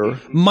Harbinger.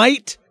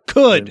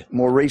 Could. The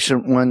more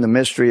recent one, The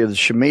Mystery of the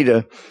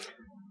Shemitah,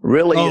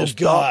 really is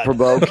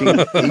thought-provoking,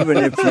 even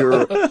if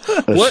you're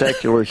a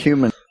secular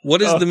human.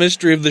 What is The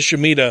Mystery of the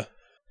Shemitah?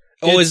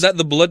 Oh, is that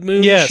the blood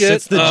moon yes, shit?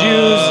 It's the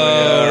Jews.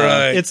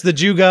 Right. It's the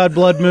Jew god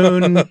blood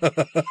moon.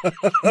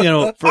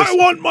 I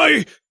want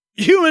my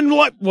human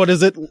life. What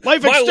is it?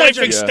 Life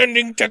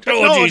extending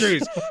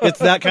technologies. It's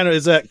that kind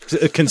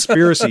of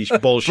conspiracy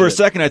bullshit. For a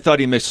second, I thought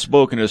he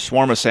misspoke and his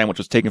shawarma sandwich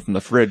was taken from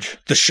the fridge.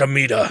 The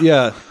Shemitah.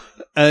 Yeah.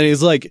 And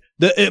he's like,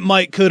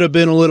 it could have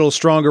been a little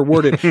stronger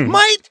worded.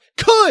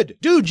 Could.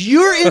 Dude,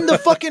 you're in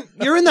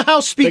the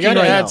house speaking right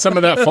now. They gotta add some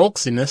of that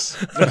folksiness.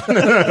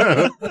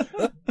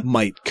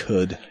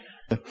 Could.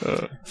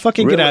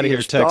 Fucking really get out of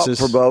here, Texas.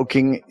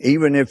 Thought-provoking,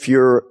 even if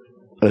you're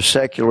a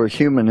secular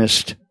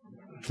humanist.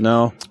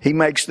 No. He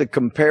makes the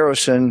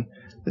comparison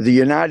The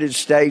United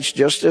States,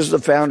 just as the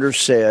founder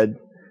said,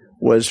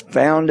 was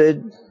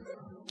founded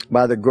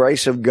by the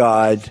grace of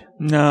God.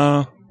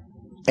 No.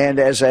 And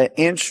as an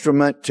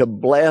instrument to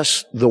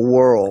bless the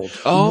world.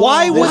 Oh,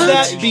 why would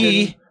that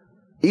be?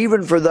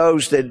 Even for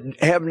those that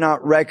have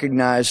not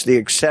recognized the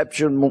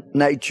exceptional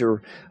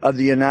nature of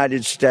the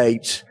United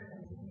States,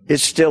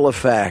 it's still a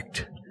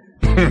fact.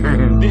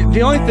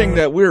 The only thing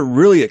that we're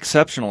really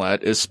exceptional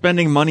at is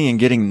spending money and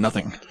getting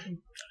nothing.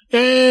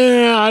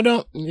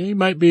 Yeah, he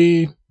might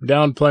be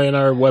downplaying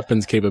our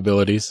weapons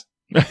capabilities.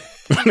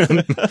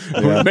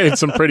 We made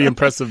some pretty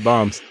impressive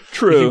bombs.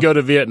 True. You can go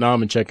to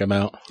Vietnam and check them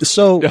out.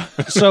 So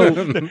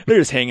they're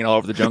just hanging all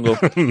over the jungle.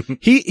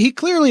 He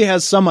clearly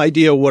has some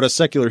idea what a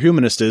secular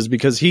humanist is,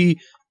 because he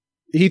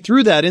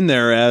threw that in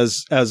there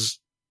as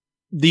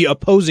the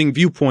opposing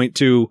viewpoint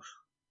to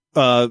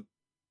the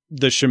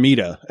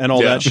Shemitah and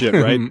all that shit,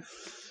 right?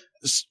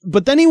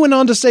 But then he went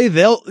on to say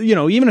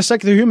even a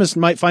secular humanist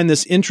might find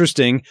this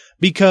interesting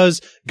because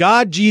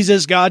God,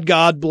 Jesus,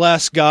 God,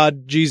 bless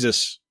God,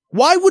 Jesus.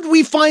 Why would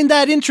we find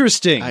that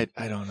interesting? I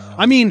don't know.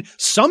 I mean,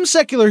 some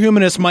secular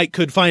humanists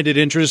could find it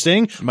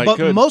interesting,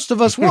 but most of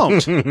us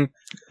won't.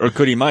 Or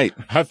could he might.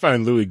 I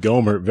find Louis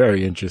Gohmert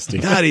very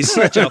interesting. God, he's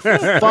such a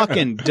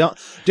fucking dumb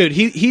dude.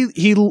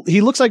 He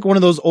looks like one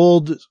of those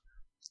old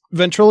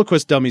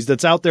ventriloquist dummies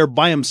that's out there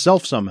by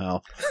himself somehow,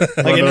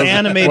 like an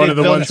animated one of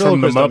the ones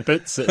from the Muppets dummy.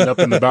 Sitting up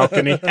in the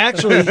balcony.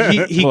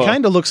 Actually, he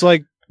kind of looks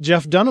like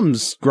Jeff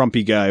Dunham's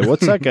grumpy guy.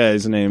 What's that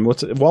guy's name?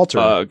 What's it?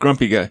 Walter?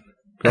 Grumpy guy.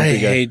 I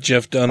hate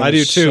Jeff Dunham I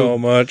do too. so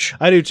much.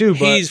 I do too.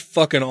 But he's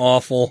fucking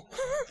awful.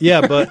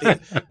 Yeah, but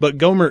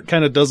Gohmert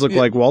kind of does look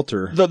like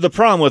Walter. The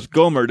problem with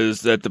Gohmert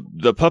is that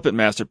the puppet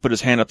master put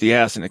his hand up the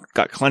ass and it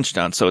got clenched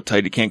down so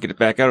tight he can't get it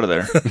back out of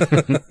there.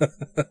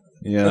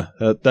 Yeah,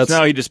 that's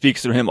now he just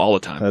speaks through him all the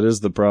time. That is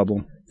the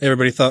problem.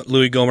 Everybody thought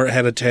Louis Gohmert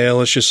had a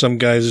tail. It's just some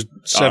guy's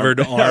severed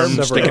arm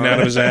sticking out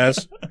of his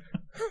ass.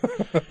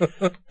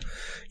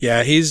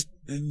 Yeah, he's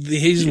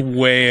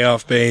way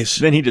off base.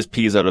 Then he just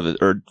pees out of it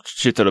or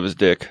shits out of his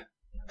dick.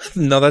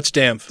 No, that's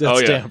Dampf.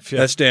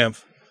 That's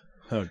Dampf.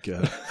 Oh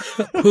god.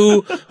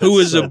 who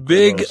is so a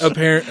big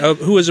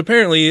who is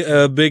apparently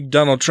a big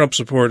Donald Trump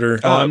supporter.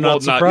 I'm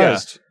not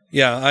surprised.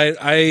 Yeah,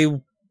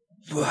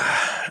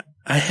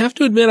 I have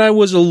to admit I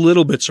was a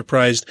little bit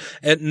surprised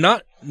at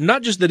not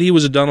just that he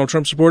was a Donald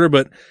Trump supporter,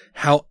 but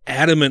how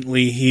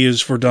adamantly he is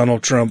for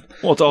Donald Trump.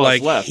 Well, it's all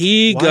like left.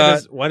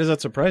 Why does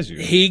that surprise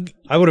you?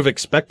 I would have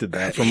expected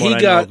that from what I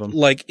know of him.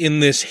 Like in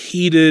this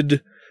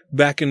heated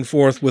back and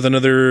forth with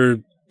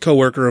another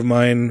coworker of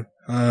mine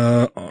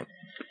on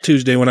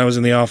Tuesday when I was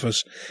in the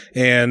office,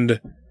 and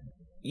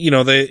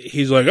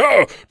he's like,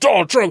 oh,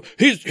 Donald Trump,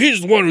 he's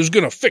the one who's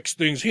going to fix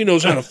things. He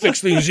knows how to fix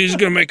things. He's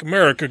going to make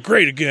America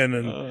great again.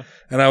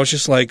 And I was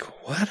just like,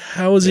 what?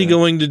 How is he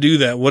going to do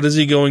that? What is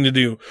he going to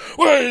do?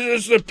 Well,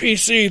 it's the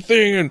PC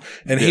thing.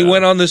 And he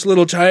went on this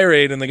little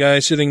tirade, and the guy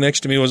sitting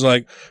next to me was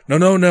like,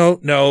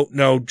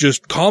 no,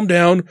 just calm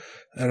down.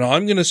 And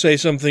I'm going to say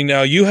something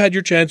now. You had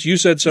your chance. You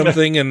said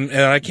something, and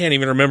I can't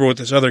even remember what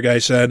this other guy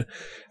said.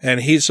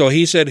 And he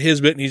said his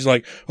bit, and he's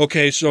like,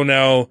 okay, so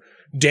now,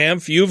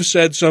 Dampf, you've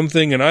said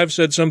something, and I've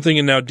said something,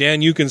 and now,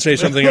 Dan, you can say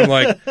something. I'm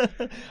like,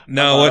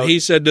 no, what he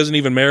said doesn't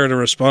even merit a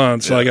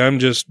response. Yeah. Like,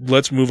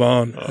 let's move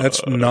on.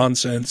 That's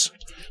nonsense.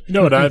 You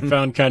know what I've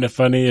found kind of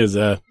funny is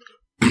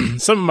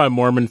some of my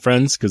Mormon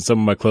friends, because some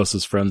of my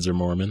closest friends are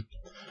Mormon.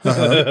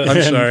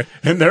 I'm sorry.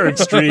 And they're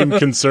extreme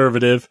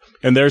conservative,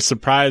 and they're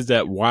surprised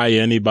at why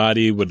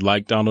anybody would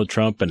like Donald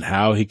Trump and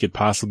how he could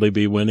possibly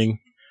be winning.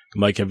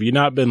 I'm like, have you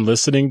not been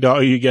listening to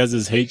all you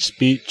guys' hate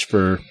speech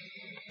for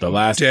the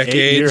last decades,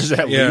 8 years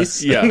at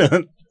least?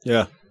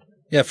 Yeah.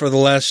 Yeah, for the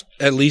last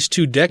at least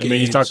 2 decades. I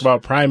mean, you talk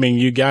about priming.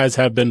 You guys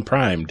have been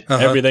primed.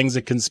 Everything's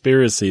a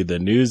conspiracy. The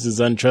news is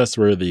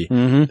untrustworthy.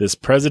 Mm-hmm. This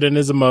president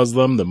is a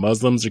Muslim. The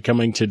Muslims are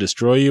coming to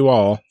destroy you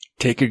all.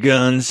 Take your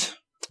guns.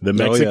 The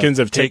Mexicans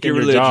have taken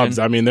your jobs.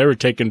 I mean, they were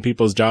taking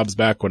people's jobs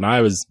back when I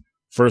was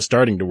first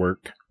starting to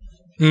work.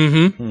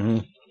 Mm-hmm.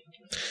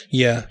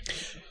 Yeah.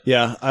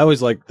 Yeah, I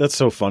always like, that's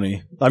so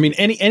funny. I mean,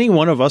 any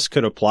one of us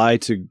could apply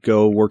to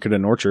go work at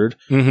an orchard.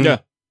 Mm-hmm. Yeah.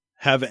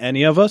 Have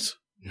any of us?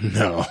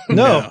 No.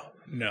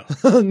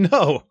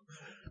 No.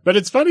 But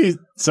it's funny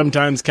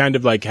sometimes kind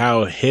of like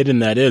how hidden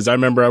that is. I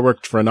remember I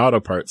worked for an auto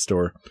parts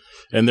store,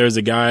 and there's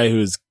a guy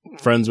who's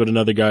friends with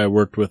another guy I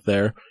worked with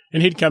there,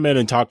 and he'd come in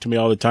and talk to me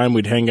all the time.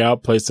 We'd hang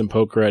out, play some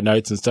poker at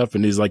nights and stuff,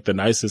 and he's like the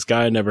nicest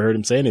guy. I never heard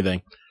him say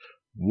anything.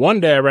 One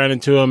day I ran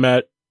into him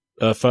at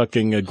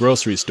a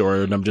grocery store,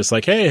 and I'm just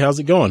like, hey, how's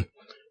it going?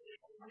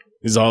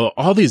 He's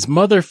all these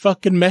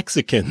motherfucking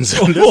Mexicans.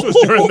 And this was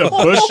during the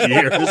Bush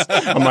years.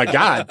 I'm like,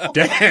 God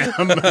damn.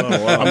 Oh,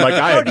 wow. I'm like,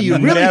 I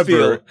have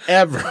never,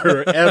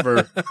 ever.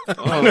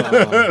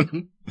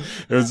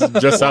 It was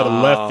just out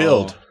of left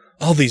field.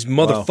 All these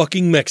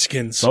motherfucking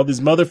Mexicans. All these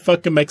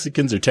motherfucking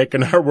Mexicans are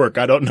taking our work.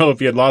 I don't know if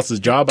he had lost his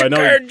job. I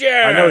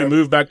know he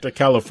moved back to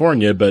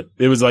California, but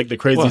it was like the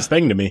craziest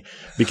thing to me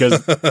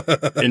because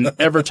in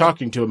ever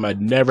talking to him,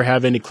 I'd never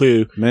have any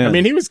clue. Man. I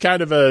mean, he was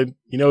kind of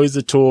he's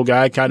a tool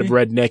guy, kind of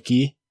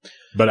rednecky.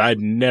 But I'd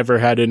never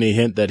had any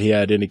hint that he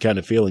had any kind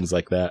of feelings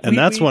like that. And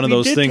that's one of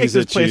those things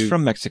that place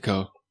from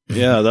Mexico.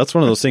 Yeah, that's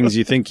one of those things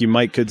you think you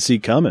might could see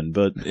coming,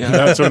 but yeah.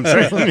 That's what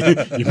I'm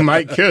saying. You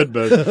might could,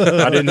 but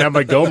I didn't have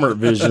my Gohmert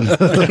vision.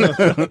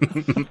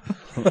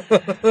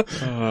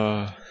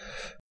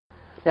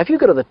 Now, if you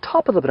go to the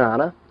top of the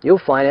banana, you'll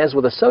find, as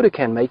with the soda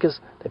can makers,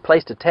 they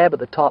placed a tab at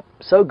the top.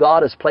 So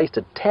God has placed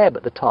a tab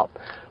at the top.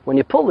 When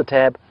you pull the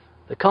tab,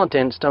 the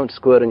contents don't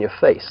squirt on your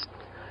face.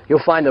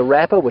 You'll find the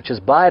wrapper, which is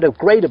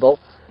biodegradable,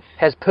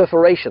 has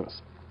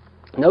perforations.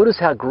 Notice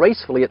how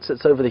gracefully it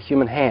sits over the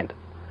human hand.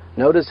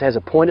 Notice it has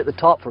a point at the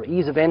top for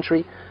ease of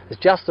entry.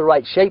 It's just the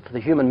right shape for the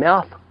human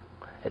mouth.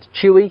 It's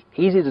chewy,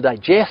 easy to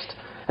digest,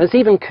 and it's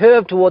even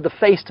curved toward the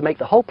face to make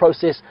the whole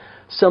process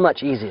so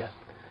much easier.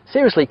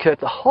 Seriously, Kirk,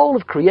 the whole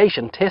of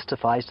creation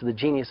testifies to the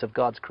genius of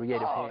God's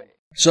creative hand.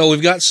 So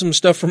we've got some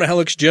stuff from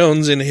Alex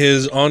Jones in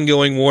his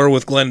ongoing war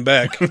with Glenn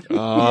Beck.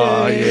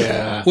 Oh,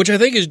 yeah. Which I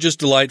think is just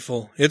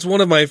delightful. It's one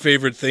of my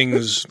favorite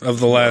things of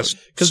the last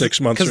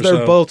 6 months or so. Because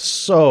they're both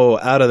so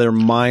out of their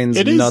minds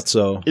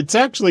nutso. It's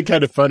actually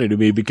kind of funny to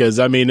me because,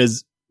 I mean,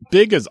 as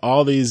big as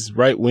all these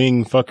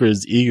right-wing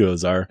fuckers'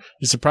 egos are,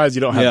 you're surprised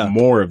you don't have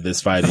more of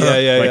this fighting. Like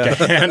a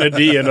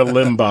Hannity and a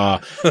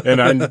Limbaugh.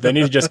 And they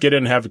need to just get in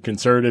and have a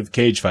conservative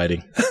cage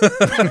fighting.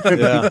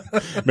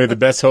 May the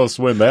best hosts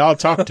win. They all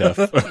talk tough.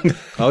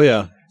 Oh,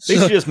 yeah. They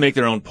should just make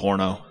their own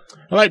porno.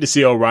 I'd like to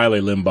see O'Reilly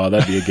Limbaugh.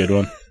 That'd be a good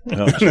one.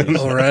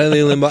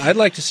 O'Reilly Limbaugh. I'd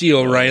like to see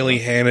O'Reilly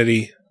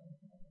Hannity.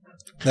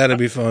 That'd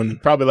be fun.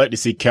 Probably like to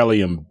see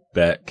Kelly and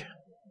Beck.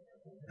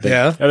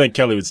 I think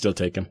Kelly would still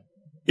take him.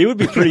 It would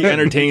be pretty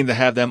entertaining to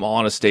have them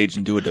on a stage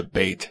and do a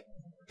debate.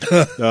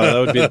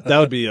 That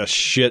would be a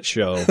shit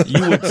show.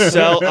 You would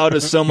sell out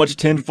of so much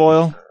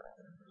tinfoil.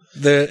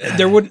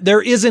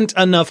 There isn't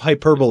enough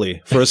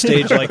hyperbole for a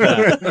stage like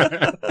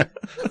that.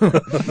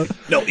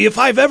 No, if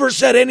I've ever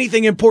said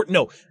anything important,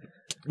 no.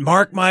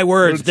 Mark my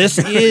words, this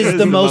is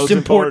the most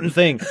important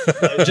thing.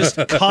 Just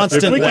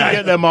constant. If we can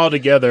get them all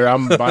together,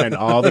 I'm buying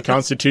all the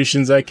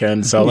constitutions I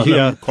can, selling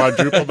them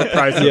quadruple the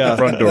price at the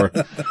front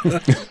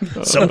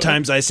door.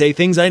 Sometimes I say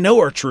things I know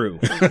are true.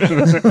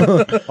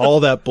 All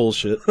that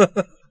bullshit.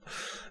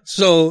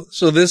 So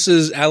this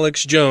is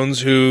Alex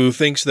Jones, who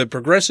thinks that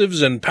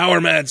progressives and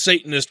power-mad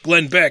Satanist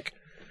Glenn Beck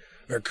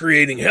are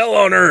creating hell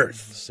on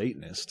earth.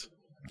 Satanist?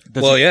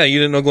 You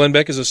didn't know Glenn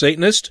Beck is a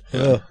Satanist?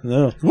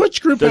 No.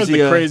 Which group has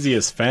the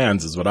craziest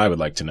fans is what I would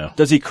like to know.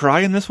 Does he cry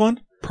in this one?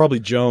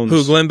 Probably Jones.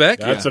 Who, Glenn Beck?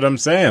 That's what I'm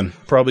saying.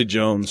 Probably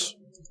Jones.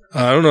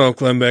 I don't know if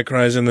Glenn Beck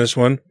cries in this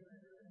one.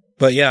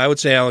 But yeah, I would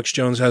say Alex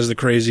Jones has the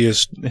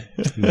craziest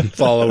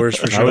followers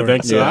for sure. I would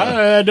think so.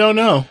 Yeah. I don't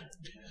know.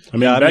 I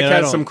mean, Beck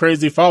has some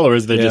crazy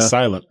followers. They're just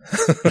silent.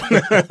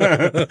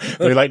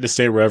 They like to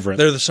stay reverent.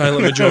 They're the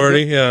silent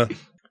majority, yeah.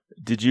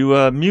 Did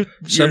you mute?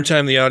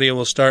 Sometime the audio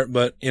will start,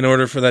 but in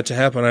order for that to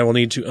happen, I will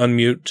need to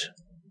unmute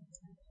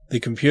the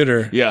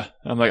computer. Yeah.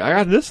 I'm like, I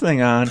got this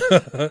thing on.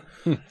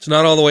 It's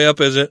not all the way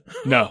up, is it?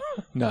 No.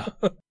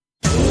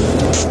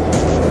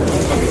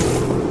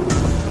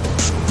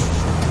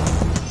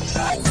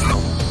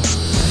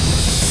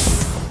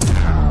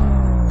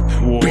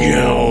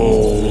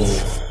 Whoa.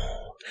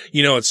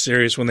 You know it's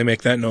serious when they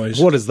make that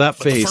noise. What is that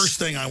face? The first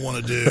thing I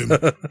want to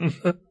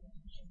do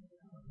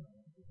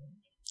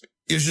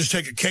is just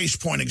take a case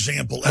point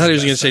example. I thought he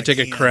was going to say take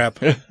a crap.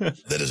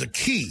 That is a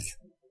key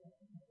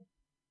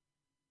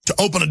to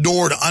open a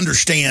door to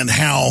understand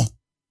how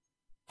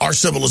our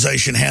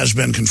civilization has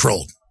been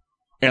controlled.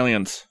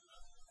 Aliens.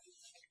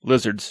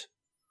 Lizards.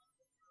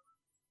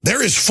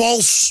 There is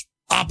false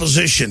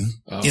opposition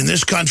in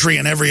this country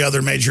and every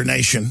other major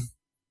nation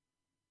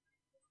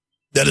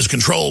that is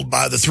controlled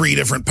by the 3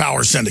 different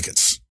power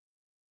syndicates.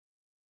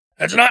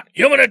 That's not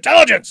human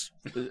intelligence.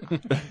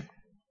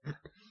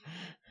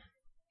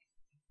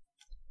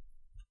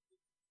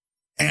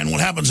 And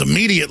what happens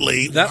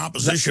immediately when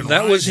opposition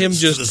that was him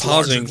just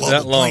pausing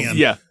that long.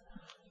 Yeah.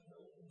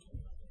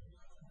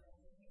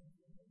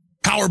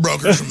 Power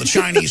brokers from the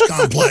Chinese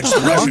complex,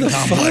 the Russian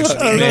complex,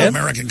 the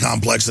Anglo-American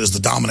complex that is the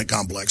dominant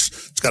complex.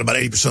 It's got about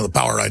 80% of the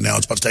power right now.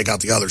 It's about to take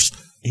out the others.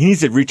 He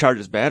needs to recharge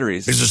his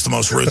batteries. He's just the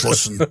most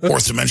ruthless and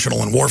fourth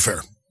dimensional in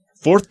warfare.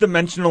 Fourth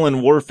dimensional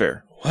in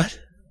warfare. What?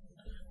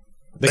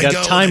 They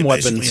got time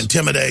weapons. They basically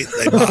intimidate.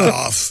 They buy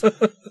off.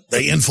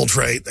 They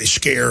infiltrate. They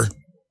scare.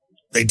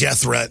 They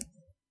death threat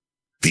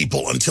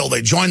people until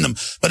they join them.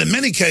 But in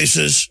many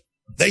cases,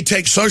 they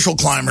take social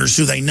climbers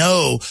who they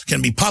know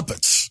can be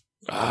puppets,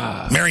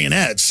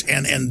 marionettes,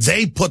 and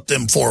they put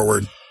them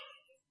forward.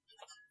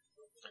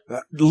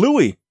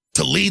 Louis.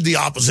 To lead the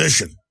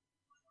opposition.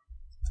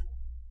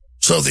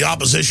 So the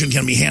opposition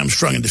can be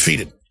hamstrung and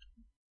defeated.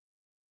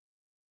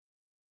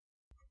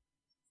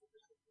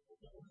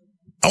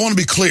 I want to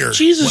be clear.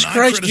 Jesus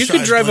Christ, you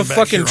could drive a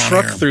fucking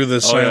truck through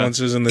the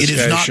silences in this guy's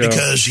show. It is not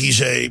because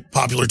he's a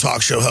popular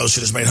talk show host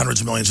that has made hundreds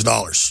of millions of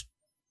dollars.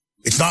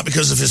 It's not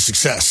because of his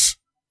success.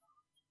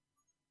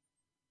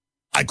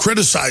 I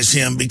criticize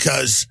him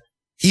because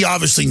he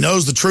obviously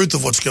knows the truth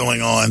of what's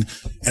going on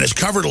and has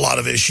covered a lot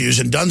of issues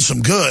and done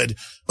some good,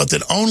 but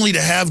then only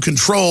to have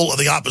control of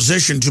the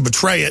opposition to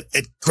betray it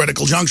at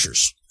critical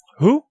junctures.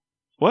 Who?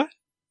 What?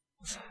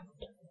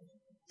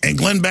 And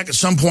Glenn Beck at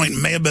some point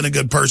may have been a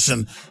good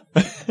person.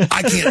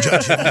 I can't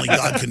judge him. Only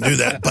God can do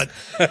that. But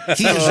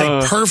he is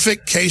a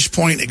perfect case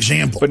point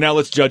example. But now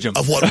let's judge him.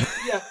 Of what?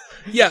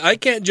 Yeah, I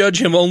can't judge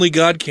him. Only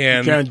God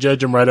can. You can't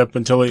judge him right up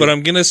until he... But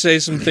I'm going to say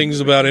some things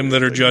about him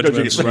that are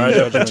judgments. Right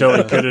up until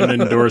he couldn't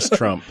endorse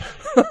Trump.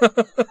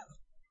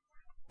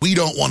 We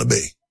don't want to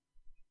be.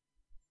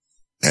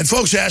 And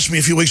folks asked me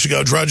a few weeks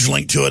ago, Drudge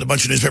linked to it, a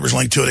bunch of newspapers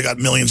linked to it. It got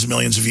millions and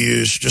millions of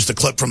views. Just a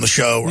clip from the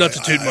show. Not to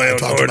toot my own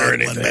horn or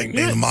anything. Glenn Beck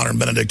being the modern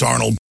Benedict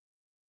Arnold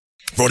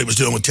for what he was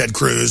doing with Ted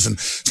Cruz and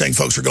saying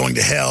folks are going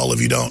to hell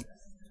if you don't,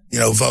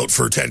 vote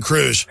for Ted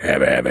Cruz.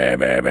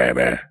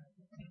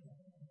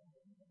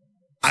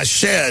 I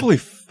said, holy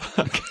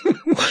fuck.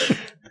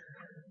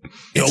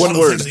 A lot of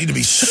things need to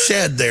be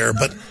said there,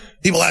 but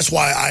people ask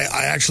why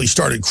I actually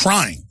started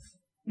crying.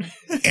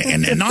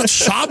 And not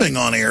sobbing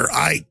on air,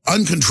 I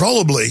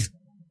uncontrollably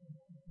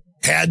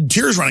had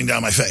tears running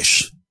down my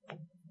face.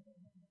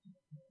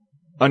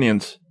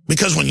 Onions.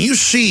 Because when you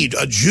see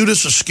a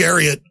Judas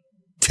Iscariot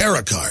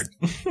tarot card,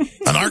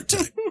 an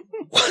archetype,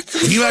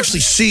 when you actually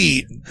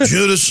see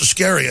Judas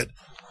Iscariot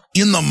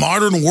in the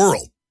modern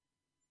world,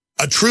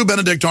 a true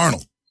Benedict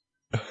Arnold,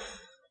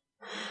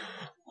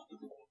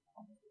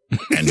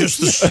 and just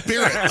the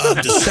spirit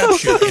of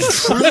deception and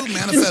true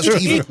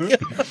manifest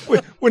evil.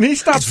 When he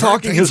stops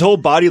talking, his whole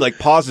body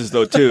pauses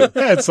though too.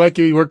 Yeah, it's like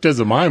he worked as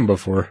a mime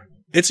before.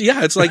 It's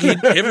like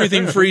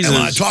everything freezes. And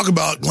when I talk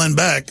about Glenn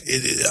Beck,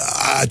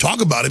 I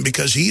talk about him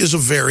because he is a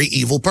very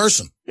evil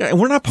person. Yeah, and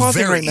we're not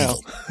pausing very right now.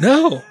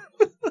 No.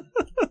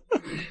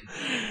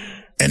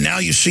 And now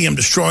you see him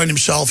destroying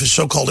himself, his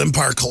so-called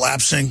empire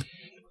collapsing.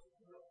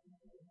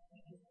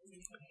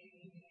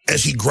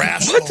 As he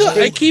grasps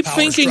I keep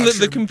thinking that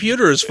the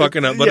computer is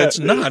fucking up, but it's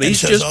not. He's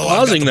just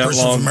pausing that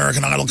long.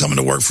 American Idol coming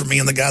to work for me,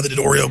 and the guy that did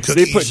Oreo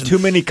cookies. They put too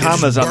many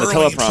commas on the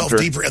teleprompter.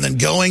 Deeper, and then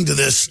going to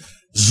this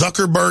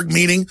Zuckerberg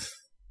meeting.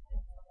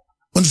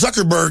 When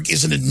Zuckerberg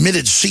is an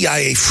admitted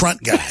CIA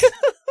front guy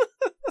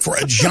for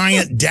a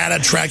giant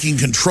data tracking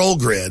control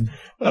grid.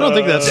 I don't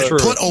think that's true.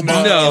 Put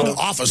Obama into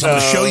office. I'm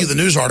going to show you the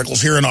news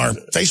articles here in our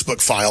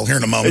Facebook file here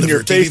in a moment. In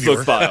your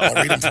Facebook file. I'll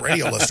read them for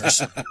radio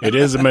listeners. It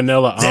is a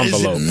manila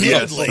envelope.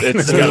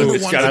 It's the number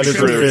one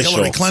contributor to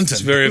Hillary Clinton.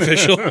 It's very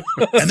official.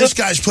 And this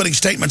guy's putting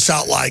statements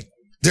out like,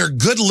 they're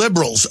good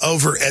liberals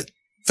over at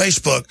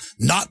Facebook,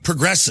 not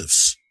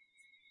progressives.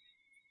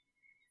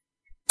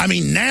 I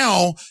mean,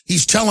 now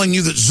he's telling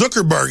you that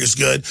Zuckerberg is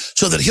good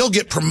so that he'll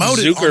get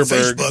promoted on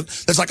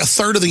Facebook. That's like a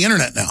third of the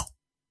internet now.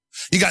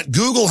 You got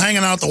Google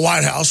hanging out at the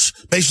White House,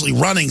 basically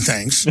running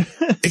things.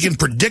 It can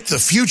predict the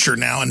future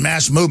now in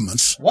mass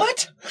movements.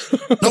 What?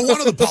 No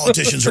wonder the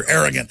politicians are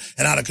arrogant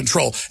and out of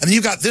control. And then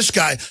you got this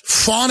guy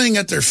fawning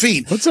at their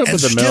feet. What's up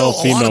with the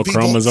male-female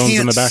chromosomes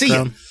in the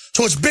background?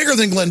 So it's bigger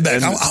than Glenn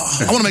Beck. I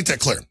want to make that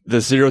clear.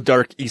 The Zero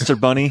Dark Easter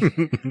Bunny.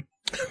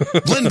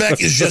 Glenn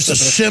Beck is just a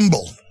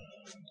symbol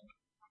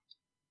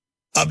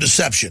of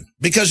deception.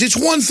 Because it's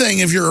one thing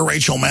if you're a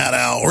Rachel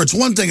Maddow, or it's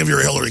one thing if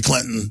you're a Hillary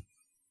Clinton,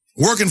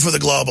 working for the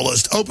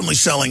globalist, openly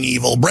selling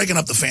evil, breaking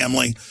up the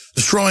family,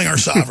 destroying our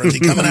sovereignty,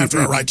 coming after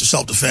our right to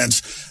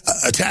self-defense,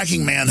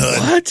 attacking manhood.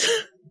 What?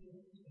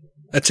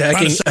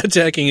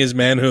 Attacking his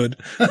manhood.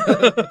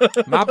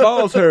 My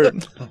balls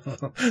hurt.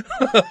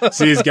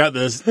 See, he's got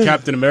this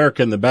Captain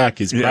America in the back.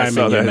 He's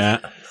priming you,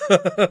 Matt.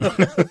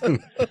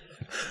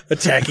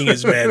 Attacking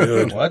his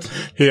manhood. What?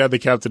 He had the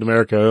Captain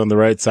America on the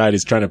right side.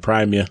 He's trying to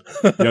prime you.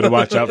 You got to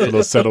watch out for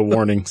those subtle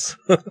warnings.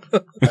 I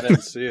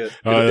didn't see it.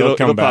 It'll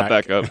come pop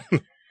back up.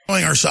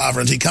 Our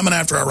sovereignty, coming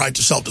after our right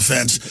to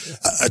self-defense,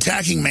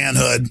 attacking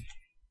manhood,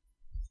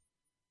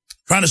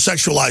 trying to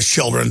sexualize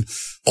children,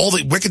 all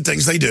the wicked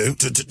things they do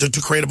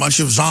to create a bunch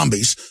of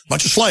zombies, a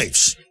bunch of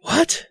slaves.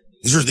 What?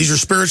 These are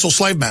spiritual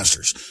slave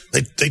masters.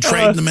 They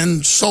trade them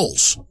in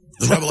souls,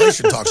 as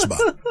Revelation talks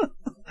about.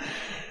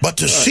 But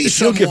to see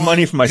someone give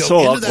money for my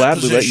soul, I'll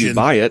gladly let you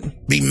buy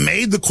it. Be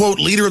made the quote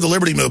leader of the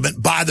liberty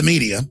movement by the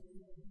media,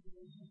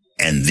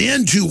 and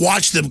then to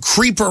watch them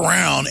creep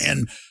around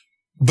and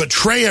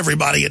betray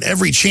everybody at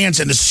every chance,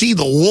 and to see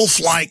the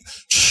wolf-like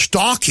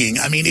stalking.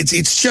 I mean,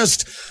 it's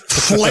just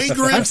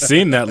flagrant. I've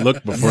seen that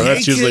look before.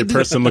 That's usually a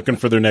person looking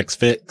for their next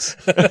fix.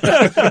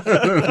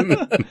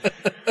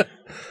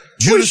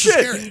 Judas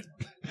Iscariot.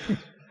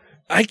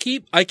 I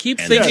keep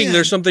thinking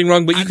there's something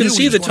wrong, but you can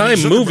see the time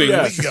moving.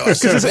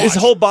 His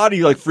whole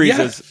body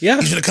freezes. Yeah.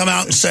 He's going to come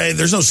out and say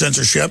there's no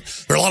censorship.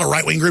 There are a lot of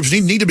right-wing groups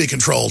need to be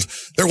controlled.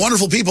 They're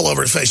wonderful people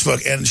over at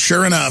Facebook, and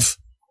sure enough,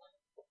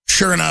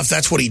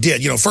 that's what he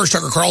did. First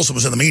Tucker Carlson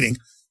was in the meeting,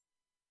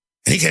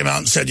 and he came out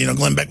and said,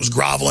 Glenn Beck was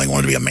groveling,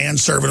 wanted to be a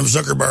manservant of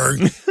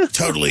Zuckerberg,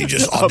 totally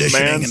just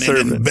auditioning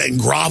and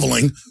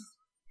groveling.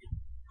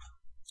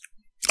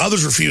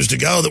 Others refused to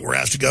go that were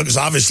asked to go because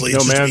obviously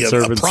it's just to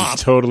be a prop. A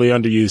totally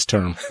underused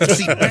term.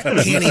 See, Beck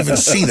can't even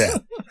see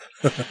that.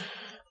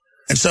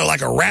 And so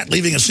like a rat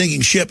leaving a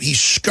sinking ship, he's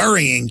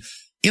scurrying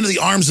into the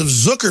arms of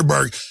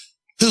Zuckerberg,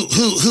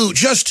 who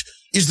just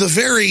is the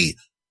very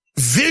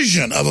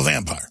vision of a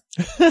vampire.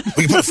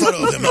 We can put a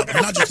photo of him up.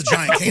 Not just the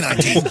giant canine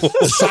teeth,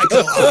 the psycho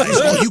eyes.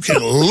 Well, you can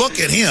look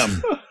at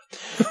him.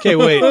 Okay,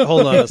 wait,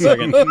 hold on a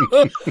second.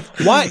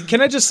 Why?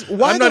 Can I just?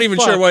 Why? I'm not even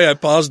sure why I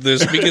paused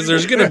this because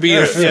there's going to be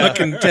a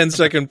fucking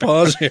 10-second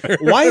pause here.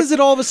 Why is it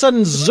all of a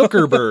sudden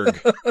Zuckerberg?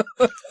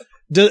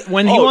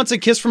 When he wants a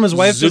kiss from his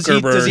wife,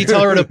 does he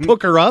tell her to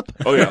pook her up?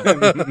 Oh yeah.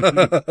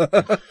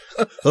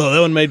 Oh,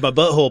 that one made my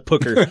butthole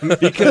pooker.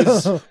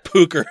 Because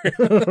pooker.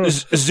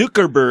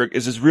 Zuckerberg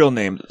is his real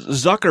name.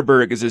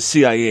 Zuckerberg is his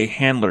CIA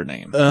handler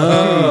name.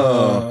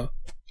 Oh.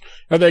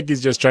 I think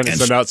he's just trying to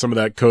send out some of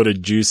that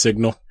coded Jew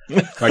signal.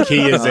 Like he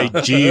is a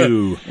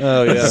Jew.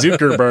 Oh, yeah.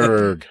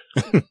 Zuckerberg.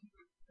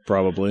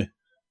 Probably.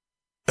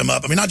 Him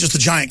up. I mean, not just the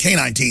giant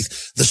canine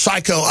teeth, the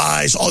psycho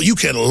eyes. Oh, you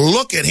can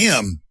look at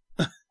him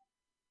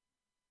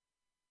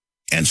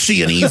and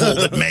see an evil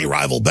that may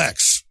rival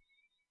Beck's.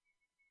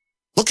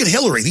 Look at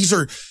Hillary. These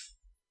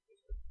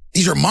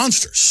are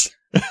monsters.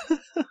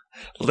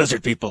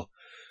 Lizard people.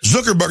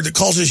 Zuckerberg that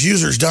calls his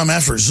users dumb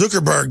effers.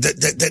 Zuckerberg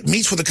that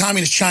meets with the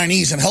communist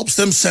Chinese and helps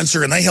them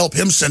censor, and they help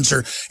him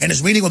censor, and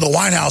is meeting with the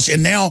White House,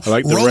 and now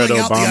rolling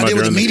out the idea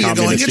with the media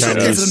going, it's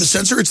okay for them to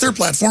censor. It's their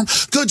platform.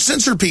 Good,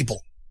 censor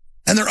people.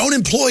 And their own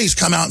employees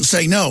come out and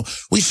say, no,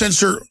 we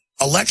censor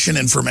election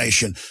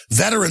information,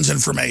 veterans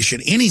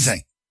information,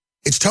 anything.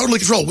 It's totally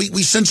controlled.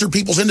 We censor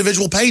people's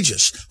individual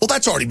pages. Well,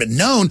 that's already been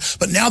known,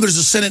 but now there's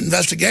a Senate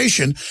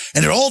investigation,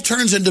 and it all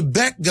turns into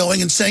Beck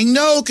going and saying,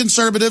 no,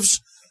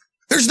 conservatives,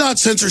 there's not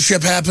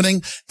censorship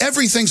happening.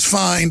 Everything's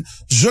fine.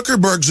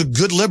 Zuckerberg's a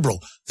good liberal.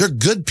 They're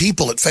good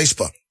people at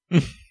Facebook.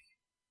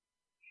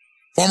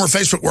 Former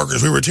Facebook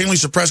workers, we routinely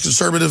suppress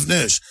conservative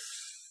news.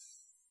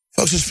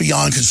 Folks, it's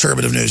beyond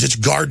conservative news. It's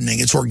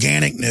gardening. It's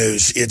organic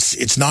news.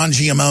 It's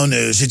non-GMO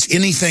news. It's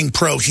anything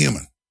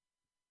pro-human.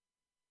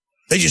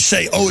 They just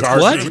say, oh,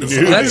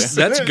 it's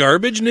That's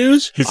garbage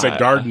news? He said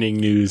gardening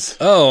news.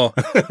 Oh.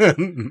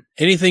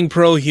 Anything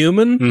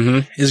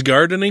pro-human is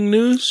gardening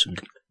news?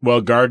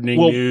 Well, gardening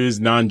news,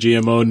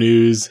 non-GMO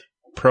news,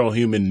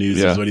 pro-human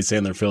news is what he's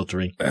saying they're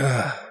filtering.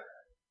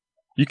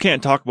 You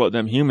can't talk about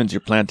them humans you're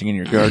planting in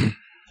your garden.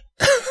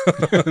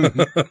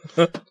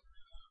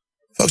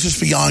 Folks, it's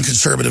beyond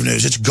conservative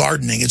news. It's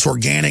gardening. It's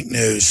organic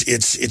news.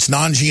 It's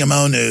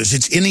non-GMO news.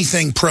 It's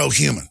anything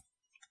pro-human.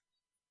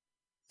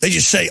 They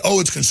just say, oh,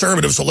 it's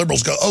conservative, so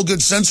liberals go, oh,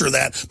 good, censor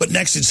that, but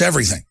next it's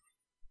everything.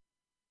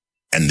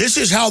 And this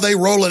is how they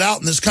roll it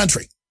out in this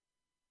country.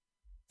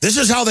 This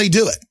is how they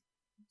do it.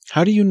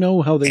 How do you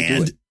know how they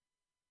do it?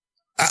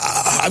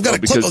 I've got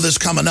a clip of this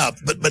coming up,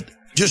 but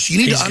just you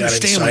need to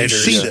understand when you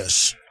see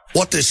this,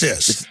 what this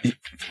is.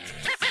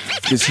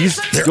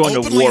 They're going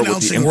to war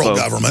with the world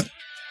government.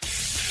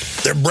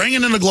 They're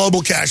bringing in a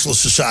global cashless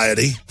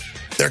society.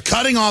 They're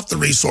cutting off the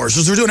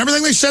resources. They're doing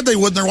everything they said they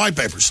would in their white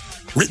papers,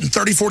 written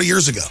 30, 40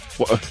 years ago.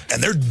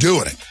 And they're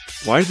doing it.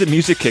 Why did the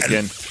music kick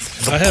in?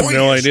 I have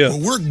no idea. Where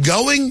we're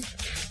going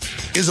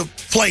is a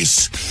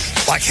place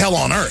like hell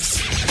on earth.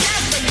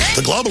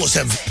 The globalists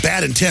have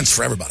bad intents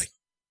for everybody.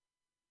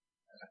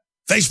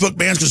 Facebook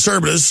bans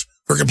conservatives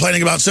for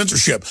complaining about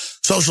censorship.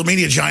 Social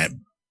media giant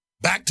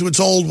back to its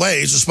old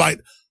ways despite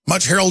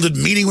much heralded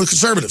meeting with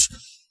conservatives.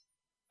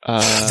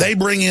 They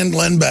bring in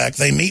Glenn Beck.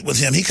 They meet with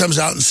him. He comes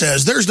out and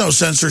says, there's no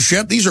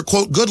censorship. These are,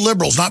 quote, good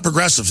liberals, not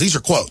progressives. These are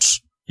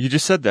quotes. You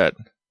just said that.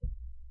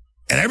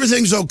 And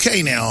everything's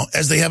okay now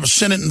as they have a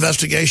Senate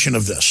investigation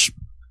of this.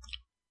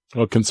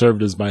 Well,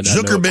 conservatives might not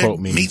know what quote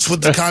means. Meets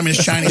with the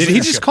communist Chinese. Did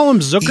he just call him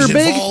Zuckerberg? He's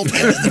involved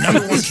in the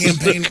number one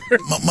campaign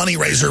money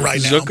raiser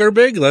right now.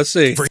 Zuckerberg? Let's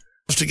see. For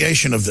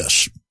investigation of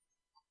this.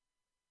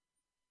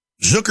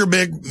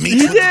 Zuckerberg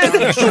meets with the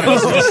communist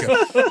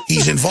Chinese.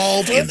 He's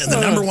involved in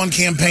the number one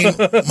campaign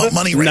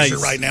money raiser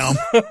right now.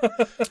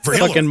 For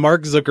Hillary. Fucking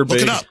Mark Zuckerberg.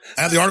 Look it up.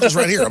 I have the articles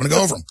right here. I'm going to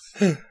go over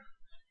them.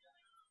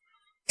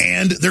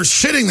 And they're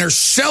sitting there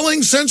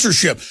selling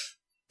censorship.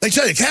 They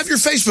tell you, have your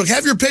Facebook,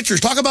 have your pictures,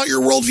 talk about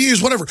your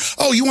worldviews, whatever.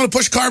 Oh, you want to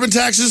push carbon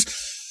taxes?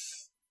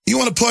 You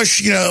want to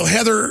push,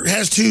 Heather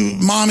has two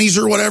mommies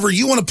or whatever.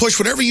 You want to push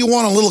whatever you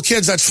want on little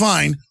kids, that's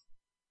fine.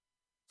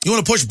 You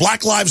want to push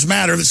Black Lives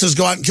Matter that says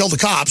go out and kill the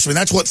cops. I mean,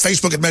 that's what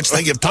Facebook admits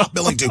they give top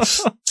billing to.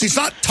 See, it's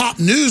not top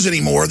news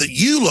anymore that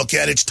you look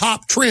at. It's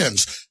top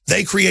trends.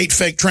 They create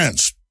fake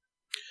trends.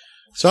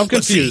 So I'm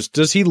confused.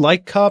 Does he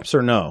like cops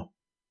or no?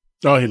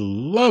 Oh, he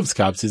loves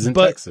cops. He's in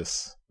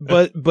Texas.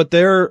 But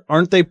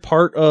aren't they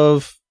part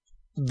of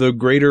the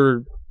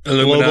greater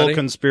global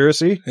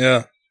conspiracy?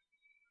 Yeah.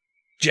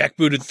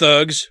 Jackbooted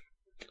thugs.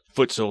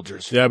 Foot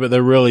soldiers. Yeah, but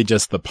they're really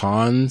just the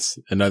pawns,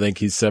 and I think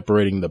he's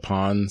separating the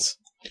pawns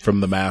from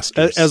the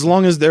masters. As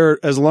long as they're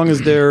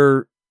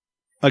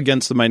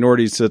against the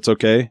minorities, it's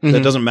okay. Mm-hmm.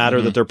 That doesn't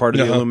matter that they're part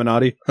of the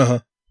Illuminati.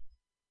 Not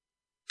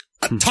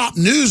top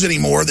news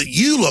anymore that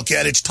you look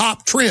at. It's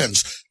top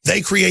trends.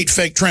 They create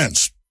fake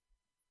trends.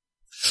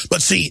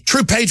 But see,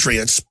 true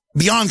patriots,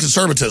 beyond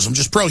conservatism,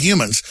 just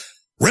pro-humans,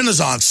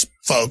 Renaissance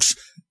folks,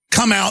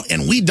 come out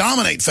and we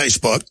dominate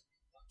Facebook.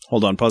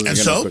 Hold on, pause it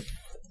again real quick.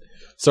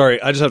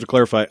 Sorry, I just have to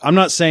clarify. I'm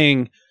not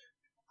saying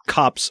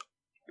cops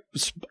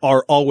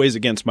are always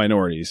against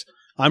minorities.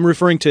 I'm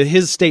referring to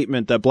his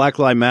statement that Black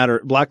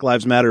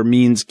Lives Matter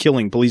means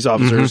killing police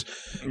officers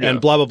and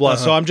blah, blah, blah.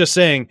 So I'm just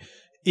saying,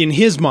 in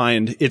his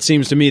mind, it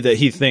seems to me that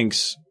he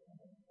thinks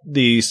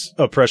the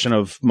oppression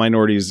of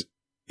minorities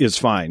is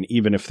fine,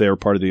 even if they're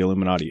part of the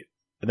Illuminati.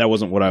 That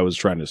wasn't what I was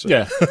trying to say.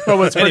 Yeah. But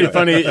what's pretty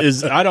funny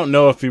is I don't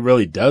know if he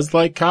really does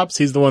like cops.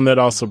 He's the one that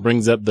also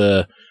brings up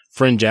the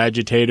fringe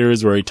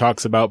agitators, where he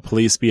talks about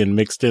police being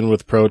mixed in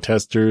with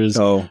protesters,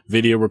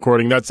 video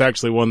recording. That's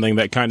actually one thing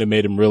that kind of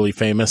made him really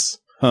famous.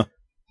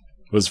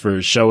 Was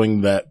for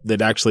showing that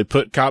they'd actually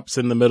put cops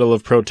in the middle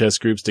of protest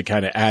groups to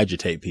kind of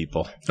agitate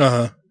people.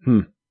 Oh,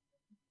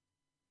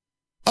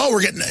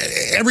 we're getting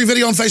every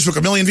video on Facebook,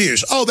 1 million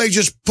views. Oh, they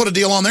just put a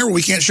deal on there where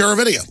we can't share our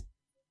video.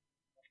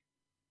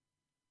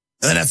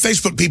 And then have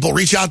Facebook people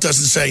reach out to us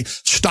and say,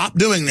 stop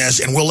doing this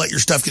and we'll let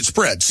your stuff get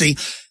spread. See,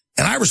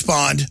 and I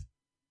respond,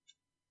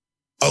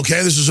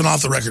 okay, this is an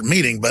off-the-record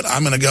meeting, but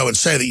I'm going to go and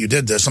say that you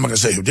did this. I'm not going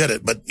to say who did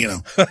it, but, you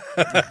know.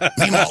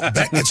 Meanwhile,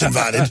 Beck gets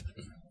invited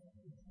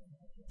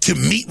to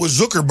meet with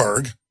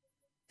Zuckerberg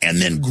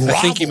and then grovels.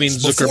 I think you mean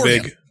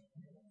Zuckerberg.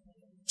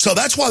 So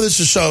that's why this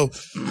is so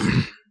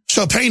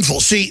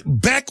painful. See,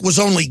 Beck was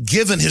only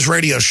given his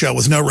radio show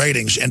with no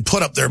ratings and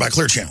put up there by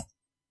Clear Channel.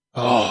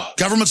 Oh.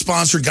 Government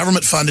sponsored,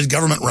 government funded,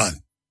 government run.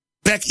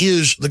 Beck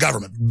is the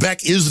government.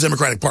 Beck is the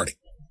Democratic Party.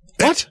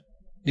 What?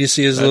 Do you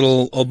see his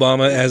little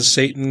Obama as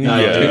Satan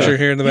picture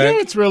here in the back? You know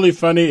what's really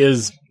funny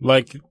is,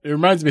 like, it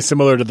reminds me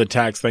similar to the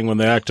tax thing when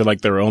they acted like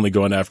they were only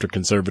going after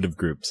conservative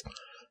groups.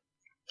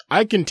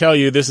 I can tell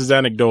you, this is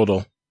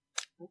anecdotal,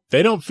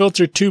 they don't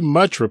filter too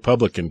much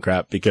Republican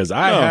crap, because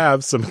I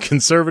have some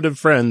conservative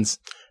friends.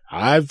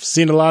 I've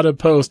seen a lot of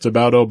posts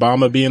about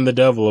Obama being the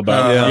devil,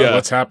 about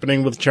what's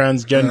happening with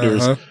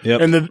transgenders.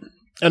 And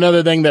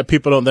another thing that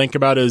people don't think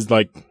about is,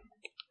 like,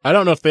 I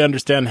don't know if they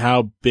understand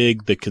how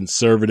big the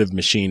conservative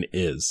machine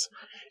is.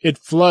 It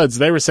floods.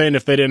 They were saying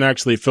if they didn't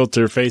actually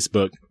filter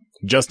Facebook,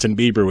 Justin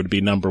Bieber would be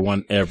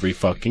 #1 every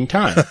fucking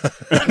time.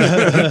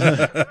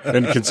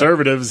 And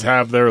conservatives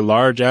have their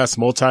large-ass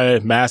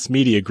multi-mass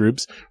media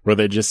groups where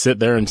they just sit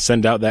there and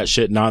send out that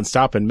shit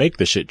nonstop and make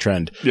the shit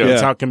trend.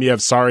 That's how come you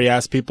have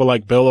sorry-ass people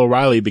like Bill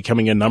O'Reilly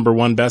becoming a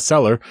 #1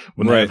 bestseller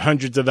when they have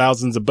hundreds of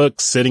thousands of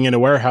books sitting in a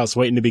warehouse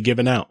waiting to be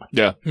given out.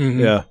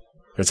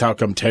 That's how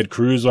come Ted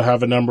Cruz will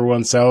have a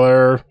 #1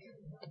 seller.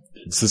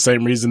 It's the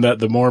same reason that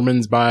the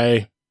Mormons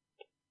buy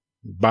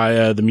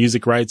the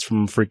music rights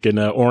from freaking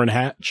Orrin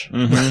Hatch.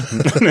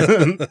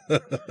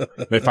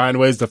 They find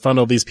ways to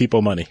funnel these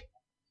people money.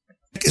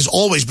 Has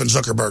always been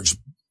Zuckerberg's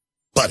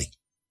buddy.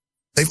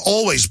 They've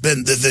always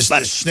been this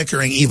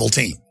snickering evil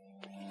team.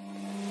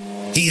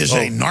 He is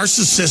a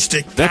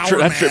narcissistic, that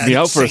tripped me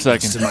out for a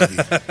second. And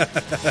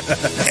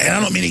I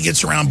don't mean he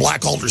gets around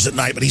black altars at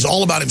night, but he's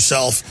all about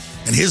himself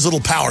and his little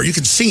power. You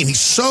can see him; he's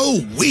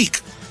so weak.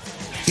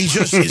 He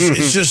just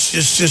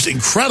it's just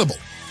incredible.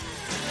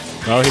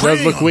 Oh, he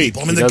does look weak.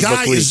 I mean, the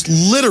guy is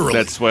literally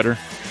that sweater.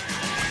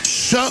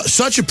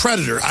 Such a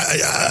predator.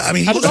 I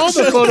mean, out of all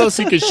the photos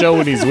he could show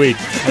when he's weak,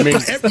 I mean,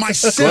 my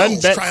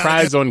Glenn Beck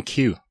cries on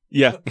cue.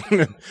 Yeah,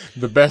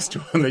 the best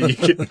one that you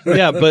can.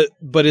 Yeah,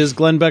 but is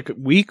Glenn Beck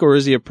weak or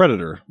is he a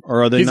predator?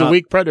 Or are they? He's a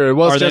weak predator.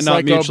 Well, just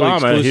like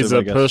Obama, he's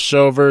a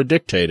pushover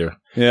dictator.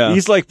 Yeah,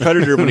 he's like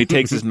Predator when he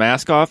takes his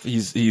mask off.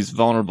 He's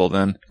vulnerable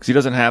then because he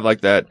doesn't have like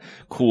that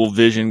cool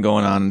vision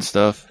going on and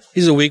stuff.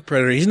 He's a weak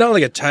predator. He's not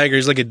like a tiger.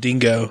 He's like a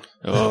dingo.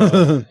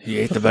 Oh, he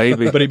ate the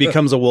baby. But he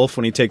becomes a wolf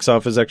when he takes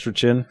off his extra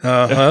chin.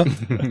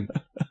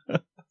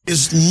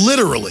 Is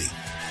literally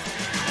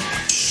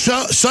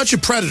such a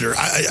predator.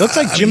 Looks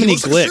like Jiminy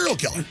Glick. Like a serial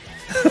killer.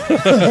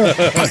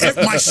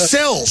 My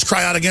cells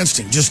cry out against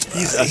him. Just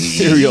he's a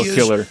serial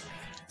killer.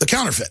 The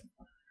counterfeit.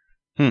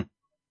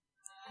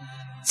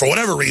 For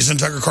whatever reason,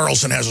 Tucker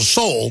Carlson has a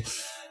soul.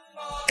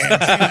 And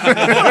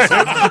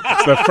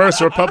it's the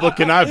first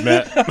Republican I've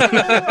met. What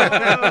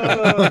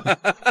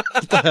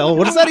the hell?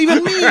 What does that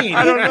even mean?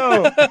 I don't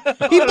know.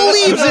 He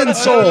believes in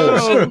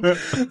souls.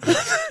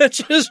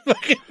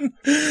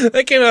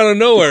 That came out of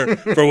nowhere.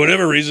 For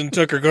whatever reason,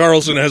 Tucker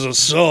Carlson has a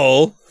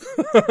soul.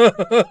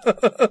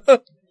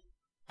 The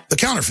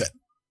counterfeit.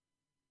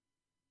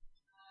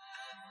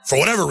 For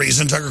whatever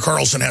reason, Tucker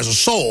Carlson has a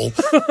soul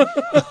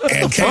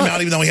and came out,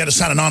 even though he had to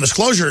sign a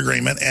non-disclosure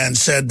agreement, and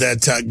said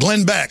that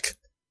Glenn Beck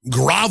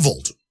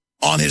groveled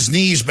on his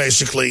knees,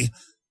 basically,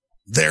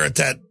 there at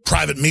that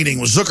private meeting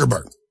with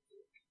Zuckerberg.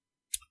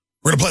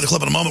 We're going to play the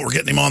clip in a moment. We're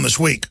getting him on this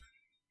week.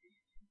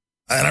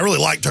 And I really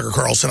like Tucker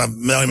Carlson. I've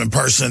met him in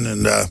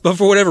person. But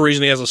for whatever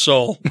reason, he has a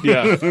soul.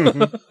 Yeah.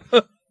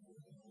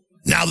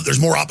 Now that there's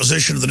more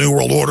opposition to the New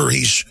World Order,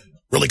 he's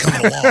really coming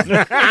along. Some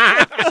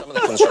of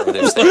the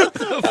conservatives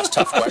asked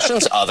tough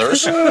questions.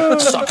 Others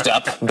sucked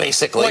up,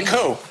 basically. Like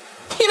who?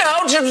 You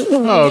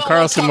know,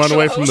 Carlson won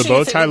away from the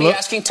bow tie look.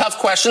 Asking tough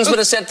questions, but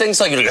it said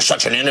things like, "You're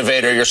such an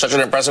innovator. You're such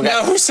an impressive guy."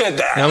 No, who said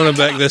that? I'm going to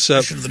back this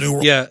up.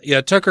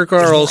 Yeah. Tucker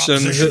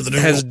Carlson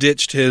has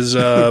ditched his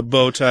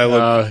bow tie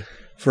look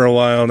for a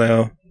while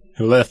now.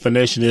 He left the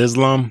Nation of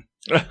Islam.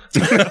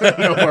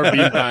 No more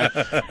behind.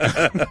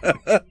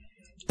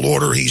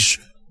 Order, he's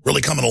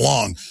really coming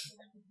along.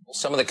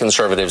 Some of the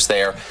conservatives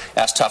there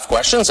asked tough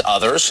questions.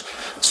 Others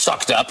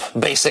sucked up,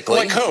 basically.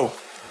 Like who?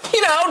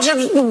 You know,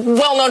 just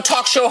well-known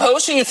talk show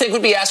hosts who you think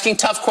would be asking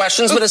tough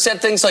questions, but have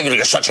said things like,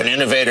 you're such an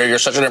innovator, you're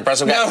such an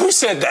impressive guy. No, who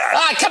said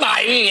that? Come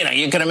on,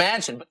 you can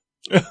imagine.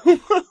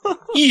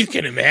 You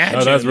can imagine.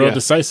 Oh, that's real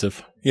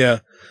decisive. Yeah.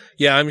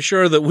 Yeah, I'm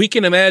sure that we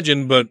can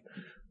imagine, but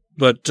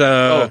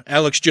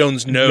Alex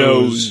Jones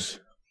knows.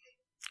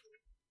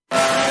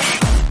 What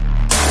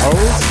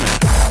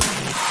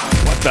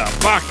the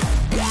fuck?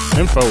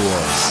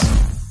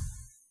 InfoWars.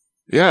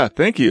 Yeah,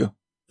 thank you.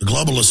 The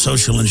globalist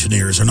social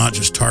engineers are not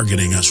just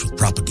targeting us with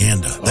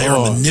propaganda. They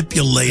are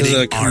manipulating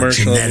There's a our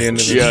commercial at the end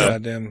of genetics. the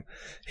goddamn.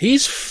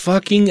 He's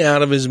fucking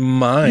out of his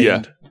mind.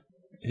 Yeah.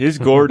 His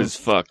gourd is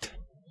fucked.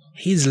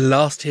 He's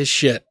lost his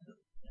shit.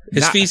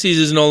 His feces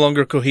is no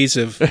longer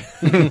cohesive.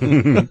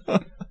 Not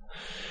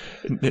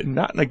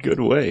in a good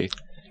way.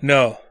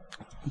 No.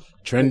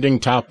 Trending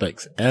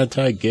topics.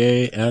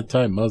 Anti-gay,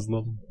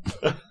 anti-Muslim.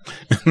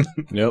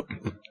 Yep.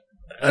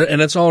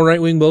 And it's all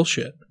right-wing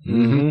bullshit.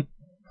 Mm-hmm.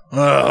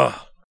 Ugh.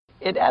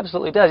 It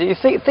absolutely does. You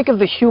think of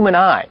the human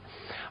eye.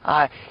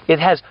 It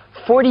has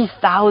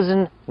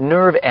 40,000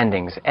 nerve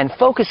endings and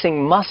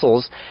focusing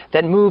muscles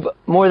that move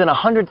more than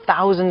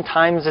 100,000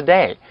 times a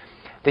day.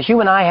 The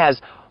human eye has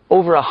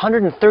over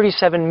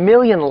 137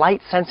 million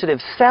light-sensitive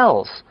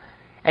cells.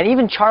 And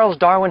even Charles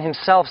Darwin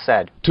himself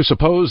said, "To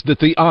suppose that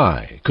the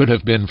eye could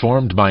have been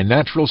formed by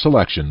natural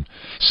selection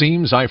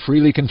seems, I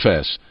freely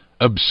confess,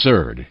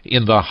 absurd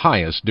in the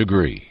highest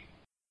degree."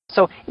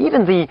 So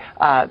even the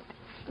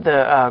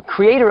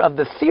creator of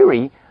the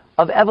theory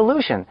of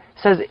evolution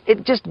says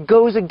it just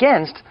goes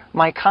against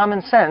my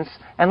common sense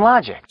and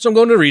logic. So I'm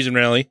going to a Reason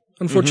Rally.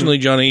 Unfortunately,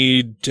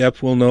 Johnny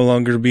Depp will no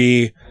longer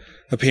be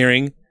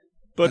appearing.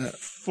 But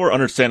for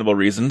understandable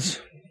reasons.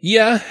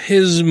 Yeah,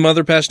 his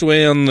mother passed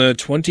away on the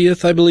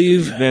 20th, I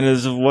believe. Then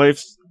his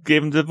wife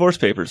gave him divorce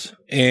papers.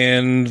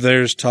 And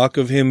there's talk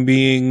of him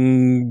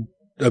being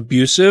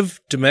abusive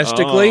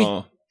domestically.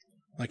 Oh.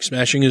 Like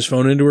smashing his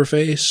phone into her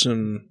face.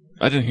 And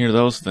I didn't hear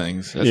those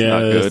things. That's not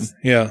good.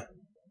 Yeah.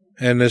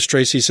 And as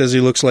Tracy says, he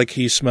looks like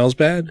he smells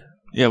bad.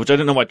 Yeah, which I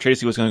didn't know why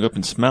Tracy was going to go up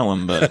and smell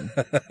him, but...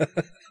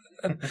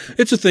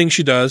 It's a thing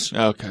she does.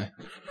 Okay.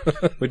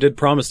 We did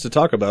promise to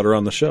talk about her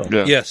on the show.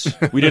 Yeah. Yes.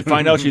 We did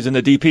find out she's in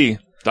the DP.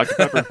 Dr.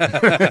 Pepper.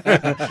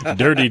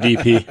 Dirty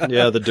DP.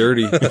 Yeah, the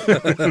dirty.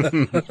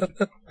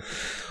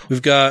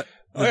 We've got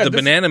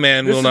Banana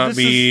Man will not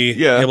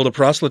be able to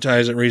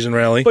proselytize at Reason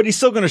Rally. But he's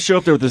still going to show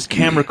up there with his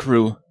camera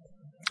crew.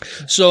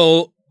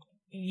 So,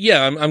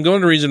 yeah, I'm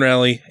going to Reason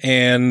Rally,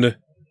 and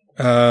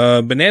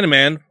Banana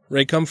Man,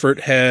 Ray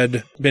Comfort,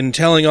 had been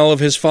telling all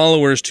of his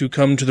followers to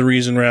come to the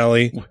Reason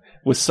Rally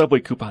with Subway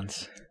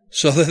coupons.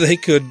 So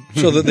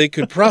that they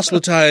could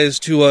proselytize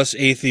to us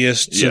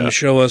atheists and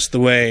show us the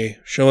way,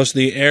 show us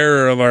the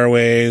error of our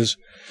ways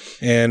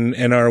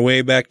and our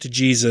way back to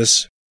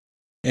Jesus.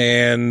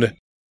 And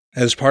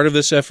as part of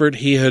this effort,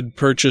 he had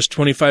purchased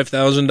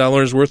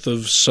 $25,000 worth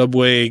of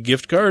Subway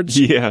gift cards.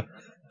 Yeah.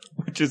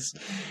 Which is...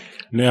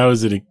 Now,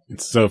 it's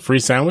free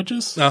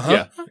sandwiches?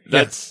 Uh-huh.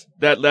 Yeah.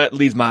 That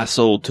leads my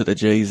soul to the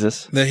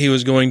Jesus. That he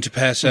was going to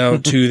pass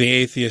out to the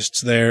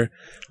atheists there.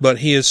 But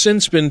he has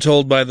since been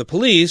told by the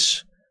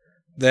police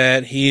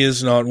that he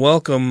is not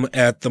welcome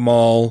at the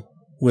mall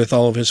with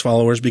all of his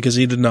followers because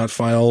he did not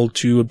file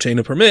to obtain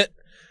a permit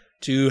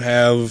to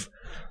have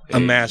a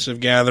massive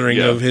gathering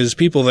of his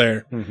people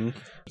there. Mm-hmm.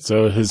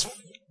 So he's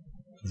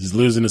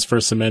losing his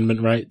First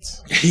Amendment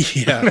rights?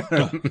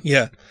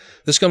 Yeah.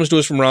 This comes to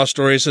us from Raw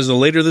Story. It says that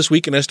later this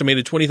week, an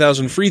estimated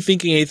 20,000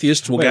 free-thinking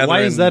atheists will gather.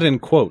 Why is that in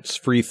quotes,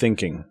 free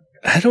thinking?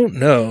 I don't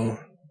know.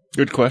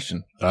 Good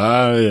question.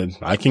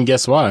 I can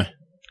guess why.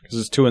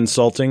 Because it's too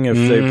insulting if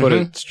they put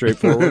it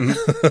straightforward.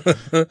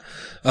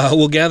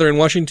 We'll gather in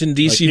Washington,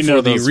 D.C.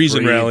 for the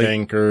Reason Rally.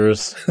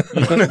 Thinkers.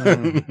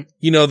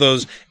 You know,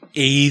 those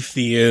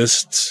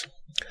atheists.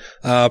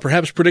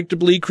 Perhaps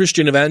predictably,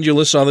 Christian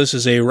evangelists saw this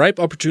as a ripe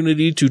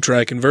opportunity to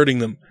try converting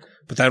them.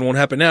 But that won't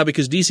happen now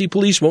because D.C.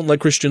 police won't let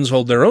Christians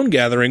hold their own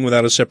gathering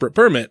without a separate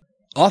permit.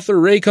 Author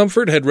Ray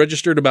Comfort had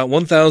registered about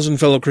 1,000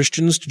 fellow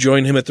Christians to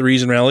join him at the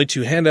Reason Rally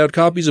to hand out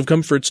copies of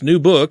Comfort's new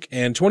book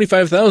and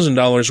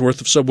 $25,000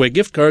 worth of Subway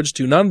gift cards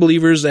to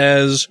non-believers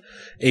as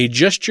a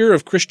gesture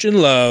of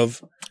Christian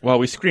love. While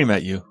we scream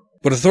at you.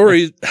 But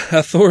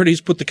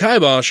authorities put the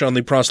kibosh on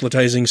the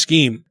proselytizing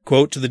scheme.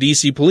 Quote, to the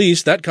D.C.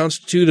 police, that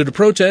constituted a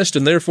protest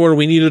and therefore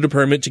we needed a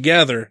permit to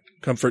gather,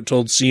 Comfort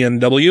told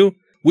CNW.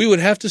 We would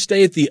have to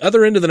stay at the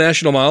other end of the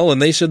National Mall,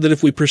 and they said that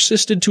if we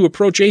persisted to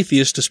approach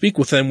atheists to speak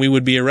with them, we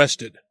would be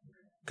arrested.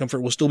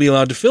 Comfort will still be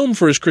allowed to film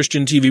for his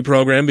Christian TV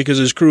program because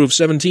his crew of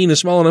 17 is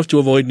small enough to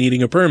avoid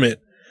needing a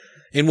permit.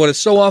 In what is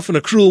so often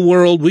a cruel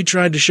world, we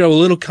tried to show a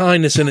little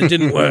kindness and it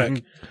didn't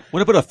work.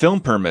 What about a film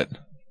permit?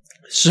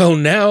 So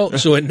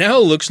it now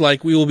looks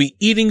like we will be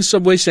eating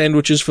Subway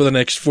sandwiches for the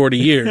next 40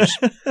 years.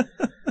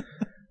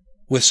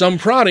 With some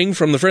prodding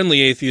from the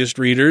friendly atheist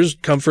readers,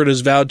 Comfort has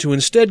vowed to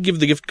instead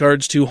give the gift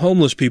cards to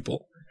homeless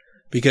people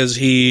because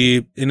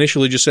he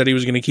initially just said he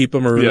was going to keep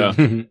them.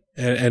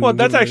 And well,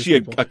 that's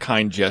actually a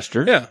kind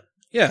gesture. Yeah.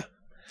 Yeah.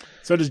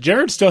 So does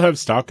Jared still have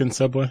stock in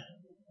Subway?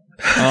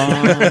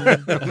 I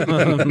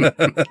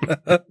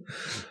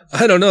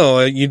don't know.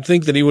 You'd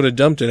think that he would have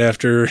dumped it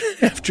after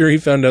he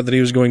found out that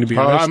he was going to be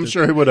arrested. I'm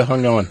sure he would have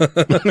hung on.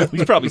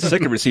 He's probably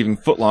sick of receiving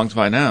footlongs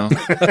by now.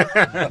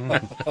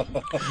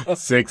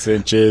 6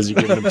 inches.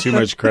 You're giving him too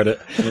much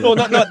credit. Well,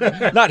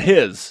 not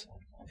his.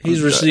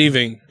 He's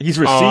receiving. He's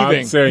receiving.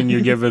 I'm saying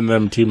you're giving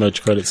them too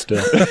much credit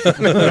still.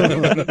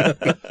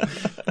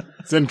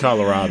 It's in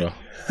Colorado.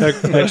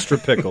 Extra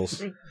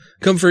pickles.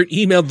 Comfort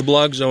emailed the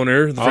blog's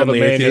owner, the All friendly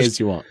the mayonnaise atheist,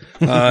 you want.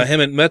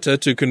 Hemant Mehta,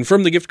 to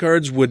confirm the gift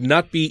cards would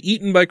not be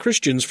eaten by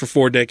Christians for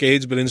 4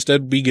 decades, but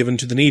instead be given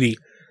to the needy.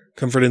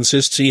 Comfort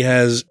insists he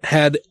has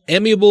had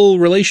amiable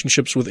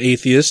relationships with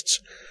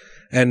atheists,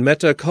 and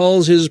Mehta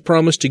calls his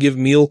promise to give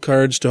meal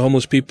cards to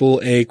homeless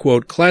people a,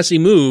 quote, classy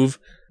move,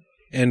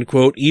 end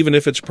quote, even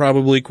if it's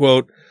probably,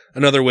 quote,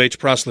 another way to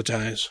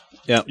proselytize.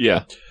 Yeah.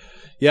 Yeah.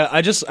 Yeah,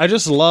 I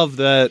just love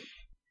that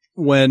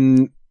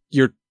when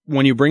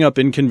you bring up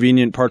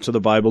inconvenient parts of the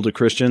Bible to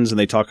Christians and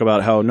they talk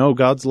about how, no,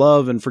 God's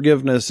love and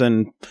forgiveness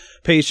and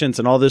patience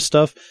and all this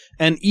stuff.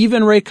 And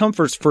even Ray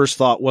Comfort's first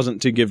thought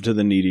wasn't to give to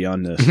the needy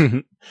on this.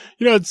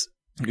 It was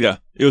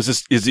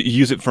just,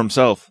 use it for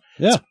himself.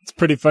 Yeah. It's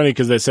pretty funny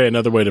because they say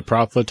another way to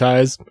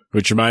proselytize,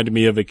 which reminded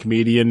me of a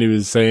comedian who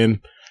was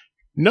saying,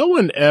 no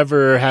one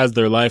ever has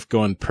their life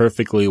going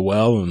perfectly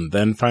well and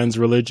then finds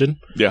religion.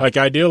 Yeah. Like,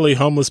 ideally,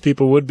 homeless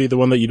people would be the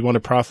one that you'd want to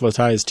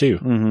proselytize to.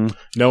 Mm-hmm.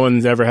 No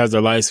one ever has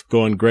their life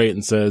going great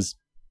and says,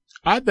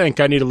 I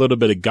think I need a little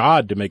bit of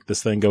God to make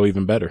this thing go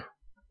even better.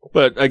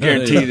 But I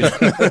guarantee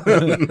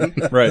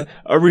that right,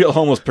 a real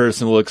homeless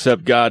person will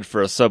accept God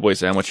for a Subway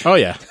sandwich. Oh,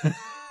 yeah.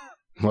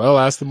 Well,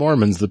 ask the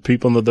Mormons. The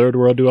people in the third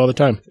world do all the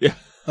time. Yeah.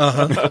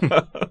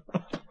 Uh-huh.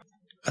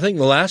 I think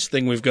the last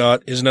thing we've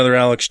got is another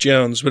Alex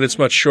Jones, but it's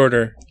much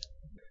shorter.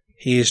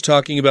 He is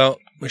talking about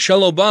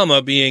Michelle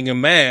Obama being a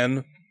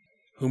man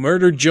who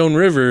murdered Joan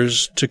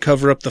Rivers to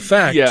cover up the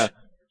fact that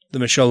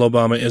Michelle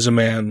Obama is a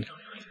man.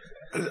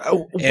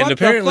 And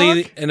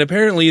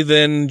apparently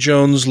then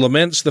Jones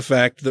laments the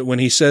fact that when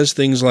he says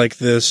things like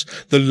this,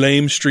 the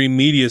lamestream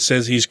media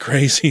says he's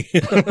crazy.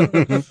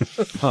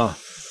 Huh.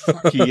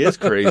 He is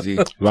crazy.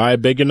 Lie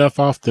big enough,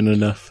 often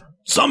enough.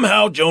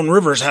 Somehow Joan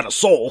Rivers had a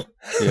soul.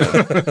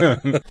 Yeah.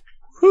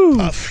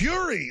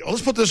 Fury.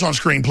 Let's put this on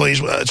screen,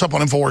 please. It's up on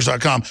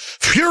Infowars.com.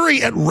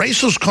 Fury at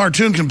racist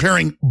cartoon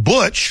comparing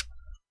Butch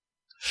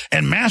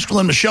and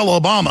masculine Michelle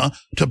Obama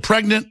to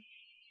pregnant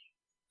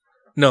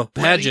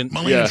pageant.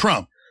 Melania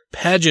Trump.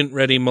 Pageant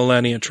ready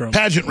Melania Trump.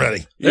 Pageant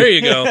ready. There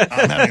you go.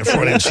 I'm having a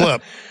Freudian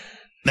slip.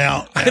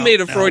 Now I made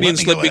a Freudian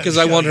slip because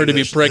I want her to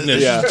be pregnant.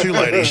 This is 2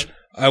 ladies.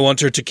 I want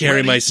her to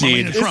carry my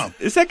seed.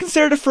 Is that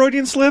considered a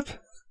Freudian slip?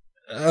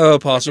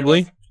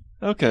 Possibly.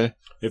 Okay.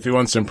 If he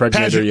wants to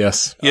impregnate her,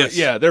 yes. Yes.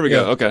 Yeah, there we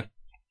go. Okay.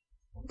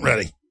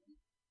 Ready.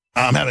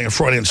 I'm having a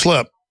Freudian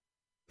slip.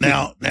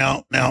 Now,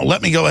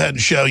 let me go ahead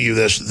and show you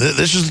this.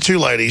 This is the 2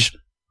 ladies.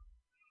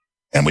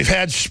 And we've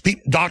had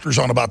doctors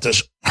on about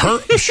this. Her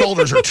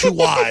shoulders are too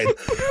wide.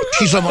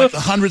 She's on like the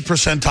 100th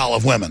percentile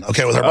of women,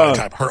 okay, with her body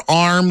type. Her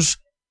arms,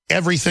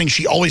 everything.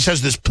 She always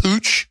has this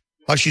pooch,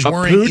 like she's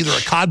wearing either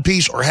a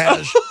codpiece or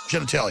has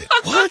genitalia.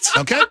 What?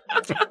 Okay?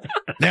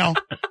 Now,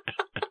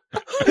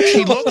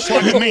 she looks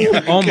like a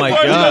man. Oh, my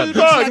God.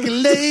 Looks like a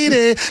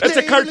lady. It's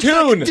a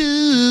cartoon. Like a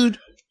dude.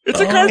 It's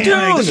a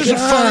cartoon. This is a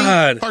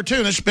funny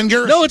cartoon. It's been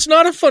Garrison. No, it's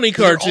not a funny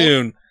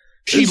cartoon.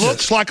 She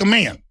looks like a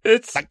man.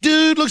 It's like,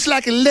 dude looks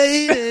like a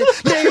lady.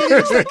 Lady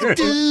looks like a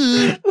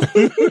dude.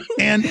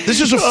 And this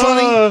is a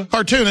funny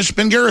cartoon. It's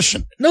Ben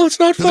Garrison. No, it's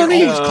not funny.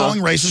 They're always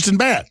calling racist and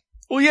bad.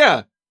 Well,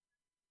 yeah.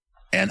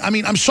 And I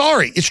mean, I'm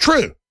sorry. It's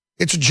true.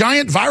 It's a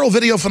giant viral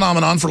video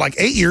phenomenon for like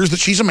 8 years that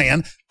she's a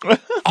man.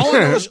 All I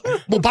know is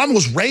Obama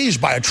was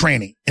raised by a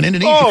tranny in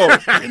Indonesia.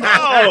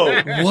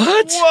 Oh,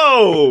 what?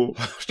 Whoa.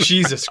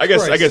 Jesus I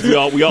guess we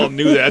all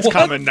knew that. It's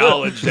common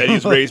knowledge that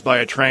he's raised by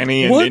a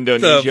tranny in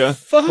Indonesia.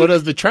 Well,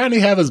 does the tranny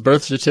have his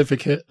birth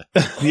certificate?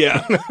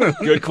 Yeah.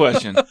 Good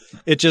question.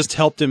 It just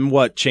helped him,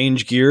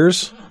 change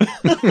gears?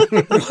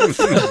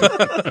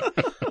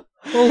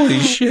 Holy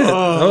shit.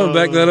 I'm going to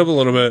back that up a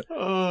little bit.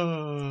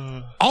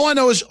 All I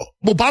know is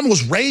Obama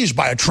was raised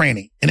by a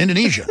tranny in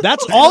Indonesia.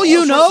 That's all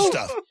you know?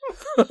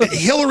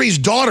 Hillary's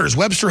daughters,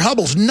 Webster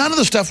Hubbles, none of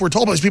the stuff we're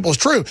told by these people is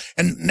true.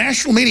 And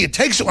national media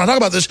takes it when I talk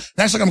about this and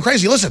acts like I'm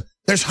crazy. Listen,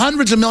 there's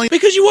hundreds of millions.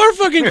 Because you are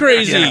fucking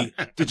crazy. Yeah.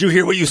 Did you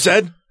hear what you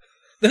said?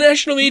 The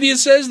national media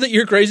says that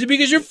you're crazy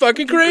because you're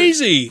fucking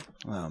crazy.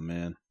 Oh,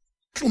 man.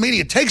 National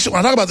media takes it when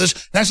I talk about this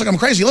and acts like I'm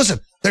crazy. Listen,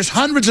 there's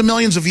hundreds of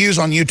millions of views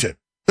on YouTube.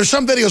 There's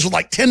some videos with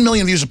like 10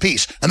 million views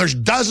apiece, and there's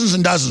dozens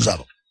and dozens of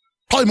them.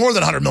 Probably more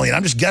than 100 million.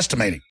 I'm just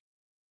guesstimating.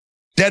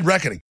 Dead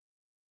reckoning.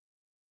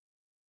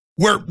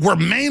 Where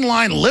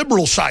mainline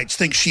liberal sites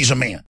think she's a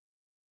man.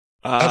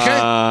 Okay?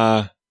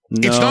 No.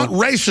 It's not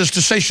racist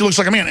to say she looks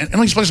like a man. And let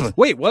me explain something.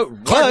 Wait, what?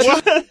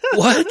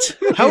 What?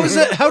 How is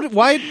that?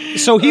 Why?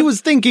 So he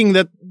was thinking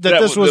that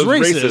this was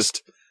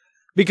racist.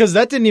 Because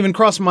that didn't even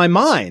cross my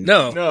mind.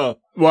 No.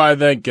 Well, I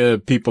think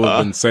people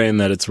have been saying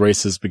that it's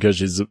racist because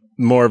she's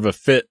more of a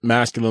fit,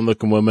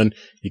 masculine-looking woman.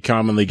 You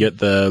commonly get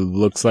the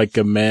looks like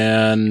a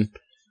man,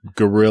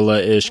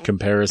 gorilla-ish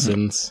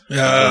comparisons.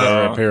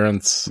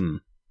 Appearance.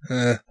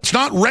 It's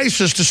not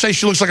racist to say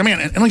she looks like a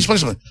man. And let me explain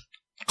something.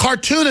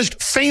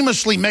 Cartoonists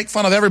famously make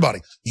fun of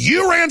everybody.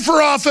 You ran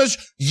for office.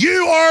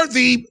 You are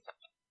the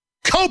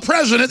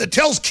co-president that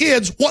tells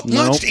kids what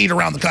lunch to eat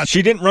around the country.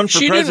 She didn't run for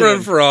president. She didn't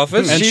run for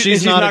office. And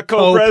she's not a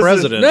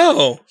co-president.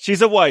 No.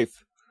 She's a wife.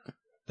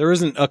 There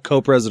isn't a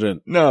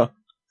co-president. No.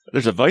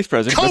 There's a vice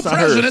president.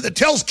 Co-president that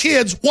tells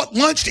kids what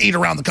lunch to eat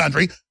around the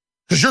country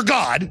because you're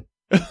God.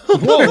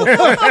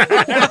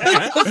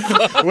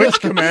 Which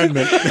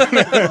commandment?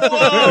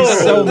 I'm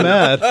so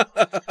mad.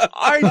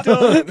 I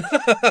don't.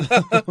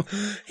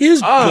 He's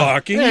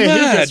barking He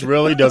mad. just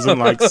really doesn't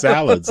like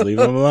salads. Leave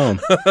him alone.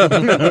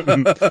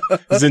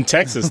 He's in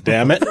Texas,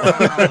 damn it.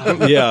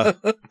 Yeah.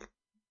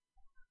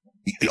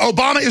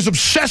 Obama is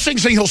obsessing,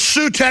 saying he'll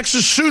sue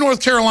Texas, sue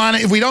North Carolina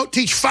if we don't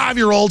teach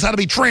 5-year-olds how to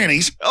be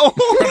trannies.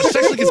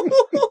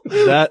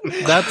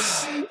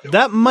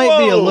 That might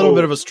be a little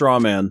bit of a straw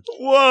man.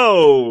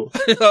 Whoa.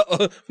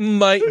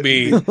 Might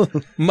be.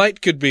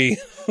 Might could be.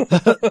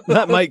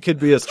 That could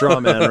be a straw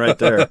man right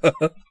there.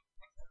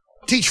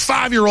 Teach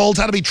 5-year-olds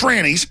how to be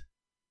trannies,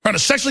 trying to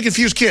sexually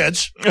confuse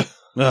kids.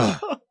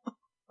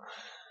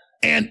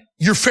 And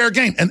you're fair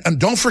game. And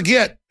don't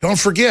forget,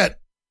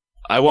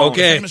 I won't.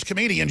 Okay. famous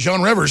comedian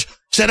Joan Rivers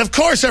said, of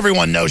course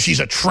everyone knows she's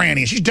a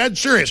tranny. She's dead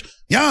serious.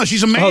 Yeah,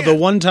 she's a man. Oh, the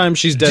one time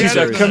she's dead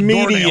serious. She's a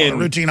comedian. A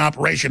routine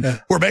operation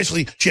where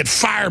basically she had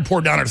fire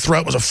poured down her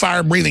throat, was a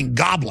fire-breathing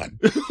goblin.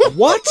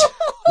 What?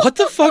 What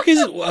the fuck is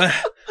it? I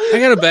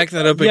gotta back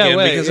that up again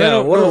because I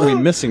don't what know are we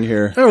missing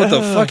here? I don't know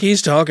what the fuck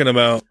he's talking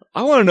about.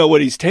 I want to know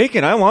what he's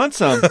taking. I want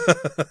some.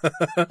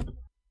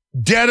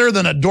 Deader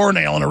than a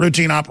doornail in a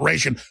routine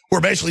operation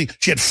where basically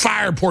she had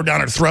fire poured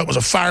down her throat, was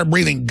a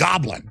fire-breathing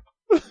goblin.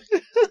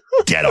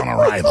 Dead on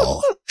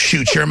arrival.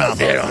 Shoot your mouth.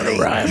 Dead on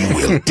arrival. You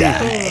will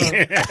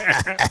die.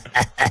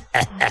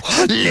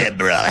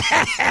 Liberal.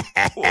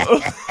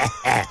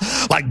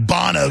 Like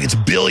Bono gets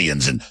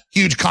billions and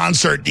huge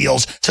concert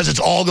deals, says it's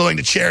all going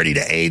to charity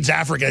to AIDS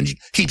Africa, and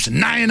keeps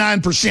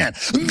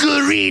 99%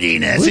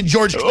 greediness. And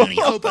George Clooney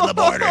opened the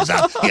borders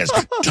up. He has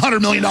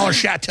 $100 million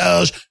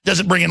chateaus,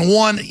 doesn't bring in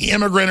one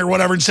immigrant or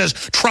whatever, and says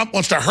Trump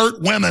wants to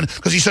hurt women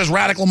because he says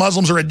radical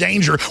Muslims are a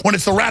danger, when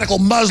it's the radical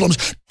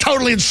Muslims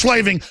totally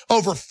enslaving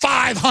over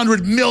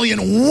 500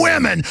 million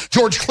women.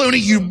 George Clooney,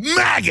 you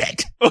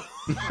maggot.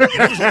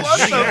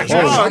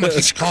 Obama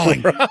keeps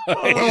calling.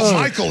 Well,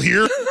 Michael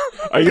here.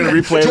 Are you going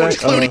to replay George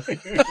that? Clooney.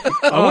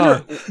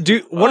 I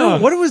wonder,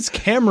 what do his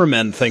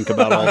cameramen think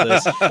about all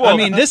this? I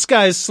mean, this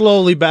guy's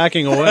slowly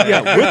backing away.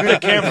 Yeah, with the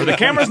camera. The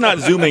camera's not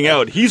zooming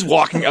out. He's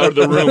walking out of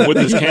the room with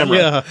his camera.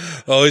 Yeah.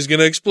 Oh, he's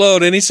gonna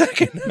explode any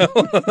second.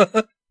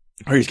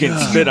 Or he's getting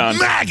spit on.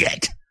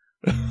 Maggot.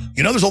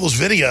 You know, there's all those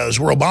videos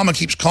where Obama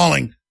keeps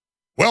calling,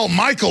 well,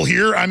 Michael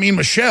here, I mean,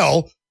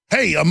 Michelle.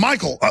 Hey,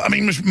 Michael, I've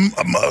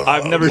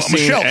never seen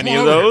Michelle, any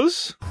of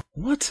those.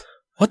 What?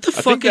 What the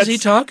fuck is he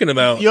talking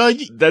about? Yeah,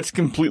 that's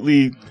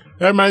completely...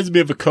 That reminds me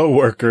of a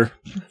coworker.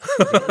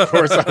 Of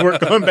course, I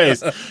work on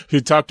base, who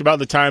talked about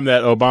the time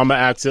that Obama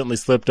accidentally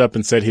slipped up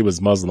and said he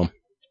was Muslim.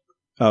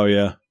 Oh,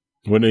 yeah.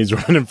 When he's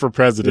running for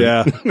president.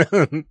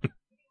 Yeah.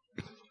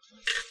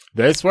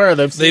 They swear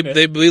they've seen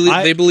they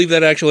believe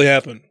that actually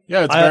happened.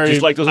 Yeah, it's very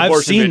just like those I've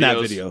abortion seen videos. that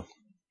video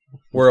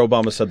where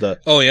Obama said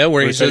that. Oh yeah,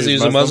 where he says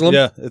he's a Muslim.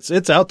 Yeah,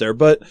 it's out there,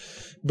 but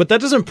that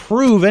doesn't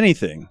prove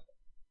anything.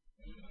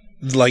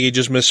 Like he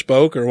just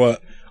misspoke or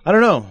what? I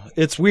don't know.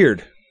 It's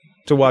weird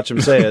to watch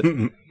him say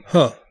it.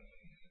 Huh.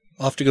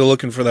 I'll have to go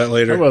looking for that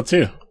later. I will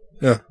too.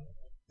 Yeah.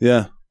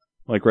 Yeah.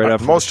 Like right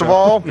after. Most of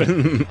all,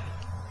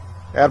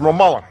 Admiral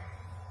Mullen,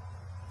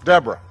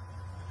 Deborah,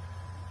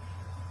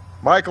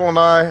 Michael and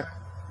I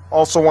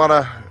also want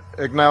to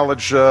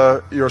acknowledge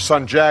your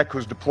son Jack,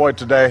 who's deployed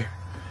today.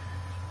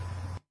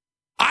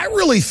 I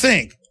really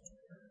think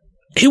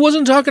he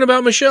wasn't talking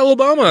about Michelle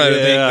Obama. I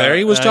think there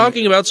he was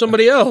talking about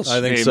somebody else.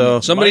 I think so.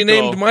 Somebody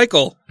named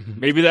Michael.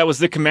 Maybe that was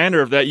the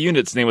commander of that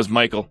unit's name was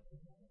Michael.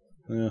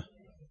 Yeah.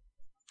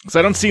 Because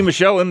I don't see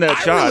Michelle in that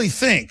shot. I really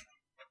think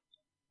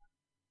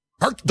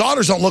her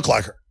daughters don't look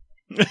like her.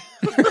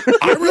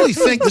 I really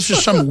think this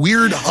is some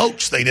weird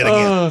hoax they did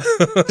again.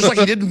 It's like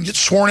he didn't get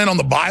sworn in on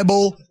the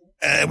Bible.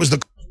 It was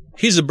the...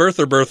 He's a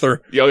birther.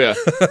 Oh, yeah.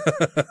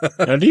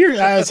 Now, do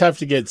your eyes have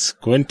to get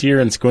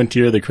squintier and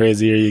squintier the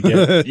crazier you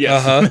get?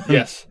 Yes. Uh-huh.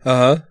 Yes.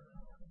 Uh-huh.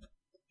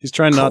 He's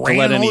trying not to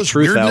let any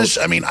truth out.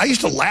 I mean, I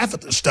used to laugh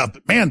at this stuff,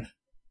 but man,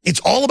 it's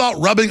all about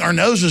rubbing our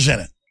noses in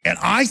it. And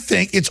I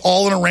think it's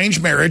all an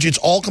arranged marriage. It's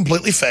all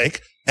completely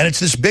fake. And it's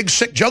this big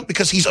sick joke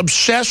because he's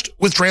obsessed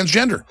with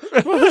transgender.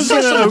 It's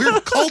like some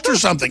weird cult or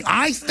something.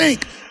 I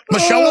think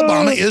Michelle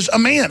Obama is a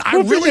man. I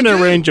really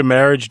do. Arrange a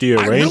marriage. Do you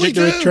arrange it,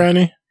 Rick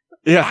Tranny?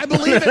 Yeah. I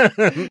believe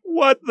it.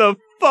 What the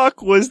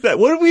fuck was that?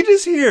 What did we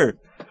just hear?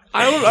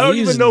 I don't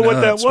even know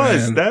what that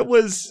was. Man.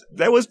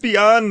 That was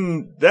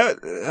beyond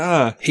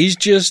that. He's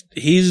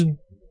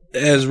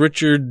as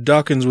Richard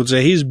Dawkins would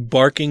say, he's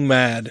barking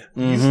mad.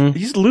 Mm-hmm.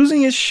 He's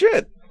losing his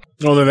shit.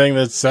 Well, the thing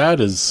that's sad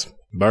is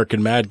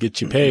barking mad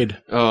gets you paid.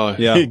 Oh,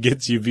 yeah. It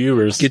gets you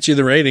viewers. Gets you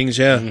the ratings,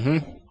 yeah. Mm-hmm.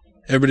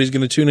 Everybody's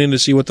going to tune in to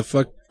see what the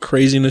fuck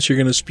craziness you're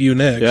going to spew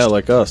next. Yeah,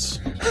 like us.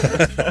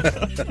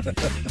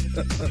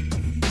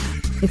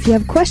 If you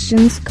have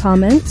questions,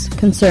 comments,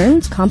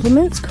 concerns,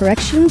 compliments,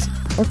 corrections,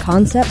 or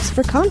concepts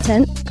for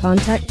content,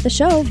 contact the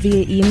show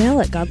via email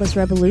at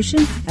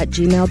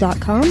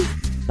godlessrevolution@gmail.com,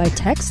 by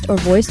text or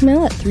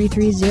voicemail at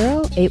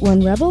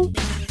 330-81-REBEL,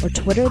 or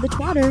Twitter the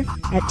twatter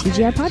at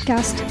TGI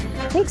Podcast.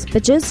 Thanks,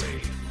 bitches.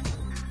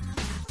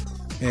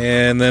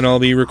 And then I'll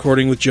be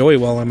recording with Joey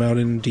while I'm out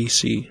in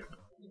D.C.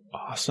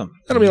 Awesome.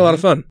 That'll be a lot of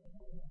fun.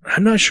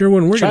 I'm not sure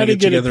when we're going to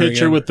get together a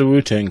picture again. with the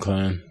Wu-Tang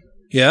Clan.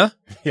 Yeah?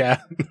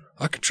 Yeah.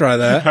 I could try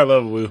that. I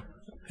love Wu.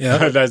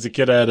 Yeah. As a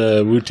kid, I had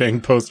a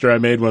Wu-Tang poster. I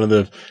made one of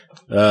the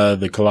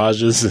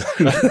collages.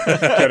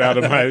 Cut out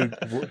of my...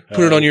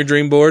 Put it on your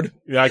dream board?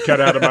 Yeah, I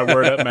cut out of my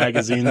Word Up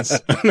magazines.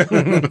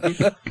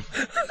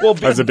 Well,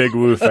 I was a big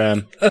Wu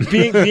fan.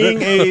 Being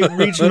a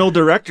regional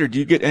director, do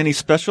you get any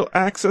special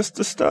access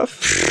to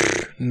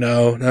stuff?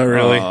 No, not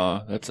really.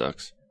 That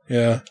sucks.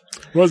 Yeah.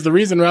 Was the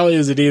reason rally,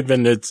 is it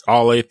even, it's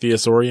all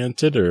atheist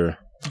oriented, or?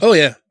 Oh,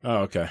 yeah. Oh,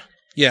 okay.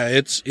 Yeah,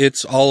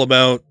 it's all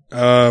about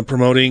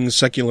promoting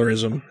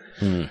secularism.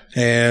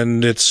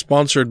 And it's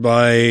sponsored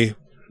by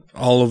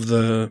all of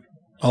the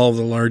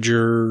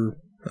larger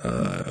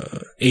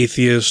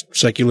atheist,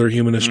 secular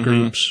humanist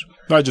groups.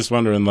 I was just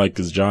wondering, like,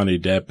 is Johnny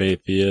Depp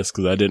atheist?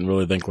 Because I didn't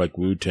really think, like,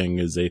 Wu-Tang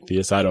is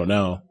atheist. I don't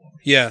know.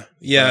 Yeah.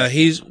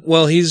 He's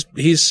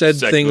said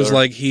Secular. things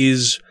like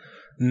he's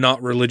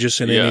not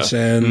religious in any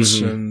sense,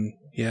 and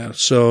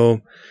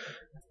so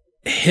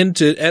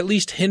at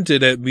least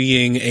hinted at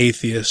being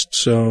atheist.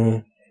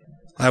 So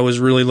I was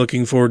really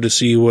looking forward to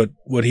see what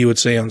he would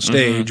say on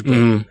stage,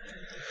 but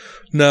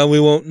no, we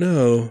won't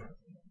know.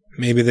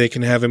 Maybe they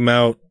can have him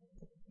out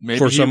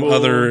for some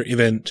other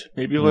event.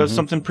 Maybe he'll have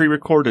something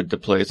pre-recorded to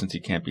play since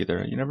he can't be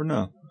there. You never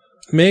know.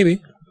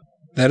 Maybe.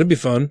 That'd be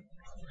fun.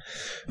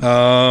 You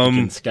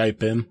can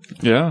Skype him.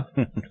 Yeah.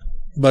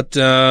 But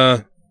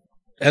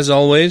as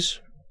always,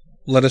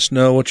 let us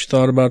know what you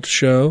thought about the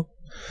show.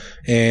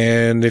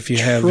 And if you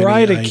have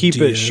try any to keep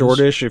it ideas.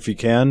 shortish if you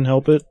can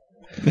help it.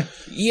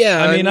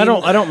 Yeah, I mean, I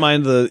don't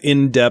mind the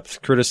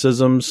in-depth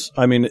criticisms.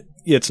 I mean,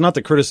 it's not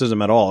the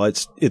criticism at all.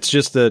 It's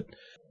just that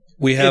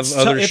we have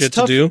other shit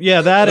to do.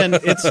 Yeah, that, and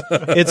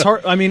it's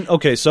hard. I mean,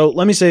 okay, so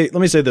let me say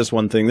this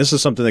one thing. This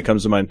is something that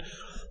comes to mind.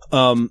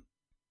 All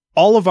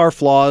of our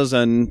flaws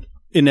and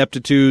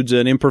ineptitudes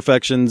and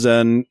imperfections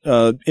and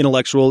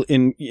intellectual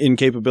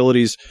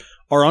incapabilities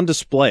are on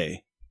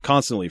display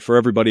constantly for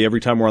everybody every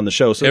time we're on the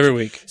show. So every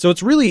week. So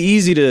it's really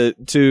easy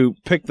to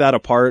pick that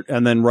apart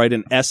and then write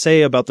an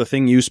essay about the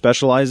thing you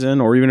specialize in,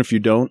 or even if you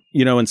don't,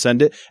 and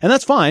send it. And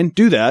that's fine.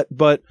 Do that.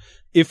 But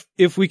if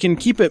we can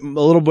keep it a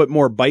little bit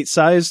more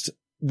bite-sized,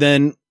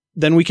 then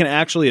we can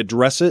actually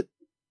address it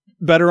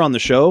better on the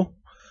show.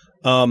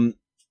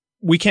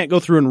 We can't go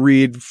through and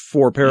read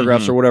 4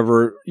 paragraphs or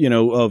whatever,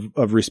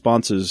 of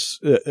responses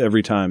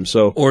every time.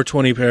 So, or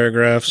 20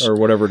 paragraphs or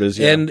whatever it is.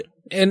 Yeah.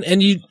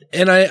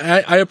 And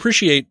I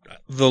appreciate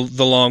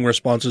the long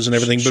responses and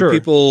everything, Sure.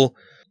 but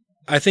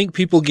I think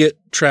people get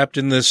trapped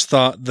in this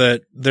thought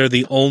that they're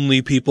the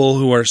only people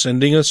who are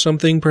sending us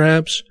something,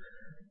 perhaps,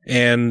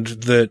 and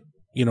that,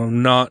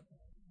 not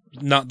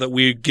that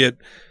we get,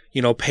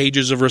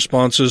 pages of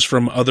responses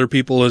from other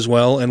people as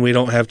well, and we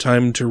don't have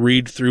time to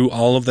read through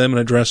all of them and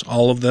address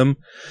all of them.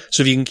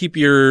 So if you can keep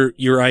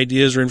your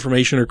ideas or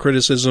information or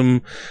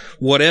criticism,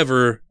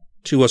 whatever,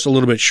 to us a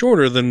little bit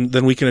shorter,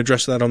 then we can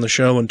address that on the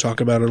show and talk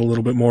about it a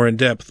little bit more in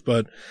depth.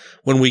 But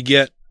when we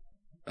get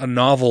a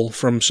novel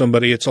from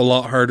somebody, it's a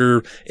lot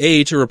harder,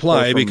 to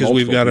reply because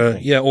we've got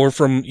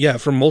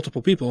from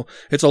multiple people.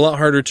 It's a lot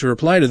harder to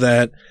reply to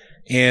that.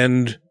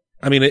 And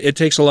I mean, it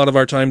takes a lot of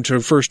our time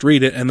to first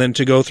read it and then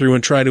to go through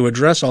and try to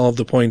address all of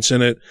the points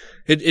in it.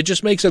 It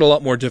just makes it a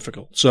lot more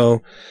difficult.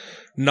 So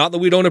not that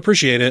we don't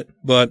appreciate it,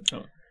 but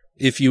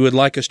if you would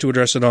like us to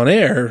address it on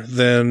air,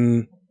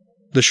 then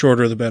the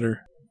shorter the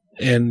better.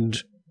 And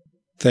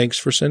thanks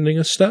for sending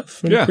us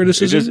stuff and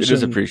criticisms. It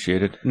is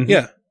appreciated.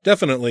 Yeah,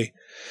 definitely.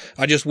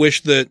 I just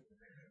wish that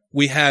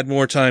we had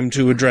more time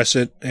to address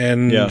it.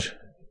 And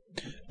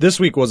this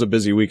week was a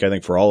busy week, I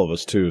think, for all of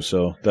us too.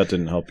 So that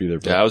didn't help either.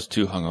 Yeah, I was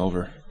too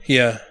hungover.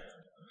 Yeah.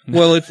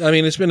 Well,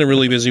 it's been a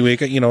really busy week.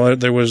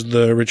 There was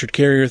the Richard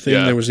Carrier thing.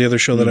 Yeah. There was the other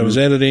show that I was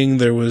editing.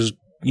 There was,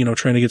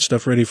 trying to get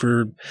stuff ready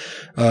for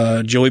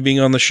Joey being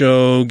on the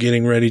show,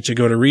 getting ready to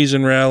go to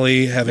Reason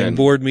Rally, having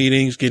board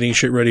meetings, getting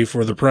shit ready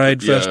for the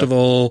Pride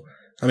Festival.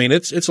 I mean,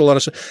 it's a lot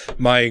of stuff.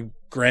 My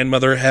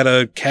grandmother had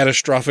a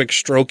catastrophic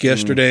stroke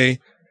yesterday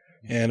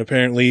and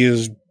apparently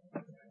is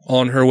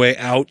on her way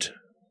out.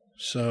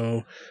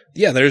 So,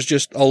 yeah, there's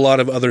just a lot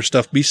of other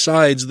stuff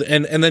besides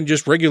and then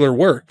just regular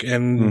work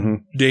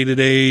and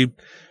day-to-day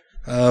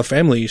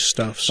family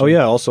stuff. So. Oh,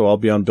 yeah. Also, I'll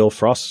be on Bill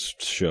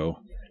Frost's show.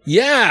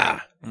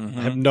 Yeah.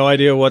 I have no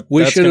idea what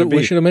we that's going to be.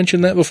 We should have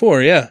mentioned that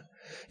before. Yeah.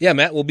 Yeah,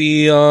 Matt will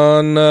be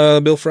on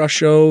Bill Frost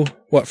show,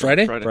 what,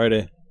 Friday?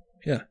 Friday.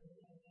 Yeah.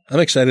 I'm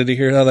excited to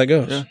hear how that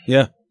goes.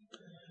 Yeah.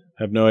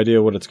 I have no idea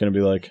what it's going to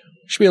be like.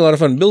 Should be a lot of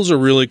fun. Bill's a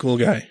really cool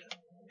guy.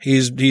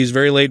 He's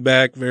very laid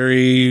back,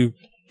 very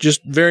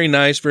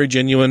nice, very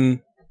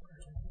genuine.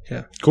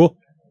 Yeah. Cool.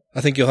 I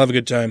think you'll have a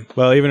good time.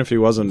 Well, even if he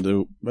wasn't,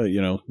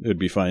 it'd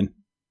be fine.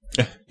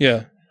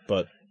 Yeah.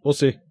 But we'll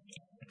see.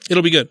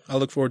 It'll be good. I'll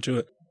look forward to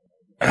it.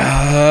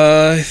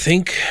 I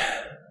think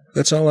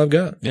that's all I've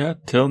got. Yeah,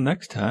 till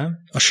next time.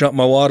 I'll shot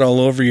my wad all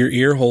over your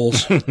ear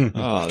holes.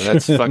 Oh,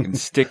 that's fucking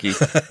sticky.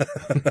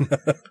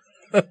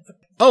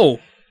 Oh,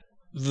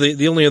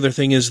 the only other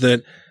thing is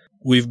that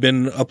we've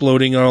been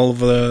uploading all of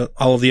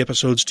the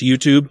episodes to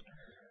YouTube.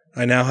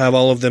 I now have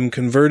all of them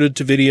converted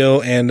to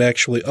video and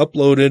actually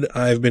uploaded.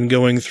 I've been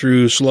going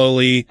through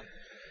slowly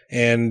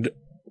and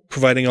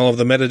providing all of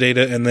the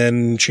metadata and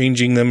then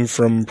changing them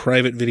from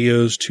private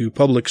videos to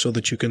public so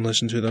that you can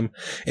listen to them.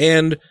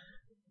 And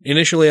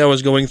initially I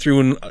was going through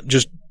and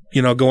just,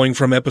 going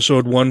from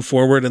episode 1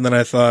 forward, and then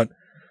I thought,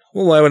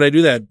 well, why would I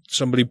do that?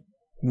 Somebody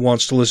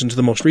wants to listen to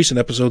the most recent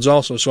episodes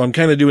also. So I'm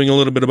kind of doing a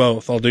little bit of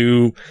both. I'll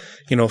do,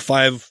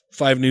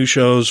 5 new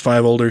shows,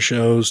 5 older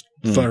shows,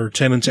 or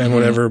 10 and 10,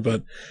 whatever.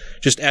 But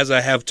just as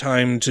I have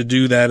time to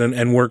do that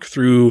and work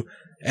through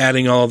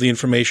adding all of the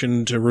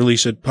information to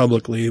release it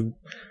publicly,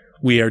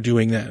 we are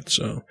doing that.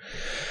 So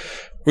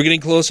we're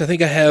getting close. I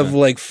think I have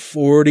like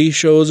 40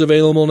 shows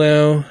available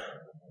now.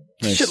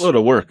 Nice. Shitload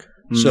of work.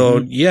 So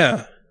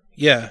yeah.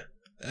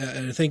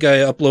 I think I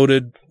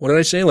uploaded, what did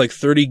I say? Like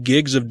 30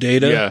 gigs of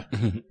data.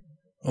 Yeah.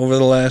 Over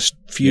the last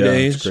few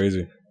days. It's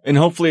crazy. And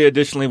hopefully,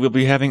 additionally, we'll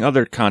be having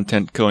other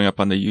content going up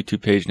on the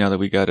YouTube page now that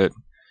we got it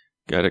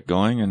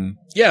going. And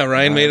yeah,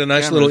 Ryan made a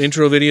nice little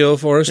intro video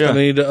for us that I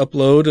need to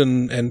upload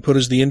and put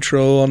as the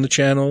intro on the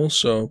channel.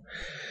 So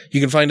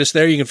you can find us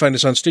there. You can find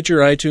us on Stitcher,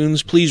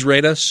 iTunes. Please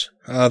rate us.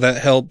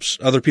 That helps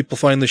other people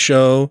find the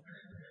show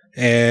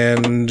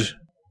and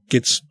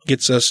gets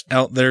us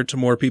out there to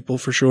more people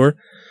for sure.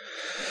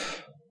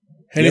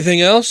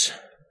 Anything else?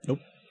 Nope.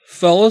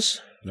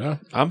 Fellas? No,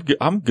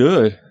 I'm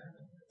good.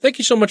 Thank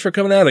you so much for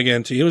coming out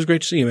again, T. It was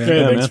great to see you, man.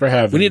 Yeah, thanks for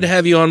having me. We need to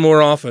have you on more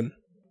often.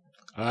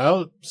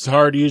 It's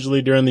hard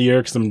usually during the year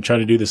because I'm trying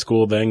to do the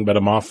school thing, but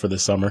I'm off for the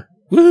summer.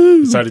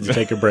 Woo! Decided to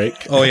take a break.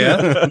 Oh,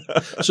 yeah?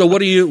 So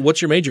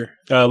what's your major?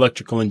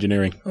 Electrical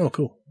engineering. Oh,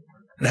 cool.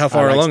 And how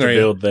far along are you?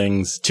 Build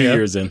things 2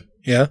 years in.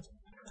 Yeah?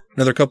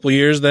 Another couple of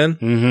years then?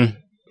 Mm-hmm.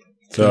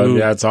 So,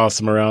 yeah, it's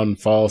awesome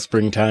around fall,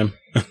 springtime.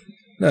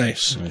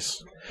 Nice.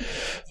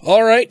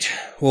 All right.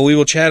 Well, we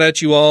will chat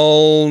at you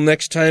all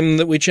next time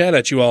that we chat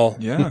at you all.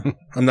 Yeah.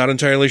 I'm not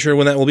entirely sure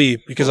when that will be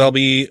because I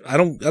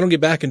don't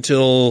get back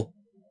until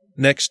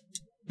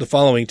the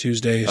following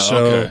Tuesday.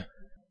 So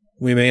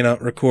we may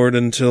not record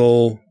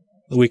until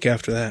the week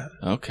after that.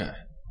 Okay.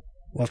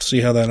 We'll have to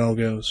see how that all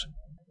goes.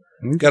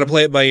 Got to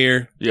play it by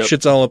ear. Yep.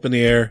 Shit's all up in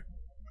the air.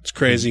 It's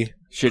crazy.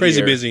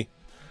 Crazy air. busy.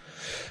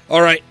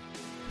 All right.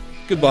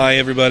 Goodbye,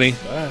 everybody.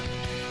 Bye.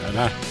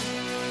 Bye-bye.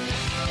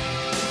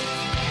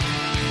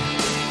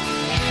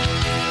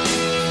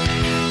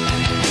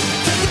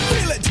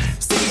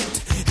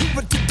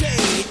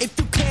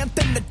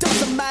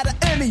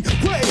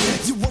 Anyway,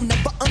 you will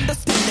never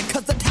understand it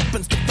cause it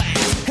happens too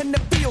fast. And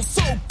it feels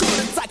so good,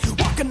 it's like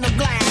walking on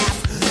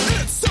glass.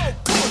 It's so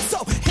cool, it's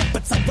so hip,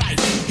 it's alright.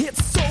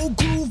 It's so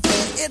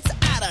groovy, it's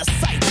out of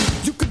sight.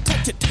 You can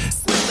touch it,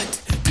 smell it,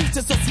 taste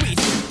it so sweet.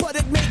 But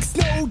it makes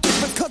no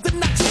difference cause it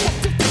knocks you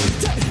off your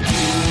feet.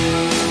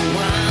 You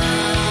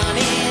want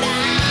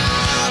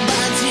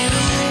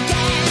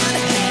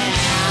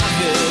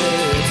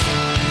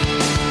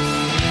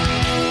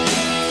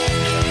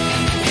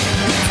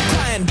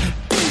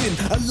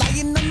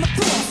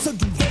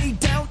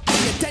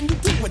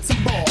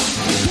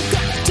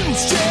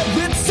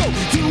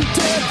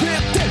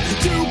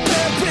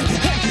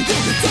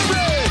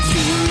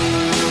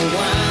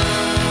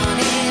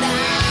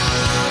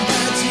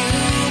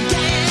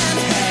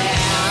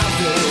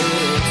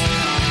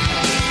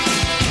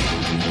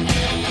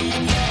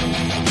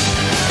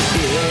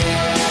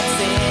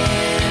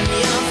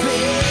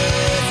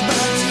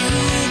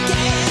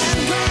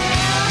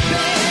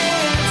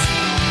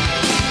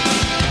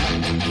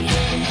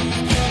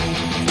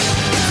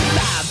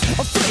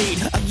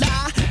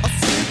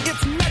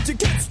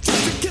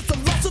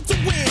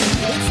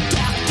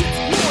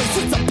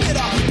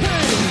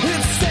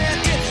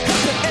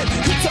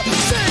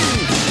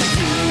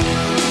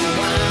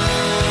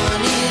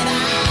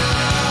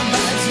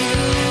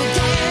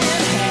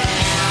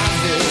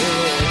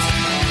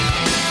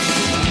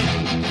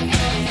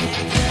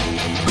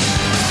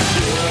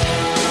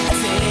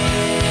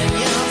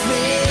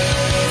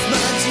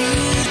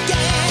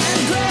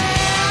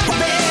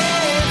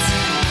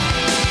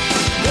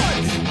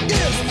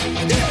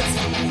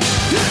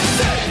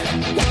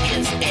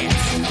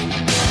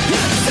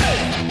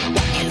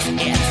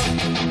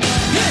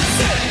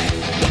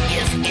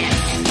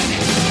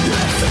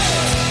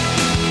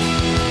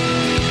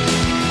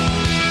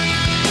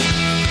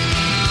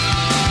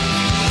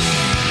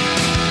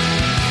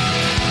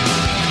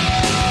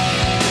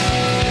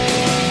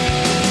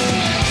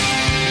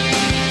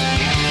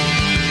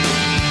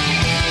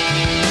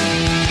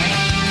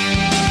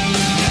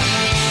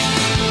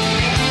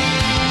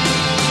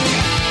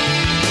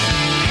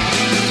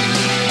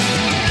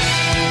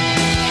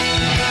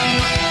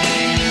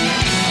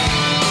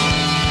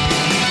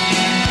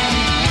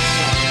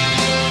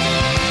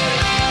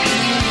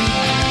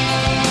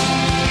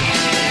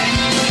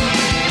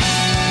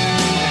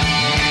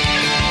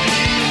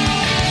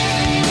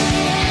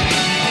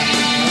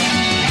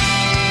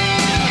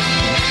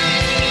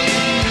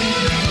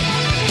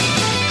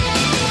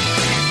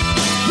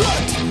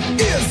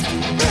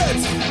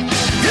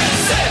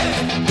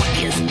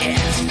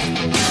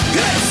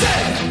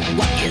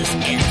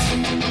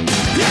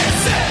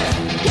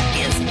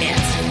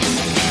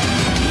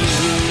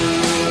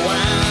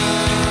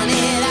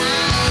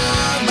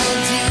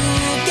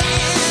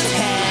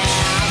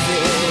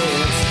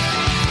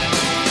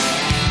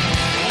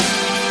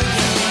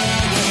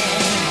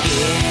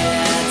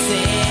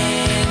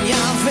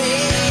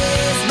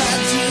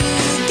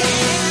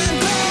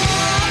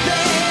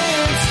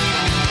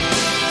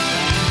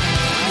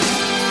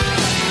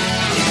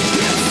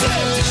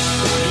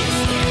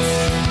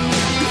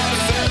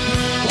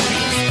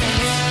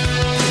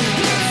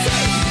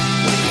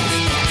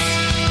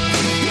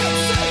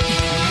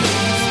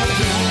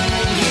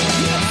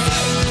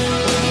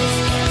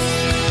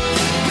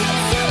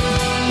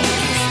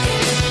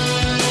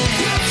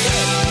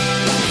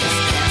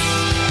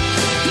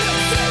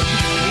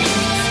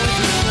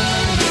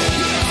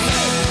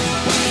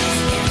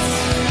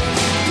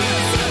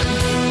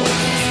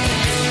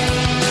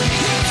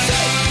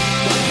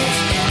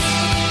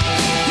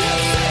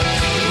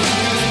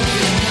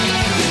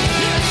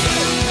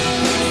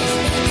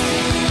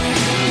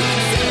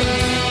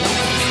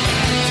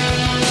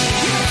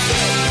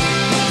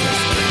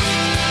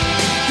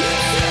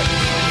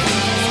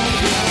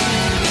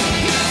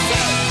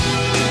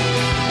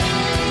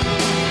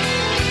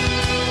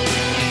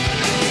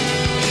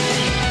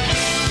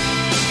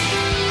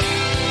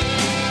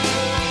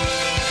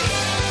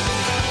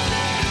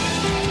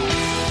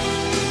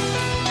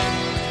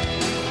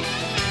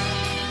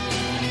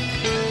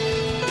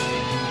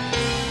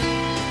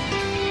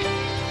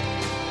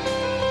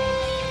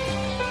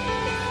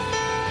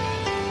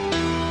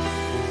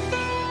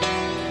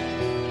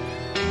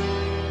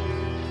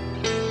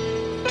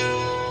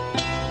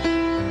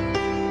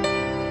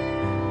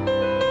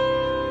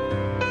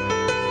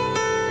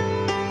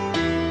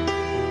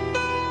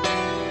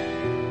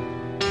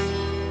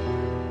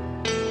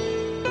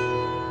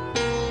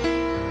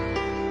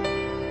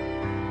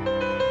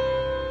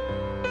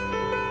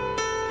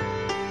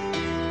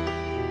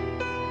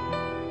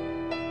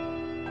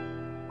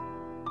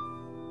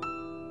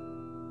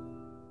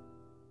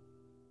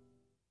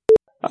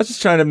was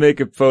just trying to make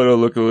a photo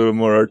look a little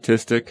more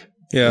artistic.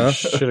 Yeah.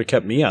 Should have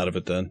kept me out of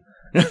it then.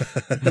 Well,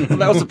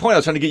 that was the point. I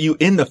was trying to get you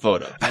in the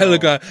photo. I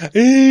look like,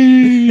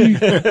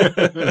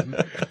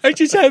 I'm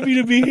just happy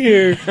to be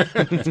here.